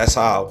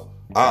how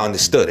I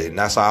understood it, and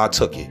that's how I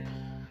took it.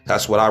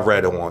 That's what I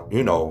read on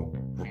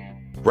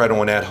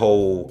that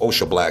whole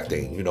Osha Black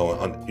thing.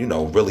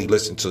 Really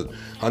listen to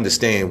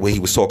understand what he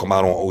was talking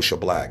about on Osha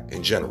Black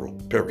in general.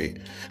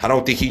 Period. I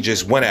don't think he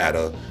just went at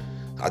her.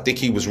 I think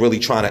he was really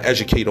trying to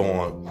educate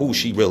on who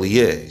she really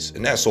is,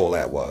 and that's all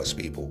that was,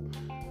 people.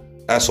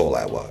 That's all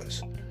that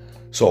was.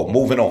 So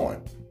moving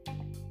on.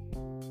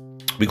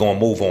 We're gonna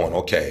move on.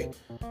 Okay.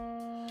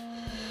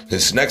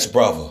 This next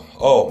brother,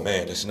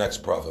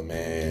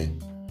 man.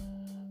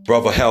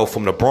 Brother Hell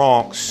from the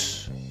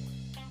Bronx.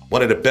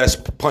 One of the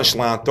best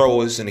punchline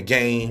throwers in the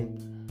game.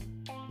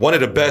 One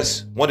of the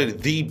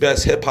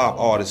best hip hop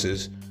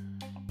artists,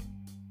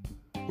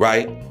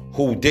 right?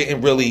 Who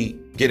didn't really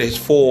get his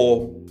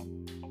full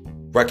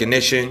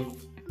recognition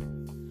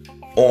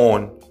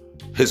on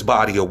his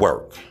body of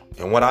work.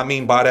 And what I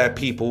mean by that,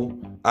 people,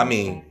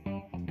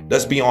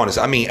 let's be honest.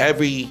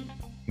 Every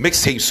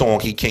mixtape song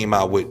he came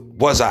out with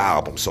was an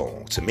album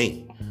song to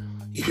me.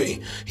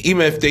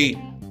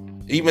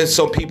 Even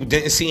some people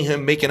didn't see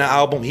him making an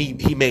album,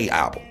 he made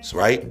albums,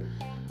 right?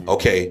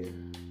 Okay.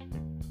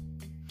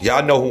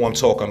 Y'all know who I'm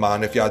talking about.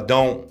 And if y'all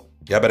don't,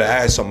 y'all better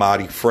ask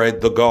somebody. Fred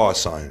the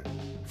Godson.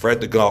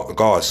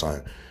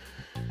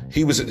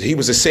 He was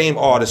the same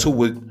artist who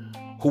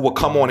would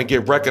come on and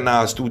get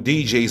recognized through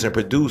DJs and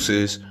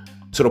producers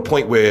to the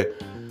point where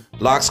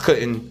Lox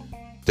couldn't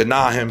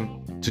deny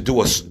him to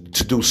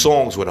do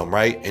songs with him,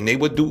 right? And they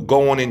would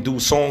go on and do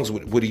songs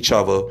with each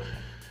other,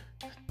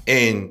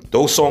 and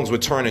those songs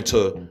would turn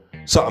into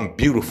something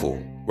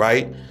beautiful,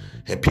 right?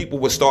 And people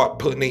would start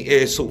putting their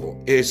ears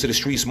to the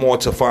streets more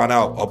to find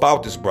out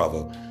about this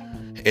brother,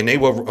 and they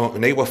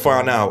would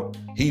find out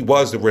he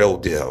was the real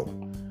deal.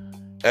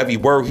 Every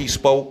word he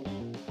spoke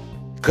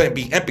couldn't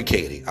be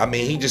implicated.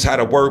 He just had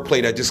a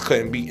wordplay that just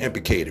couldn't be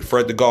implicated.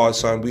 Fred the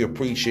Godson, we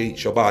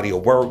appreciate your body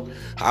of work.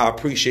 I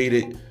appreciate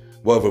it,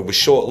 whether it was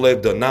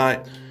short-lived or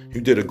not. You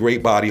did a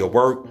great body of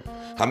work.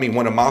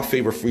 One of my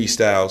favorite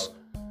freestyles,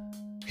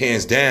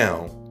 hands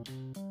down,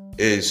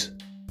 is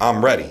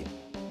I'm Ready.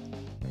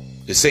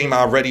 The same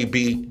I Ready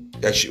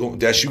beat that you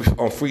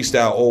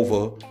freestyle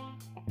over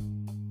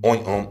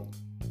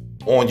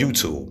on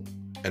YouTube.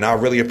 And I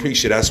really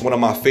appreciate it. That's one of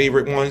my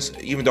favorite ones.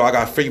 Even though I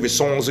got favorite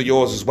songs of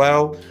yours as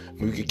well.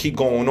 We can keep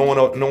going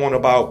on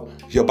about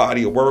your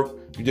body of work.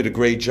 You did a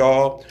great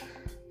job.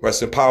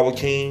 Rest in power,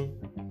 King.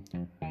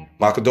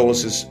 My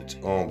condolences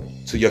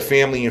to your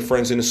family and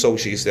friends and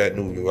associates that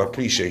knew you. I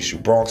appreciate you.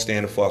 Bronx,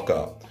 stand the fuck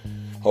up.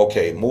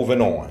 Okay,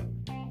 moving on.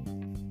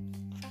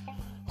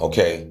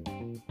 Okay.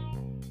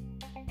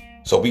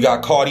 So we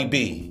got Cardi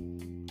B.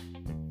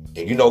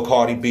 And you know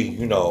Cardi B,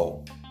 the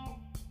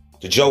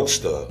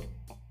jokester,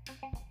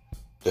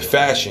 the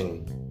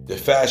fashion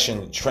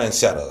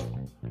trendsetter.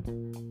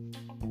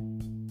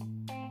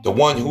 The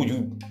one who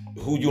you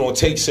don't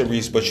take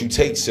serious, but you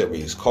take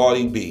serious.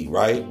 Cardi B,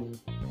 right?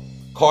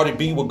 Cardi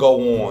B would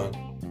go on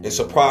and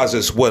surprise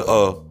us with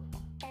a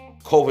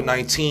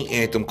COVID-19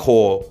 anthem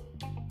called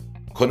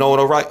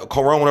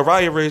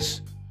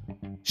Coronavirus.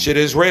 Shit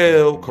is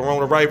real,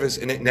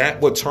 coronavirus. And that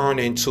would turn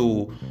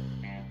into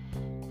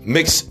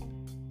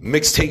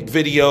mixtape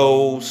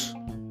videos,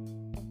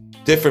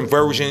 different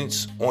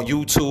versions on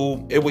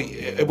YouTube.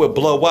 It would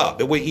blow up.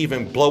 It would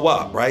even blow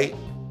up, right?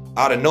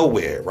 Out of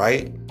nowhere,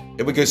 right?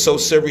 It would get so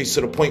serious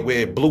to the point where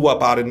it blew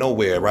up out of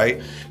nowhere,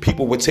 right?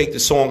 People would take the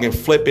song and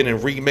flip it and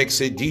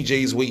remix it.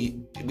 DJs, we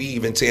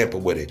even tamper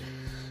with it.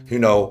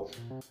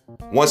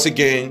 Once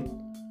again,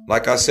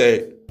 like I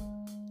said,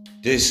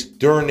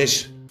 during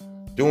these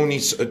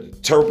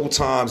terrible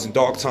times and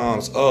dark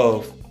times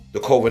of the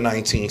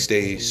COVID-19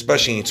 stage,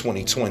 especially in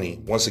 2020,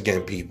 once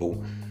again,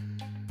 people,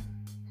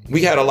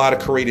 we had a lot of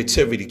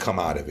creativity come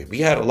out of it. We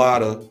had a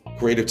lot of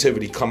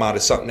creativity come out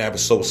of something that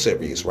was so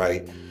serious,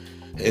 right?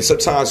 And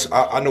sometimes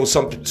I know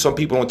some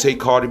people don't take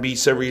Cardi B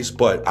serious,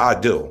 but I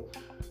do.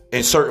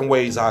 In certain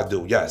ways, I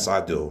do. Yes,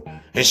 I do.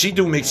 And she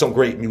do make some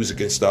great music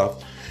and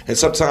stuff. And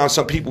sometimes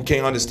some people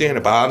can't understand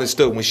it, but I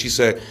understood when she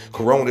said,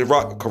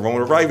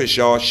 coronavirus,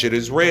 y'all, shit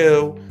is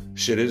real.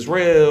 Shit is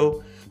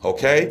real.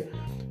 Okay?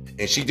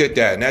 And she did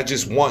that. And that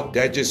just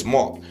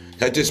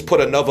put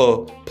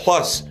another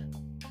plus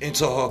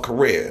into her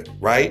career,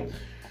 right?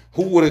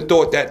 Who would have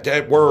thought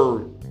that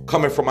word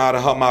coming from out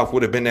of her mouth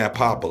would have been that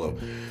popular?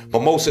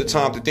 But most of the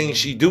time, the things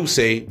she do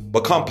say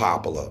become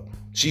popular.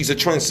 She's a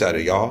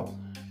trendsetter, y'all.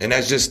 And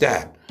that's just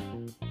that.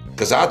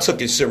 Because I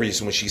took it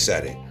serious when she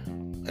said it.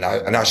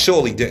 And I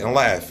surely didn't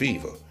laugh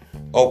either.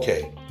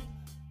 Okay,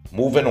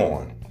 moving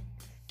on.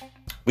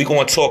 We're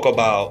going to talk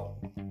about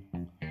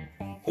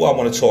who I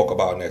want to talk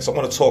about next. I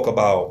want to talk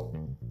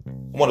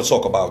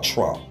about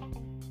Trump.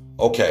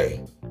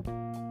 Okay.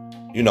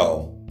 You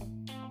know,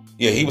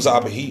 yeah, he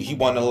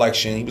won the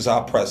election. He was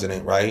our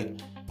president,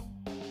 right?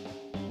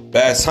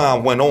 But as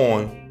time went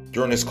on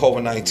during this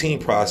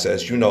COVID-19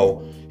 process, you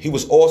know, he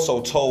was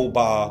also told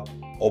by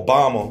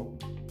Obama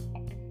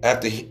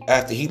after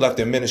he left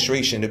the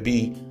administration to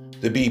be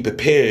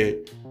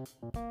prepared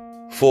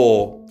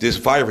for this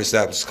virus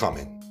that was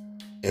coming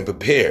and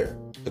prepare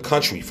the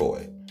country for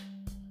it.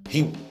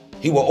 He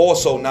will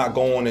also not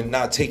go on and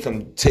not take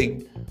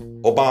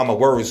Obama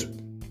words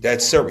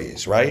that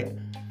serious, right?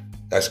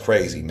 That's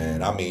crazy,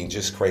 man. I mean,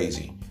 just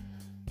crazy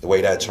the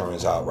way that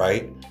turns out,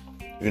 right?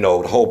 You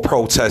know, the whole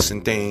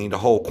protesting thing, the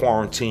whole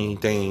quarantine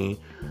thing,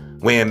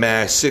 wearing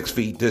masks, 6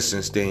 feet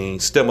distance thing,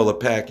 stimulus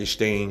package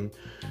thing,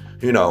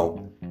 you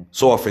know,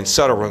 so forth,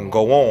 etc. and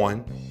go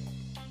on.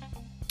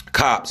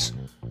 Cops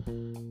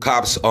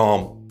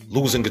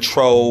losing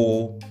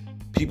control,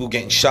 people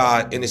getting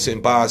shot,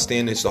 innocent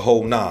bystanders, the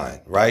whole nine,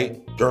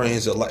 right? During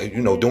his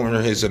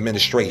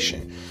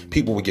administration,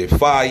 people would get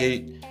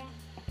fired,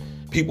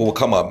 people would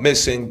come up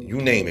missing, you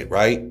name it,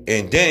 right?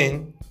 And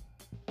then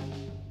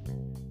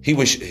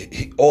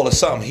all of a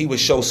sudden he would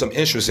show some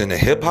interest in the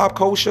hip hop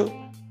culture.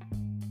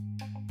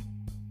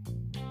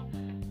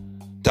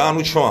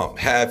 Donald Trump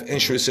have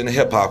interest in the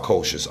hip hop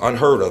culture.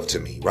 Unheard of to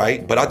me,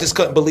 right? But I just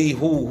couldn't believe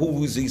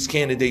who these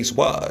candidates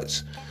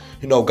was.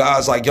 You know,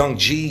 guys like Young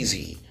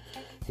Jeezy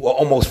will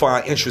almost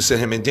find interest in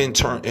him and then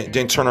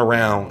turn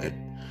around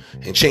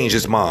and change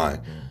his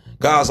mind.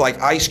 Guys like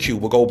Ice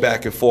Cube will go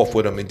back and forth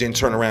with him and then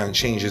turn around and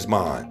change his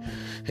mind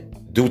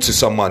due to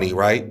some money,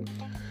 right?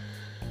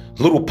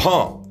 Lil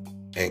Pump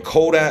and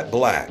Kodak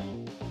Black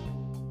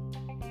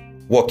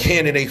will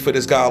candidate for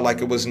this guy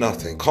like it was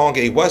nothing.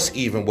 Kanye West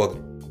even will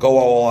go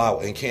all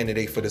out and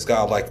candidate for this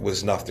guy like it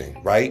was nothing,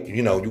 right?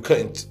 You know, you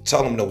couldn't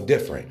tell him no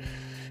different.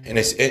 And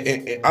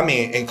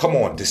and come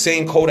on, the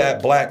same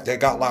Kodak Black that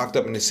got locked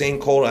up and the same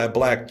Kodak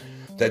Black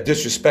that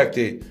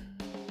disrespected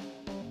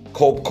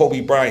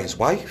Kobe Bryant's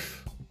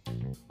wife.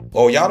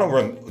 Oh, y'all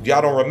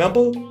don't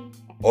remember?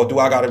 Or do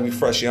I gotta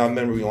refresh your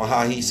memory on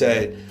how he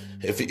said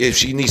if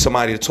she needs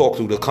somebody to talk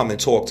to come and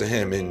talk to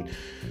him, and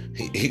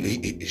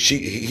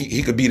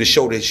he could be the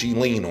shoulder that she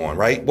lean on,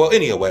 right? Well,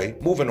 anyway,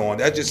 moving on.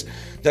 That just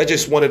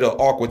one of the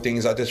awkward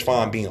things I just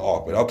find being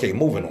awkward. Okay,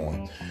 moving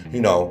on. You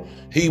know,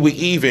 he would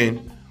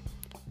even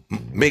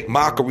make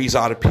mockeries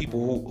out of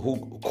people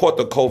who caught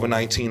the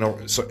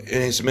COVID-19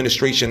 in his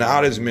administration,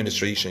 out of his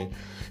administration,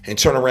 and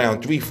turn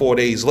around 3-4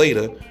 days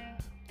later,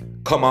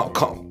 come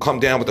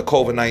down with the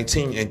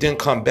COVID-19, and then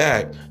come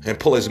back and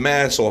pull his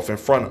mask off in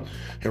front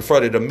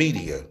of the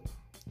media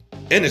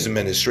in his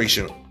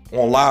administration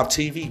on live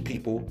TV.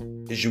 People,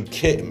 is you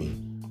kidding me?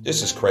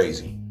 This is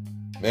crazy,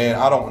 man.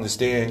 I don't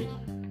understand.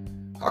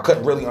 I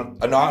couldn't really.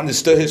 I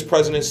understood his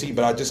presidency,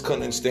 but I just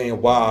couldn't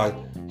understand why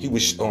he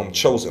was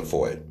chosen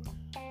for it.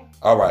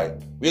 All right,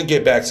 we'll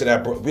get back to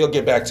that. We'll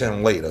get back to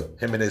him later.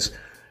 Him and his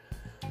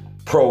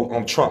Trump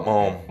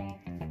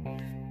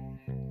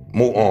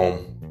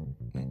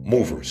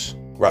movers.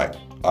 Right.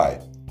 All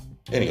right.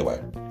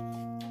 Anyway,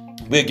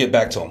 we'll get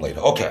back to him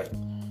later. Okay.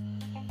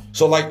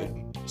 So like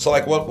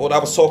what I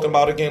was talking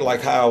about again,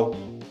 like how,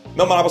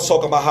 remember I was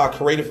talking about how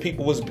creative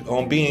people was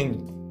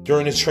being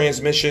during this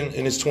transmission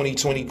in this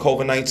 2020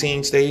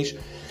 COVID-19 stage?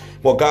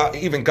 Well,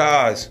 even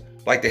guys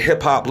like the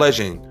hip hop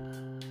legend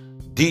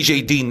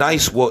DJ D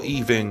Nice will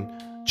even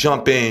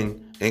jump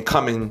in and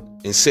come in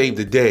and save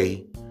the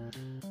day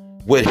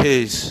with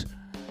his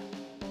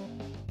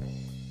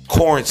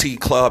Quarantine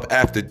Club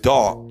After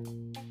Dark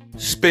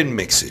spin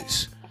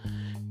mixes.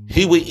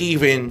 He would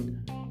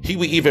even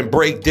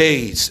break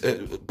days.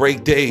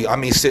 I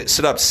mean,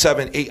 sit up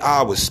 7-8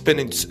 hours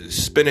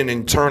spinning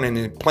and turning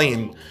and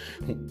playing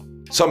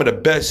some of the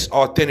best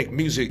authentic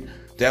music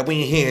that we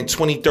ain't hear in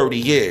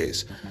 20-30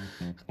 years.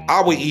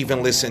 I would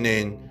even listen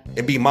in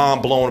and be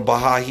mind blown by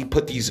how he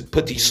put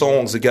these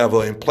songs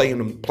together and play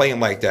them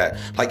like that.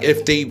 Like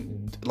if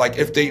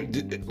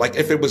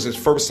it was his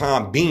first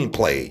time being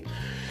played.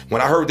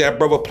 When I heard that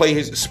brother play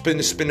his spin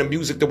the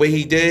music the way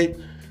he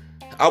did,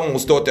 I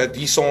almost thought that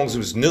these songs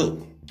was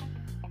new.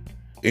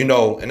 You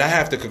know, and I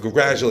have to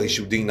congratulate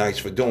you, D Nice,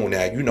 for doing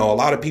that. You know, a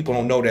lot of people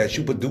don't know that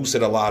you produced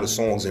a lot of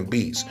songs and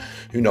beats.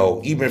 You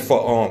know, even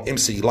for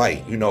MC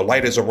Light. You know,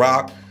 Light as a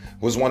Rock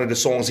was one of the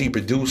songs he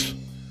produced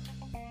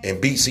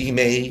and beats he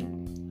made.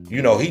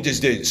 You know, he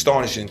just did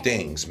astonishing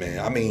things, man.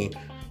 I mean,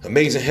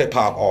 amazing hip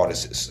hop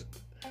artists.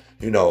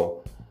 You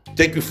know,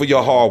 thank you for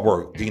your hard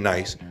work, D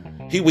Nice.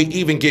 He would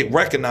even get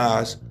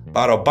recognized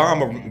by the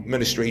Obama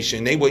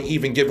administration. They would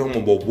even give him a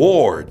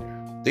reward.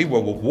 They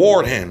would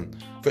reward him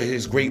for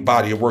his great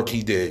body of work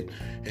he did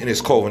in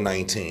his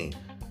COVID-19.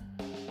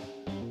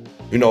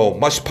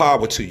 Much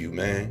power to you,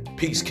 man.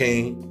 Peace,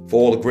 King,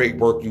 for all the great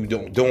work you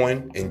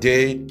doing and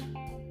did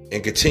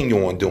and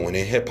continue on doing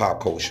in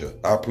hip-hop culture.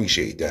 I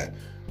appreciate that.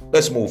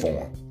 Let's move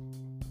on.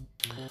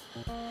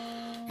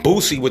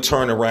 Boosie would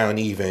turn around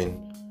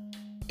even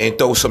and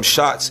throw some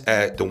shots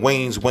at the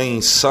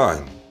Wayne's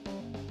son,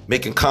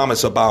 making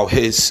comments about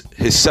his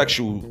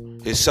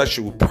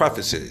sexual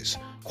preferences,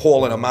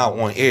 calling him out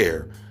on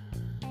air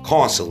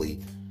constantly.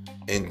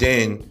 And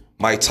then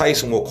Mike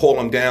Tyson will call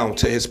him down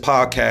to his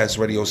podcast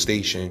radio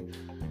station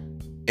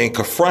and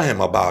confront him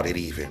about it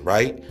even,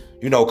 right?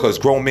 Because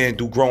grown men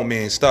do grown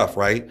man stuff,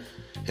 right?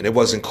 And it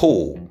wasn't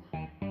cool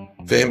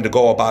for him to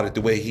go about it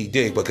the way he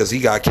did because he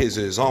got kids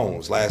of his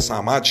own. Last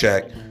time I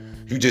checked,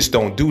 you just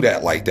don't do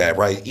that like that,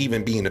 right?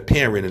 Even being a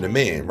parent and a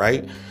man,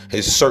 right?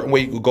 There's a certain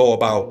way you could go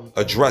about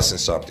addressing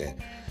something.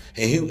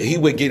 And he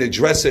would get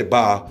addressed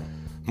by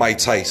Mike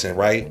Tyson,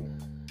 right?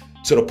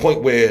 To the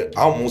point where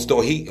I almost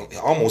thought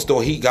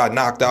he got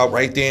knocked out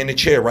right there in the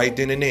chair, right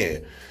then and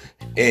there.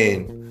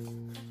 And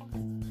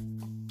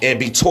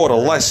be taught a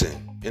lesson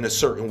in a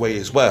certain way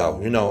as well,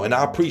 And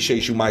I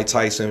appreciate you, Mike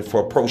Tyson, for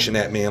approaching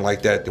that man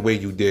like that the way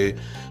you did.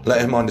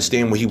 Let him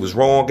understand where he was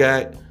wrong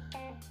at.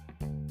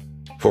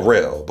 For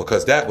real,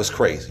 because that was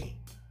crazy.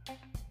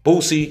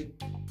 Little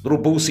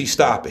Boosie,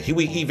 stop it. He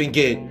would even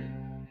get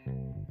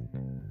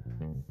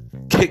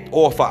kicked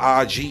off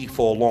of IG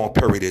for a long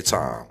period of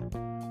time.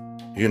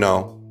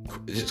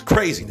 It's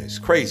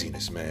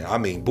craziness, man. I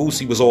mean,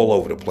 Boosie was all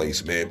over the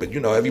place, man. But,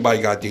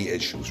 everybody got their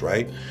issues,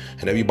 right?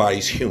 And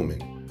everybody's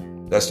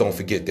human. Let's don't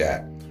forget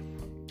that.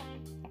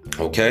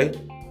 Okay?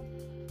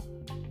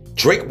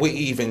 Drake would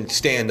even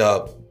stand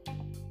up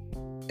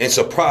and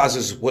surprise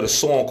us with a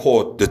song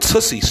called The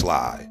Tootsie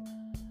Slide.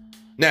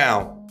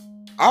 Now,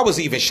 I was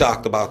even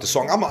shocked about the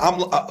song.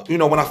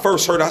 When I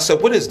first heard it, I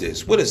said, what is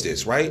this? What is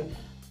this, right?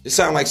 It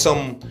sounded like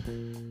some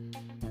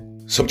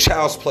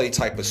Child's Play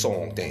type of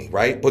song thing,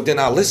 right? But then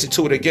I listened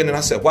to it again and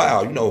I said,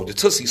 wow, the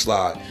Tootsie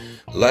Slide.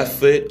 Left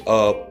foot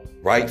up,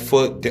 right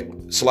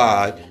foot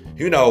slide.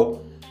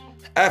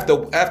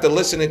 After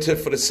listening to it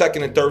for the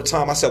second and third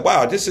time, I said,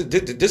 wow, this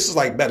is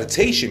like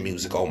meditation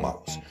music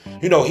almost.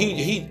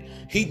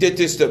 He did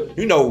this to,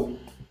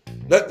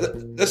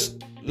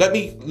 let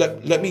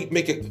me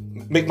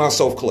make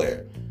myself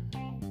clear.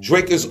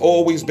 Drake has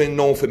always been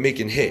known for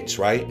making hits,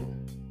 right?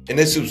 And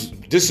this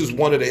is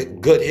one of the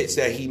good hits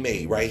that he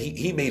made, right?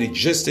 He made it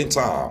just in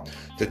time.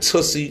 The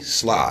Tootsie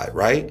Slide,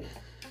 right?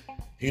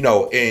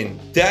 And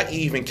that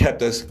even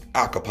kept us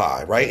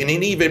occupied, right? And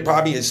it even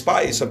probably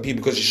inspired some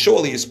people because it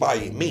surely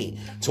inspired me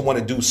to want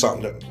to do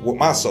something with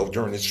myself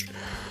during this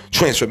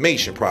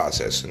transformation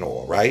process and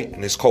all, right? In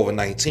this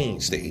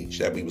COVID-19 stage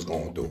that we was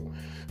going through,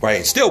 right?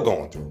 And still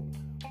going through,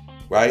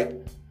 right?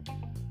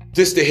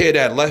 Just to hear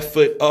that left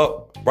foot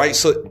up, right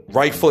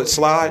foot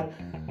slide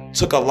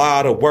took a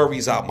lot of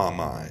worries out my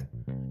mind.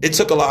 It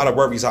took a lot of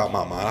worries out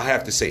my mind. I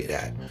have to say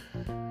that.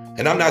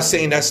 And I'm not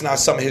saying that's not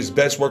some of his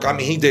best work. I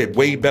mean, he did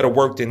way better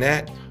work than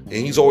that. And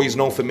he's always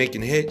known for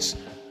making hits.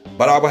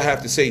 But I would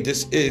have to say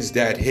this is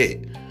that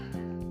hit.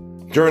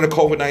 During the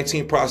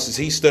COVID-19 process,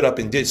 he stood up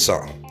and did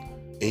something.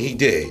 And he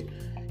did.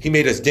 He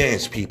made us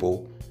dance,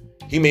 people.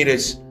 He made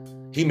us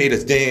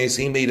dance.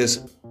 He made us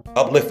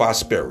uplift our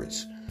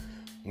spirits.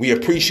 We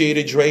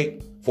appreciated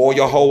Drake for all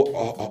your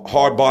whole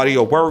hard body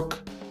of work.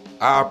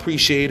 I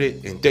appreciate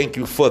it. And thank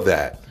you for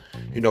that.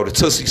 The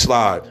Tootsie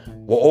Slide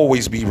will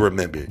always be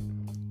remembered.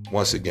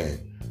 Once again.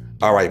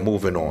 All right,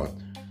 moving on.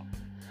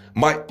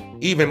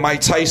 Even Mike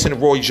Tyson and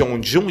Roy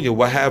Jones Jr.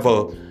 will have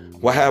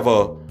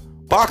a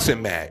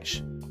boxing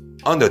match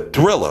under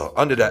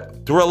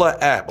that Thriller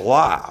app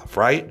live,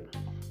 right?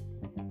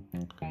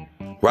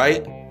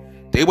 Right?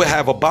 They would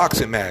have a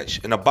boxing match,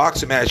 and the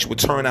boxing match would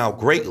turn out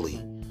greatly.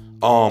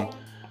 And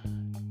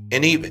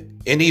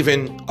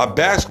even a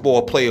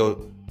basketball player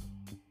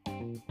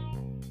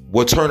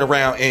would turn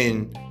around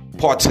and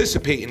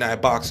participate in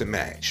that boxing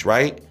match,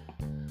 right?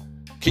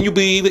 Can you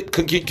believe it?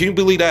 Can you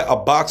believe that a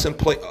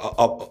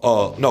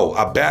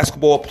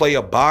basketball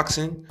player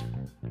boxing,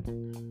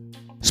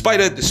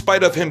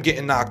 despite of him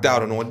getting knocked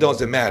out and all, it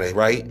doesn't matter,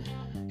 right?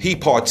 He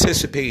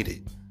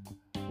participated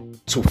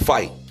to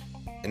fight,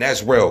 and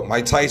that's real.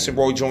 Mike Tyson,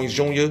 Roy Jones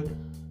Jr.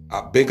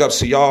 Big ups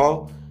to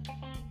y'all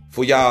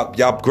for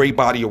y'all great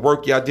body of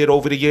work y'all did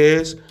over the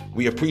years.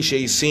 We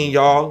appreciate seeing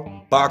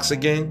y'all box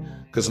again.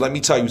 Cause let me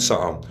tell you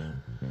something.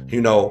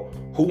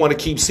 Who want to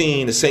keep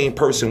seeing the same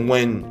person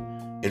win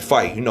and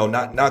fight?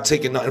 Not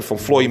taking nothing from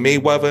Floyd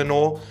Mayweather and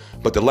all,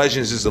 but the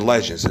legends is the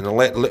legends, and the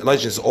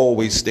legends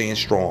always stand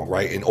strong,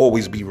 right, and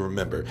always be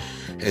remembered.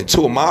 And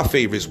two of my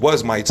favorites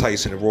was Mike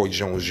Tyson and Roy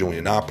Jones Jr.,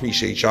 and I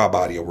appreciate y'all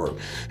body of work,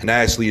 and I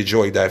actually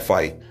enjoyed that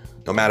fight,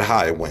 no matter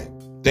how it went.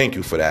 Thank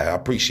you for that. I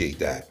appreciate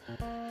that.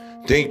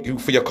 Thank you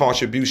for your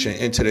contribution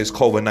into this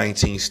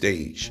COVID-19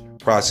 stage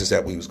process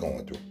that we was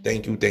going through.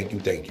 Thank you.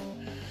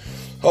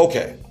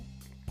 Okay,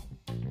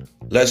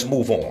 let's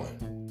move on.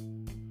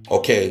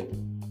 Okay,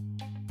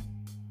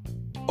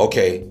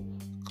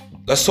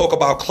 let's talk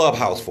about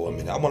Clubhouse for a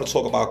minute. I want to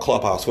talk about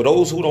Clubhouse. For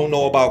those who don't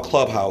know about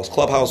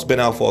Clubhouse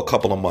been out for a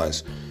couple of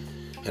months.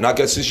 And I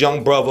guess this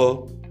young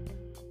brother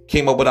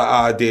came up with an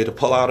idea to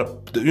pull out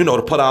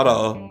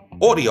a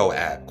audio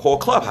app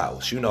called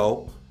Clubhouse,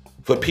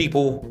 for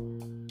people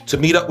to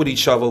meet up with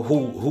each other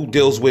who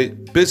deals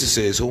with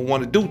businesses, who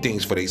want to do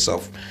things for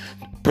themselves,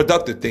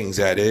 productive things,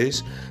 that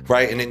is,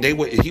 right? And then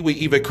he would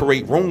even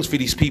create rooms for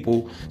these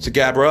people to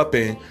gather up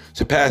and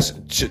to pass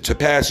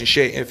and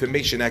share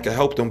information that can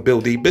help them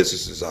build their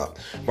businesses up,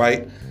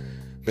 right?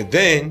 But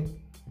then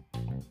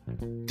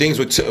things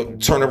would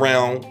turn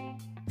around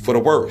for the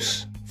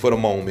worse for the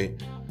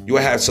moment. You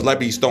would have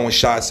celebrities throwing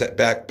shots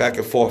back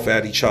and forth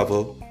at each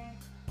other.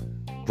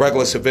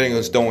 Regular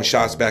civilians throwing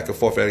shots back and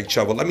forth at each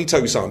other. Let me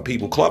tell you something,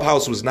 people.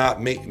 Clubhouse was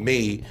not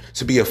made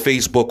to be a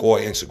Facebook or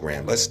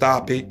Instagram. Let's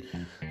stop it.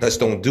 Let's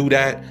don't do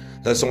that.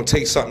 Let's don't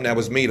take something that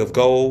was made of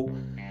gold,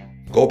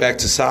 go back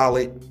to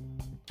solid,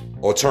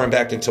 or turn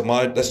back into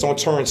mud. Let's don't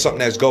turn something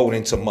that's gold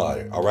into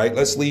mud, all right?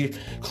 Let's leave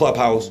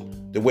Clubhouse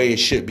the way it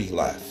should be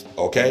left,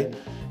 okay?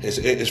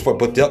 It's for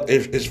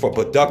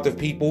productive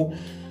people.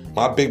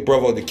 My big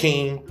brother, the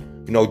king,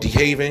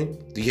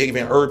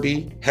 DeHaven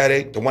Irby,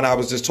 Headache, the one I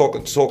was just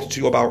talking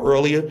to you about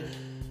earlier,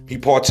 he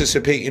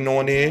participating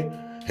on there.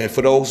 And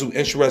for those who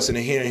interested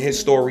in hearing his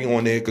story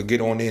on there, could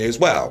get on there as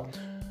well.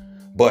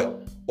 But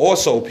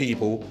also,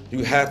 people,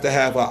 you have to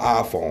have an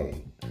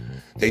iPhone.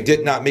 They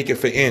did not make it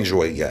for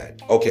Android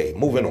yet. Okay,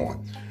 moving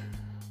on.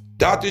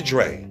 Dr.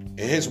 Dre and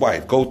his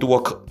wife go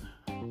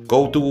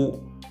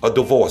through a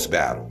divorce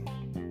battle.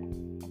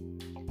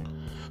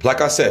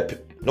 Like I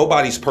said,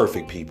 nobody's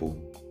perfect, people.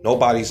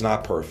 Nobody's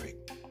not perfect.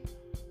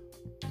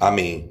 I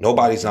mean,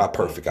 nobody's not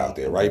perfect out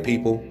there, right,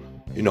 people?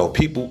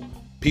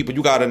 People,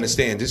 you gotta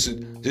understand,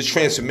 this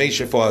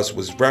transformation for us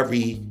was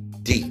very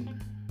deep.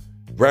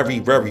 Very,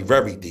 very,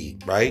 very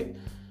deep, right?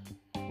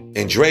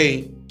 And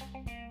Dre,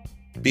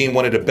 being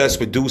one of the best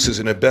producers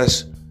and the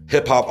best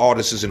hip-hop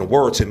artists in the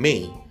world to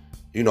me,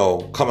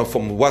 coming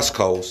from the West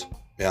Coast,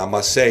 and I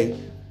must say,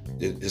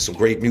 there's some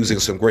great music,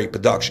 some great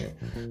production.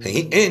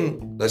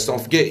 And let's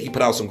don't forget, he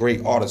put out some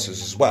great artists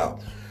as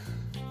well.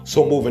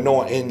 So moving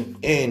on,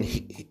 and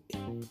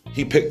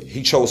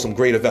he chose some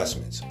great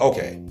investments.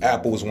 Okay,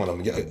 Apple was one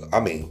of them. I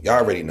mean, y'all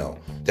already know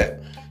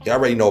that. Y'all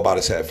already know about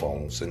his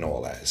headphones and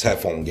all that. His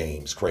headphone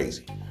game's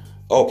crazy.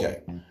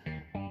 Okay.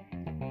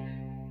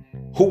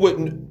 Who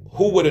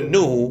would have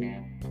knew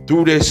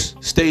through this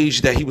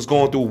stage that he was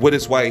going through with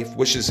his wife,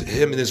 which is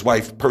him and his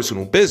wife's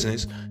personal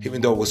business,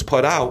 even though it was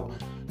put out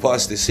for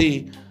us to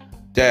see,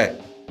 that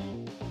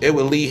it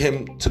would lead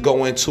him to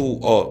go into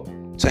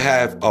to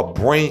have a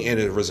brain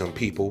aneurysm,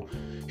 people.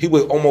 He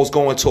would almost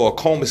go into a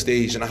coma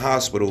stage in a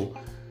hospital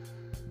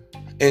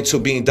into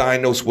being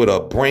diagnosed with a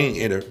brain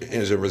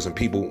aneurysm,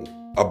 people.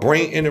 A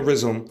brain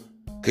aneurysm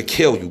could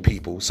kill you,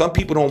 people. Some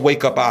people don't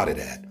wake up out of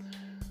that,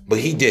 but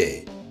he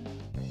did.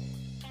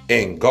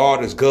 And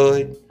God is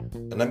good.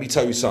 And let me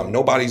tell you something.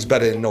 Nobody's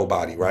better than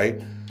nobody,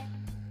 right?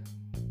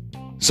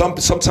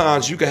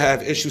 Sometimes you can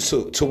have issues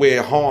to where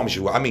it harms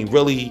you. I mean,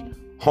 really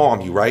harm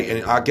you, right?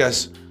 And I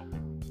guess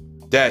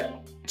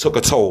that took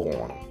a toll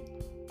on him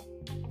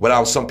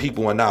without some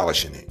people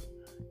acknowledging it.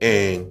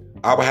 And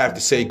I would have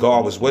to say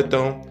God was with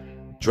them.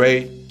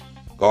 Dre,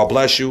 God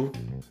bless you.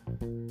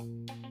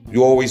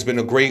 You always been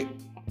a great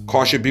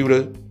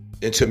contributor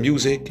into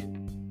music,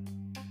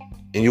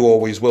 and you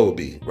always will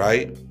be,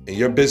 right? And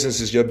your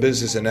business is your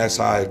business, and that's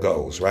how it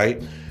goes,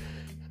 right?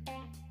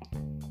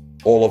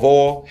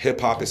 All,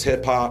 hip-hop is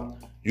hip-hop.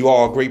 You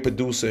are a great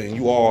producer, and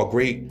you are a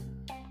great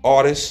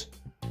artist,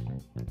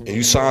 and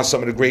you signed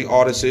some of the great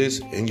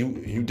artists, and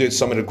you did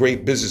some of the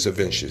great business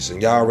adventures,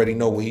 and y'all already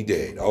know what he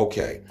did.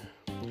 Okay.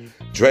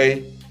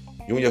 Dre,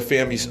 you and your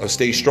family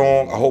stay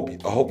strong. I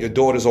hope your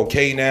daughter's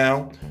okay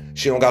now.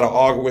 She don't got to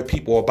argue with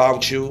people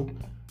about you.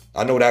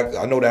 I know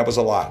that was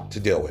a lot to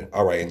deal with.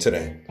 All right, and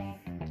today,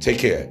 take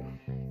care.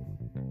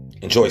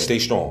 Enjoy. Stay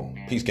strong.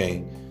 Peace,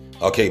 gang.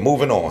 Okay,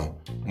 moving on.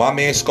 My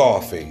man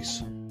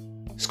Scarface.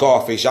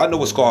 Y'all know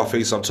what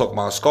Scarface I'm talking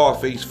about.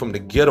 Scarface from the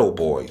Ghetto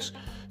Boys.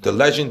 The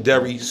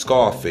legendary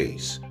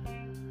Scarface.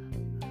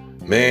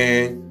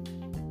 Man,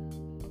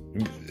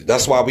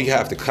 that's why we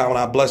have to count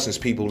our blessings,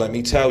 people. Let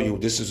me tell you,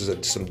 this is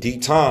some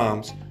deep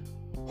times.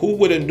 Who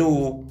would have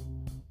knew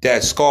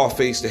that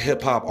Scarface, the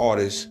hip-hop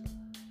artist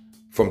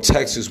from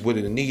Texas, would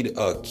have needed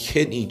a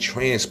kidney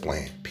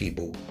transplant,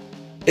 people?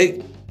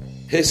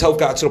 His health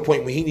got to the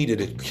point where he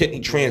needed a kidney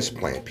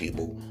transplant,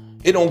 people.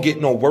 It don't get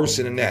no worse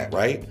than that,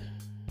 right?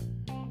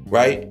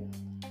 Right?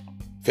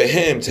 For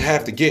him to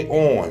have to get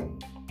on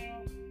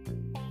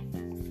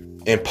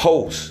and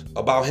post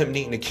about him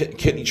needing a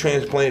kidney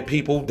transplant,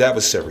 people, that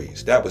was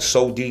serious. That was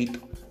so deep.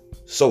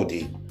 So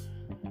deep.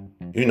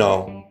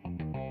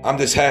 I'm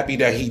just happy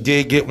that he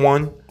did get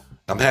one.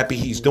 I'm happy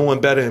he's doing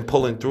better and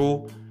pulling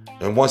through.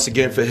 And once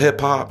again, for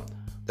hip-hop,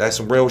 that's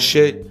some real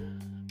shit.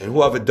 And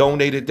whoever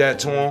donated that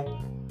to him,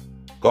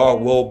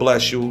 God will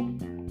bless you.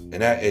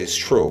 And that is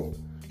true.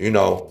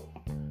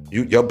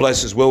 Your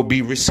blessings will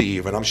be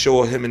received. And I'm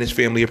sure him and his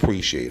family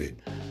appreciate it.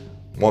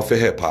 One for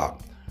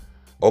hip-hop.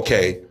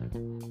 Okay,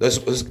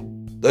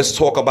 let's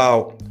talk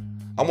about,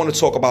 I want to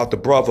talk about the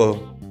brother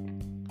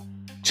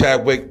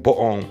Chadwick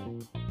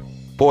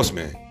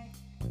Boseman,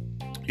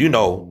 you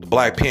know, the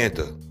Black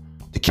Panther,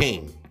 the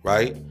King,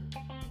 right?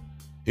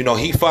 You know,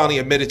 he finally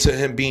admitted to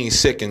him being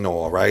sick and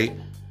all, right?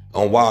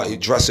 On why he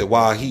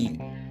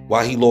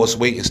lost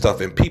weight and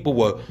stuff, and people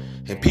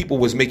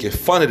was making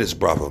fun of this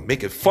brother,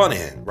 making fun of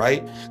him,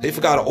 right? They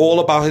forgot all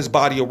about his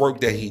body of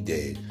work that he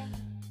did,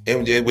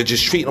 and they would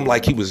just treat him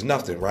like he was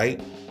nothing, right?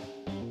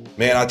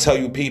 Man, I tell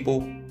you,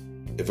 people,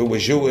 if it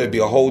was you, it'd be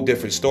a whole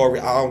different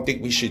story. I don't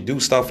think we should do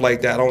stuff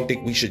like that. I don't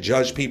think we should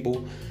judge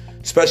people,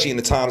 especially in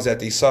the times that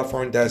they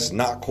suffering. That's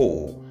not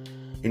cool.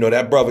 You know,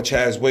 that brother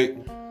Chadwick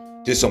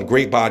did some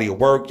great body of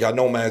work. Y'all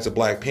know him as the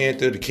Black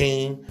Panther, the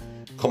King.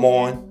 Come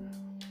on.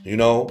 You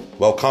know,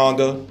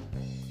 Wakanda.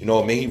 You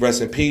know, may he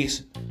rest in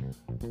peace.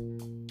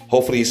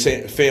 Hopefully his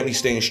family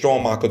staying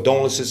strong. My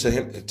condolences to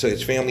him, to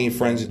his family and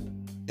friends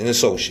and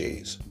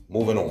associates.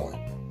 Moving on.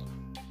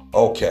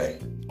 Okay.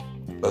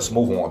 Let's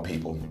move on,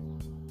 people.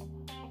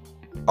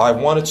 I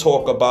want to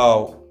talk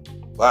about,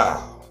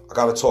 I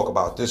got to talk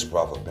about this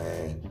brother,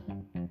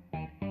 man.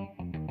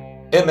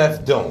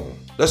 MF Doom.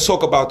 Let's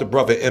talk about the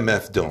brother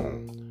MF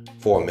Doom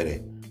for a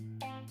minute.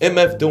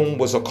 MF Doom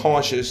was a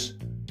conscious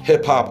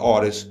hip-hop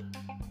artist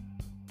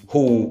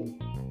who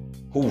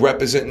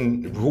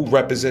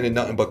represented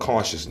nothing but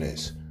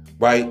consciousness,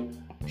 right?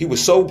 He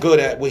was so good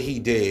at what he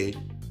did,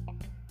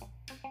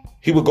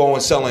 he would go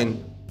and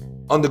selling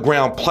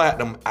underground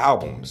platinum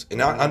albums.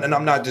 And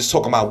I'm not just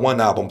talking about one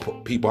album,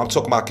 people. I'm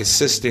talking about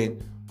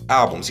consistent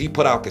albums. He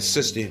put out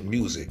consistent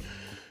music.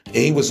 And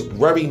he was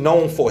very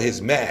known for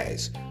his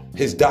mask,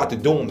 his Dr.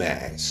 Doom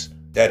mask.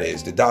 That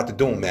is, the Dr.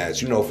 Doom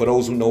mask. You know, for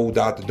those who know who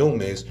Dr. Doom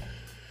is,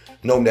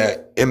 know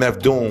that MF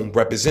Doom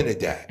represented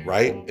that,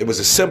 right? It was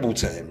a symbol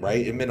to him,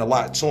 right? It meant a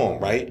lot to him,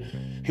 right?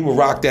 He would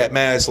rock that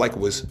mask like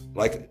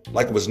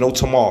it was no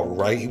tomorrow,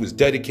 right? He was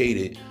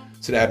dedicated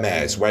to that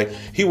mask, right?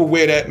 He would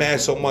wear that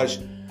mask so much,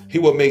 he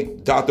would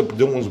make Dr.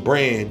 Doom's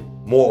brand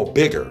more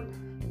bigger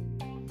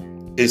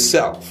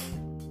itself.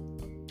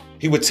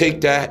 He would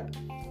take that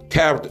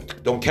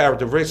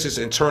characteristics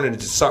and turn it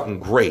into something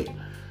great.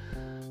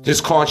 This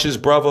conscious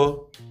brother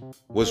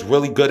was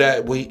really good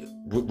at what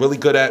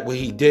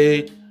he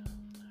did.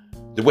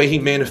 The way he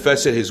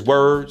manifested his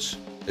words.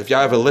 If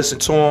y'all ever listened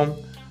to him,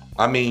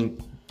 I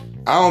mean,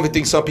 I don't even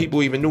think some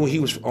people even knew he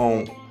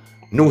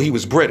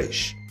was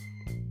British.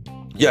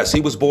 Yes,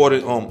 he was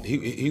born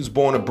he was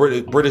born a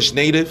British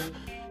native.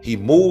 He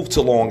moved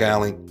to Long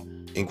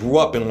Island and grew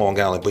up in Long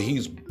Island, but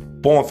he's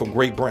born from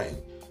Great Britain.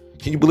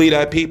 Can you believe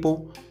that,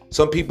 people?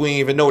 Some people didn't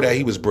even know that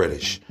he was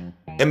British.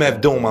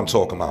 MF Doom, I'm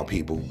talking about,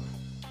 people.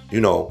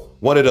 You know,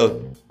 one of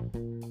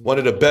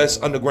the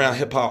best underground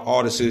hip hop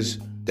artists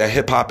that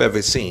hip hop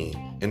ever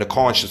seen in a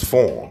conscious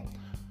form.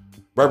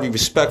 Very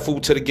respectful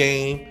to the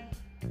game,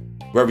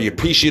 very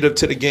appreciative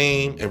to the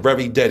game, and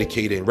very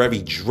dedicated and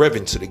very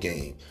driven to the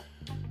game.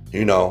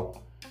 You know,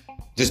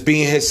 just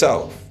being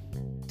himself.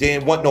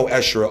 Didn't want no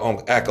extra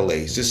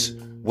accolades. Just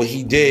what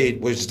he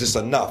did was just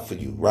enough for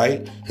you,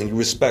 right? And you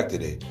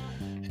respected it.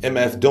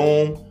 MF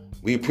Doom,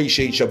 we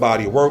appreciate your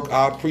body of work.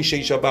 I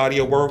appreciate your body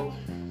of work.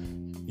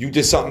 You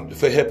did something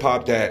for hip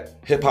hop that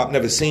hip hop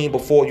never seen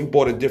before. You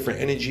brought a different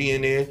energy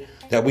in there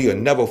that we will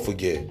never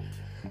forget.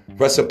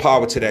 Rest in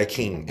power to that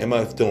king,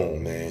 MF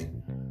Doom,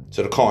 man.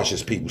 To the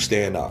conscious people,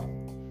 stand up.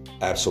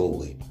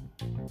 Absolutely.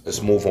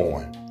 Let's move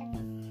on.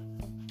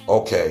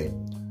 Okay.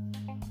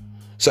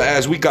 So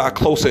as we got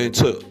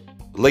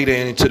later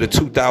into the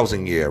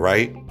 2000 year,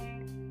 right?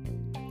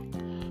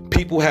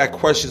 People had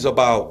questions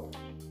about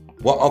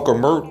what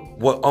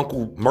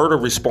Uncle Murder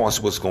response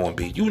was going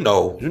to be. You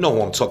know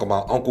who I'm talking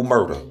about, Uncle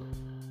Murder.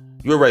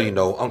 You already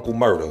know Uncle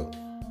Murder.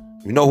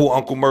 You know who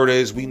Uncle Murder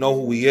is. We know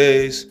who he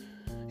is.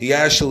 He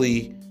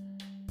actually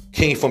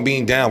came from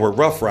being down with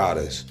Rough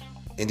Riders.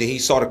 And then he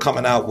started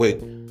coming out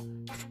with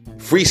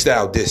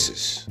freestyle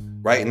disses,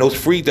 right? And those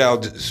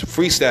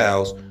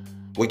freestyles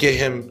would get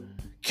him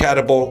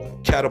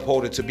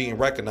catapulted to being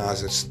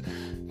recognized. As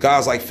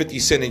guys like 50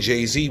 Cent and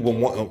Jay-Z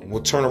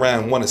would turn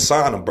around and want to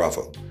sign him,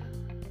 brother.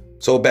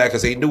 So bad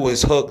because they knew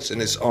his hooks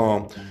and his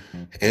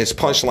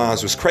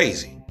punchlines was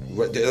crazy.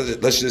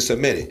 Let's just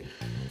admit it.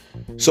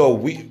 So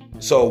we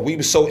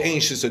were so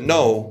anxious to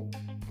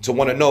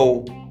want to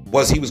know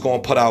was he was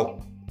going to put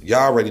out, y'all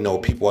already know,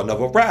 people,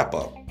 another wrap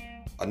up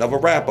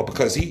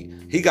because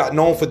he got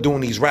known for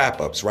doing these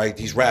wrap ups, right?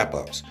 These wrap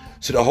ups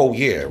to the whole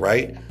year,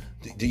 right?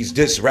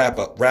 These wrap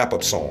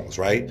up songs,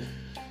 right?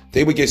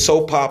 They would get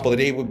so popular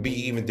they would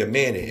be even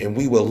demanded, and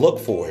we would look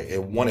for it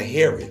and want to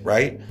hear it,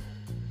 right?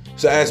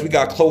 So as we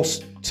got close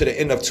to the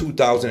end of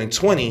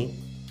 2020,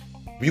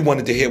 we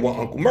wanted to hear what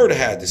Uncle Murder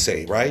had to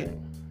say, right?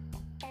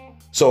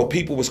 So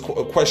people was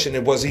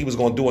questioning was he was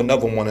going to do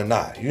another one or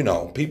not. You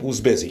know, people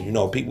was busy. You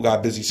know, people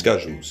got busy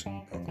schedules.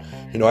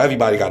 You know,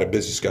 everybody got a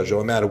busy schedule,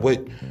 no matter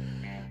what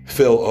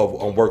field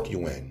of work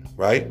you in,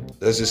 right?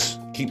 Let's just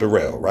keep it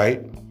real,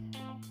 right?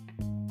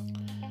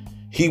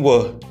 He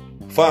will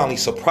finally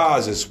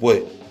surprise us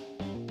with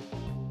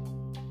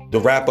the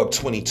wrap up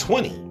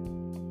 2020.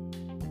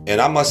 And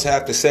I must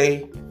have to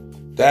say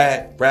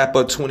that wrap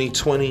up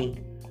 2020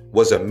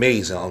 was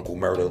amazing, Uncle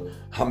Murder.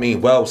 I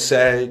mean, well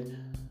said.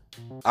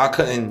 I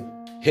don't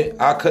even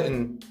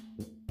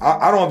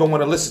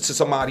want to listen to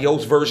somebody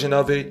else's version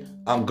of it.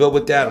 I'm good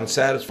with that. I'm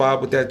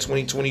satisfied with that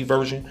 2020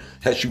 version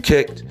that you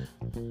kicked.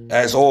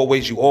 As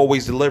always, you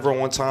always deliver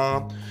on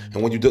time.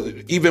 And when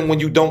even when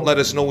you don't let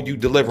us know you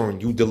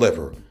delivering, you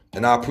deliver.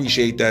 And I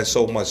appreciate that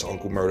so much,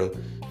 Uncle Murder.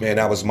 Man,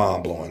 that was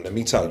mind-blowing. Let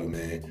me tell you,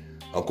 man.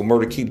 Uncle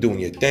Murder, keep doing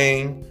your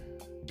thing.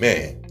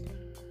 Man.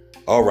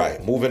 All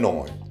right, moving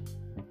on.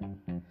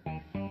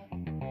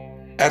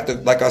 After,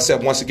 like I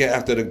said, once again,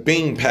 after the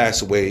Bean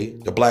passed away,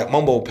 the Black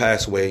Mumbo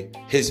passed away,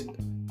 his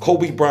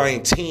Kobe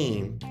Bryant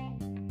team,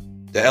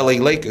 the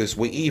LA Lakers,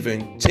 would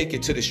even take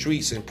it to the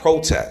streets and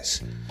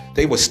protest.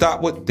 They would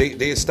stop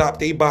they'd stop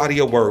their body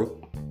of work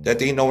that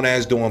they known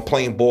as doing,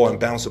 playing ball and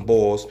bouncing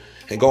balls,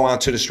 and go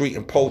out to the street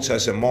and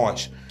protest and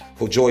march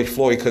for George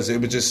Floyd, because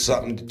it was just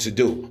something to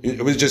do.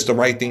 It was just the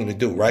right thing to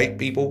do, right,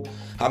 people?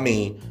 I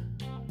mean,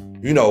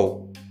 you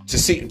know, to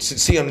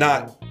see him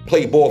not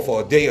play ball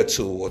for a day or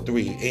 2 or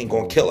 3 ain't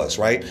gonna kill us,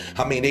 right?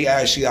 I mean, they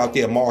actually out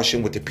there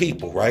marching with the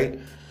people, right?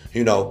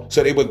 You know,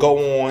 so they would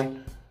go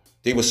on,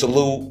 they would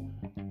salute,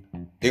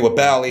 they would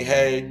bow their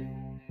head,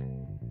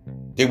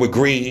 they would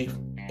grieve,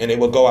 and they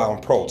would go out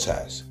and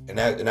protest. And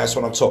that's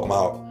what I'm talking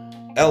about.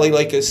 LA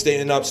Lakers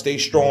standing up, stay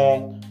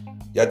strong.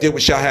 Y'all did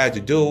what y'all had to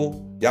do.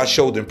 Y'all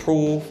showed and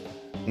proved.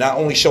 Not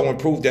only show and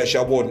prove that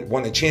y'all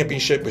won the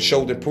championship, but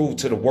showed and proved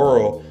to the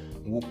world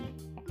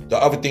the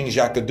other things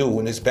y'all could do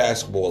in this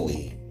basketball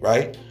league,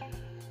 right?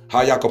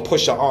 How y'all could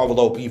push the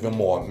envelope even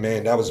more.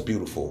 Man, that was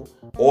beautiful.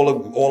 All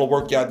the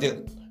work y'all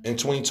did in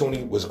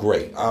 2020 was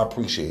great. I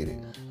appreciate it.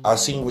 I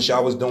seen what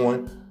y'all was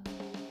doing.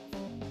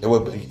 It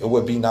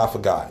would be not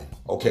forgotten.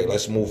 Okay,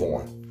 let's move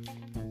on.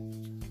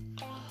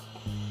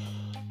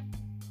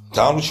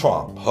 Donald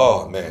Trump.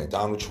 Oh, man,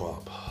 Donald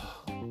Trump.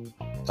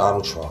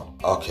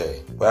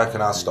 Okay, where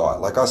can I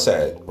start? Like I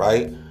said,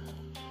 right?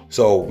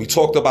 So we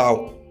talked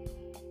about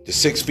the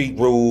 6 feet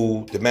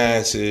rule, the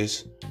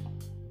masses,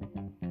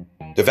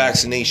 the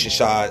vaccination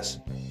shots,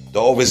 the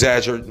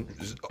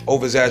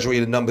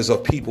over-exaggerated numbers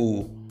of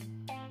people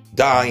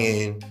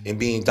dying and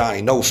being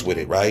diagnosed with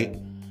it, right?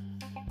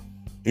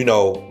 You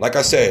know, like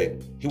I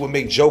said, he would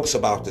make jokes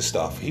about this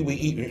stuff. He would,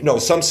 you know,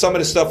 some of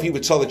the stuff he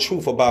would tell the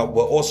truth about,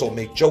 but also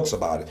make jokes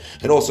about it,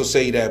 and also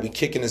say that we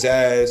kicking his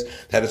ass,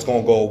 that it's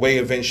gonna go away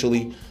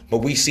eventually. But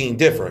we seen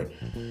different.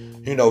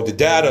 You know, the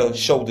data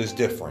showed us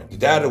different. The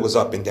data was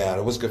up and down.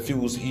 It was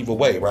confused either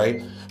way,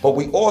 right? But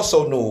we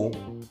also knew,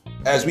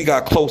 as we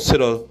got close to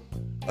the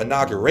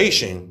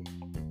inauguration,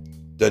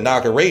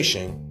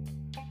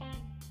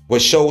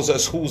 which shows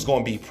us who's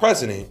going to be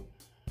president,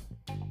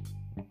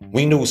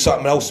 we knew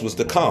something else was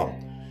to come.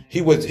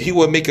 He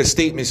would make a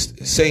statement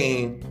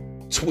saying,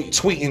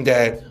 tweeting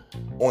that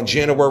on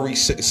January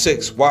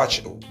 6th,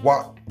 watch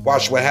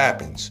what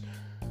happens.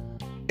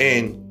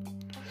 And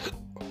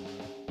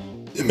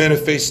the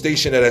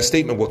manifestation of that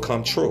statement would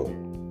come true.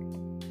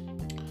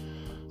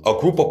 A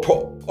group of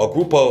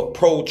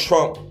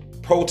pro-Trump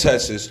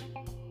protesters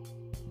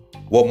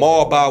will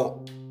mob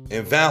out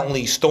and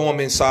violently storm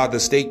inside the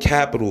state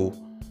capitol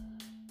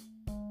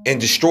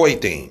and destroy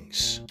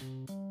things.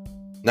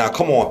 Now,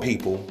 come on,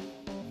 people.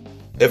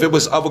 If it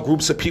was other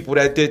groups of people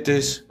that did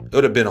this, it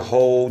would have been a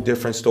whole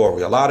different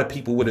story. A lot of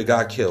people would have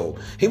got killed.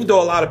 Even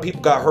though a lot of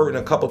people got hurt and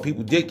a couple of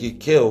people did get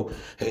killed,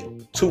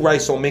 2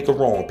 rights don't make a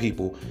wrong,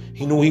 people.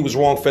 He knew he was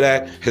wrong for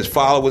that. His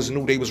followers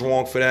knew they was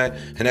wrong for that.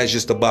 And that's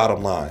just the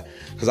bottom line.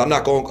 Because I'm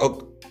not going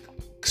to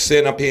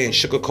sit up here and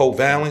sugarcoat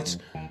violence,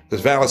 because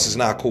violence is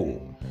not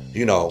cool.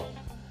 You know,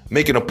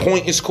 making a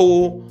point is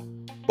cool,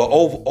 but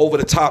over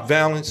the top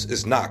violence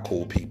is not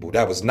cool, people.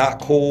 That was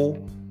not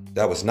cool.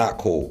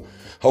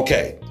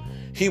 Okay.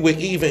 He would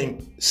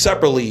even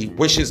separately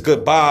wish his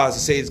goodbyes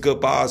and say his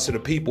goodbyes to the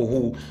people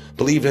who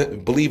believe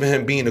in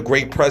him being a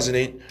great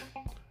president,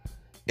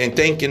 and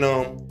thanking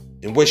them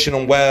and wishing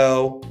them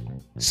well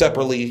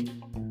separately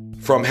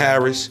from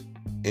Harris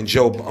and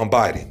Joe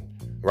Biden,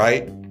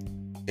 right?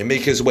 And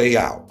make his way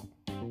out.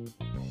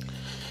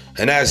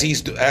 And as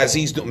he's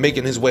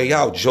making his way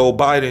out, Joe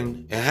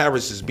Biden and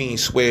Harris is being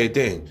sweared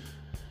in,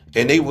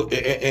 and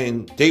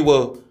they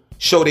will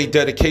show their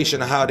dedication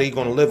to how they're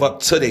going to live up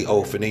to their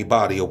oath and their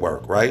body of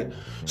work, right?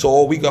 So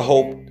all we can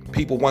hope,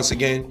 people, once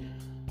again,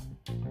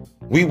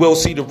 we will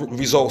see the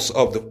results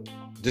of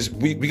this.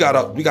 We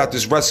got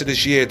this rest of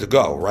this year to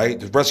go, right?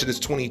 The rest of this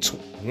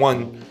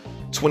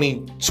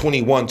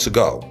 2021 to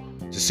go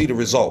to see the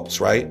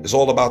results, right? It's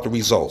all about the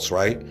results,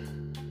 right?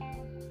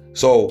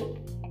 So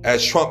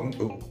as Trump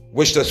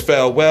wished us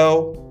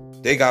farewell,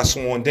 they got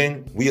sworn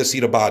in, we'll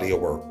see the body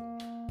of work.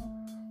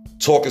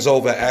 Talk is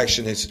over,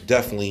 action is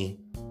definitely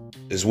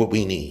is what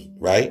we need,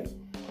 right?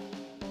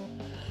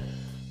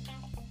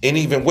 And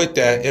even with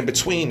that, in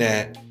between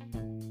that,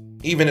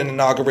 even in the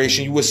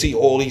inauguration, you will see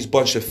all these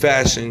bunch of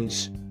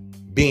fashions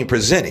being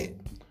presented.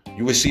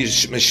 You will see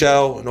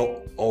Michelle and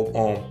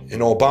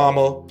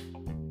Obama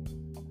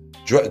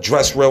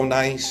dressed real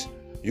nice.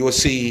 You will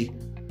see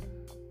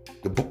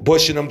the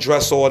Bush and them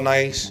dressed all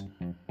nice.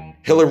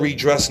 Hillary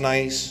dressed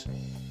nice.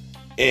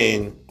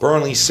 and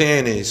Bernie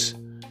Sanders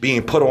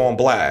being put on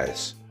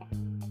blast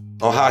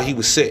on how he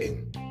was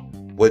sitting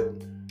with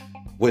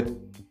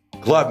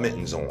glove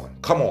mittens on.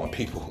 Come on,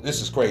 people.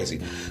 This is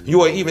crazy. You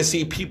will even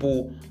see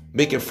people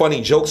making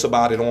funny jokes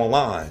about it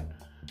online.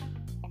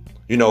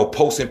 You know,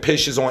 posting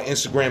pictures on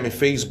Instagram and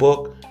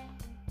Facebook.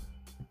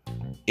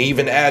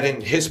 Even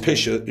adding his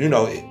picture, you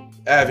know,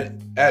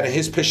 adding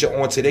his picture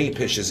onto their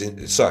pictures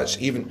and such.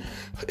 Even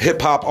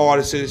hip-hop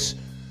artists,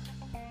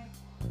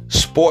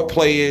 sport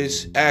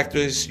players,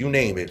 actors, you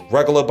name it.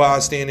 Regular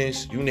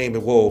bystanders, you name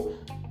it, will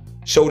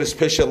show this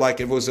picture like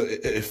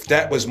if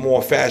that was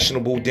more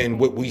fashionable than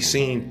what we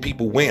seen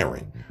people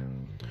wearing.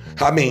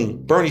 I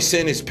mean, Bernie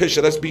Sanders'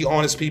 picture, let's be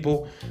honest,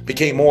 people,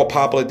 became more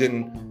popular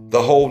than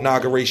the whole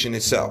inauguration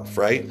itself,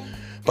 right?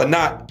 But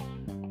not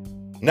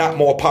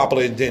more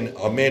popular than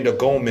Amanda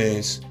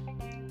Gomez's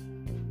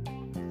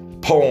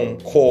poem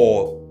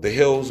called The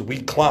Hills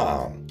We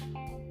Climb.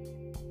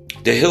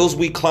 The Hills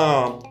We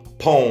Climb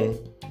poem,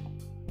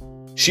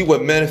 she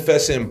would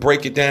manifest it and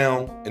break it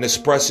down and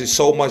express it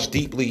so much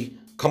deeply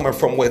coming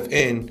from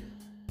within.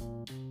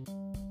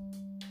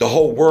 The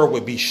whole world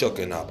would be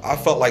shooken up. I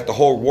felt like the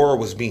whole world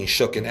was being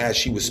shooken as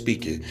she was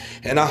speaking.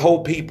 And I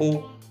hope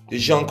people,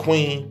 this young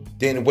queen,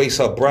 didn't waste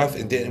her breath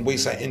and didn't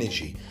waste her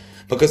energy.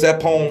 Because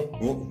that poem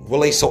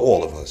relates to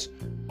all of us.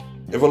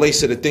 It relates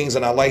to the things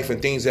in our life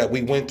and things that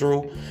we went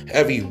through.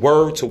 Every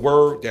word to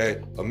word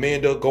that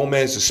Amanda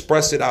Gomez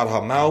expressed it out of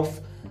her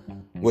mouth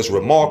was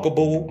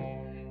remarkable,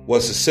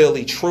 was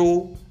sincerely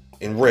true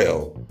and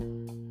real.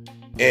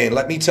 And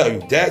let me tell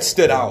you, that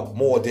stood out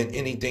more than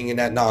anything in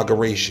that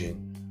inauguration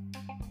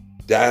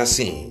that I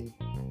seen.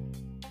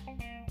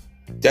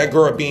 That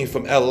girl being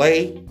from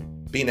LA,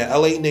 being an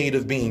LA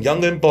native, being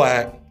young and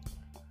black,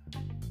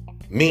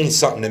 means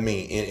something to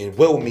me and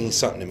will mean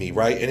something to me,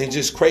 right? And it's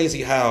just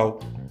crazy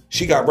how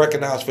she got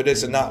recognized for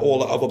this and not all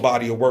the other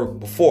body of work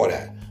before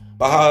that.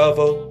 But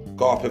however,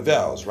 God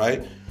prevails,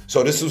 right?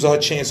 So this was her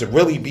chance to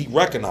really be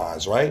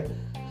recognized, right?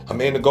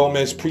 Amanda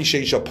Gomez,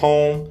 appreciate your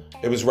poem.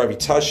 It was very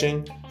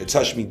touching. It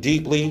touched me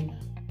deeply,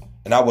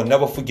 and I will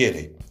never forget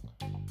it.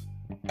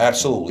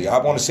 Absolutely. I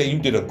want to say you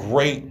did a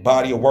great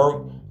body of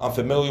work. I'm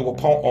familiar with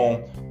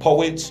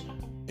poets,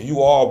 and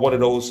you are one of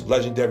those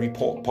legendary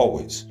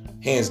poets,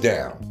 hands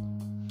down.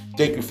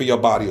 Thank you for your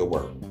body of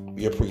work.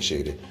 We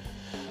appreciate it.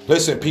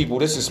 Listen, people,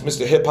 this is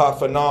Mr. Hip Hop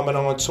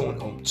Phenomenon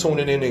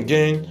tuning in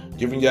again,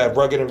 giving you that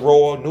rugged and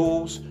raw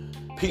news.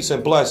 Peace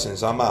and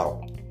blessings. I'm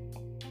out.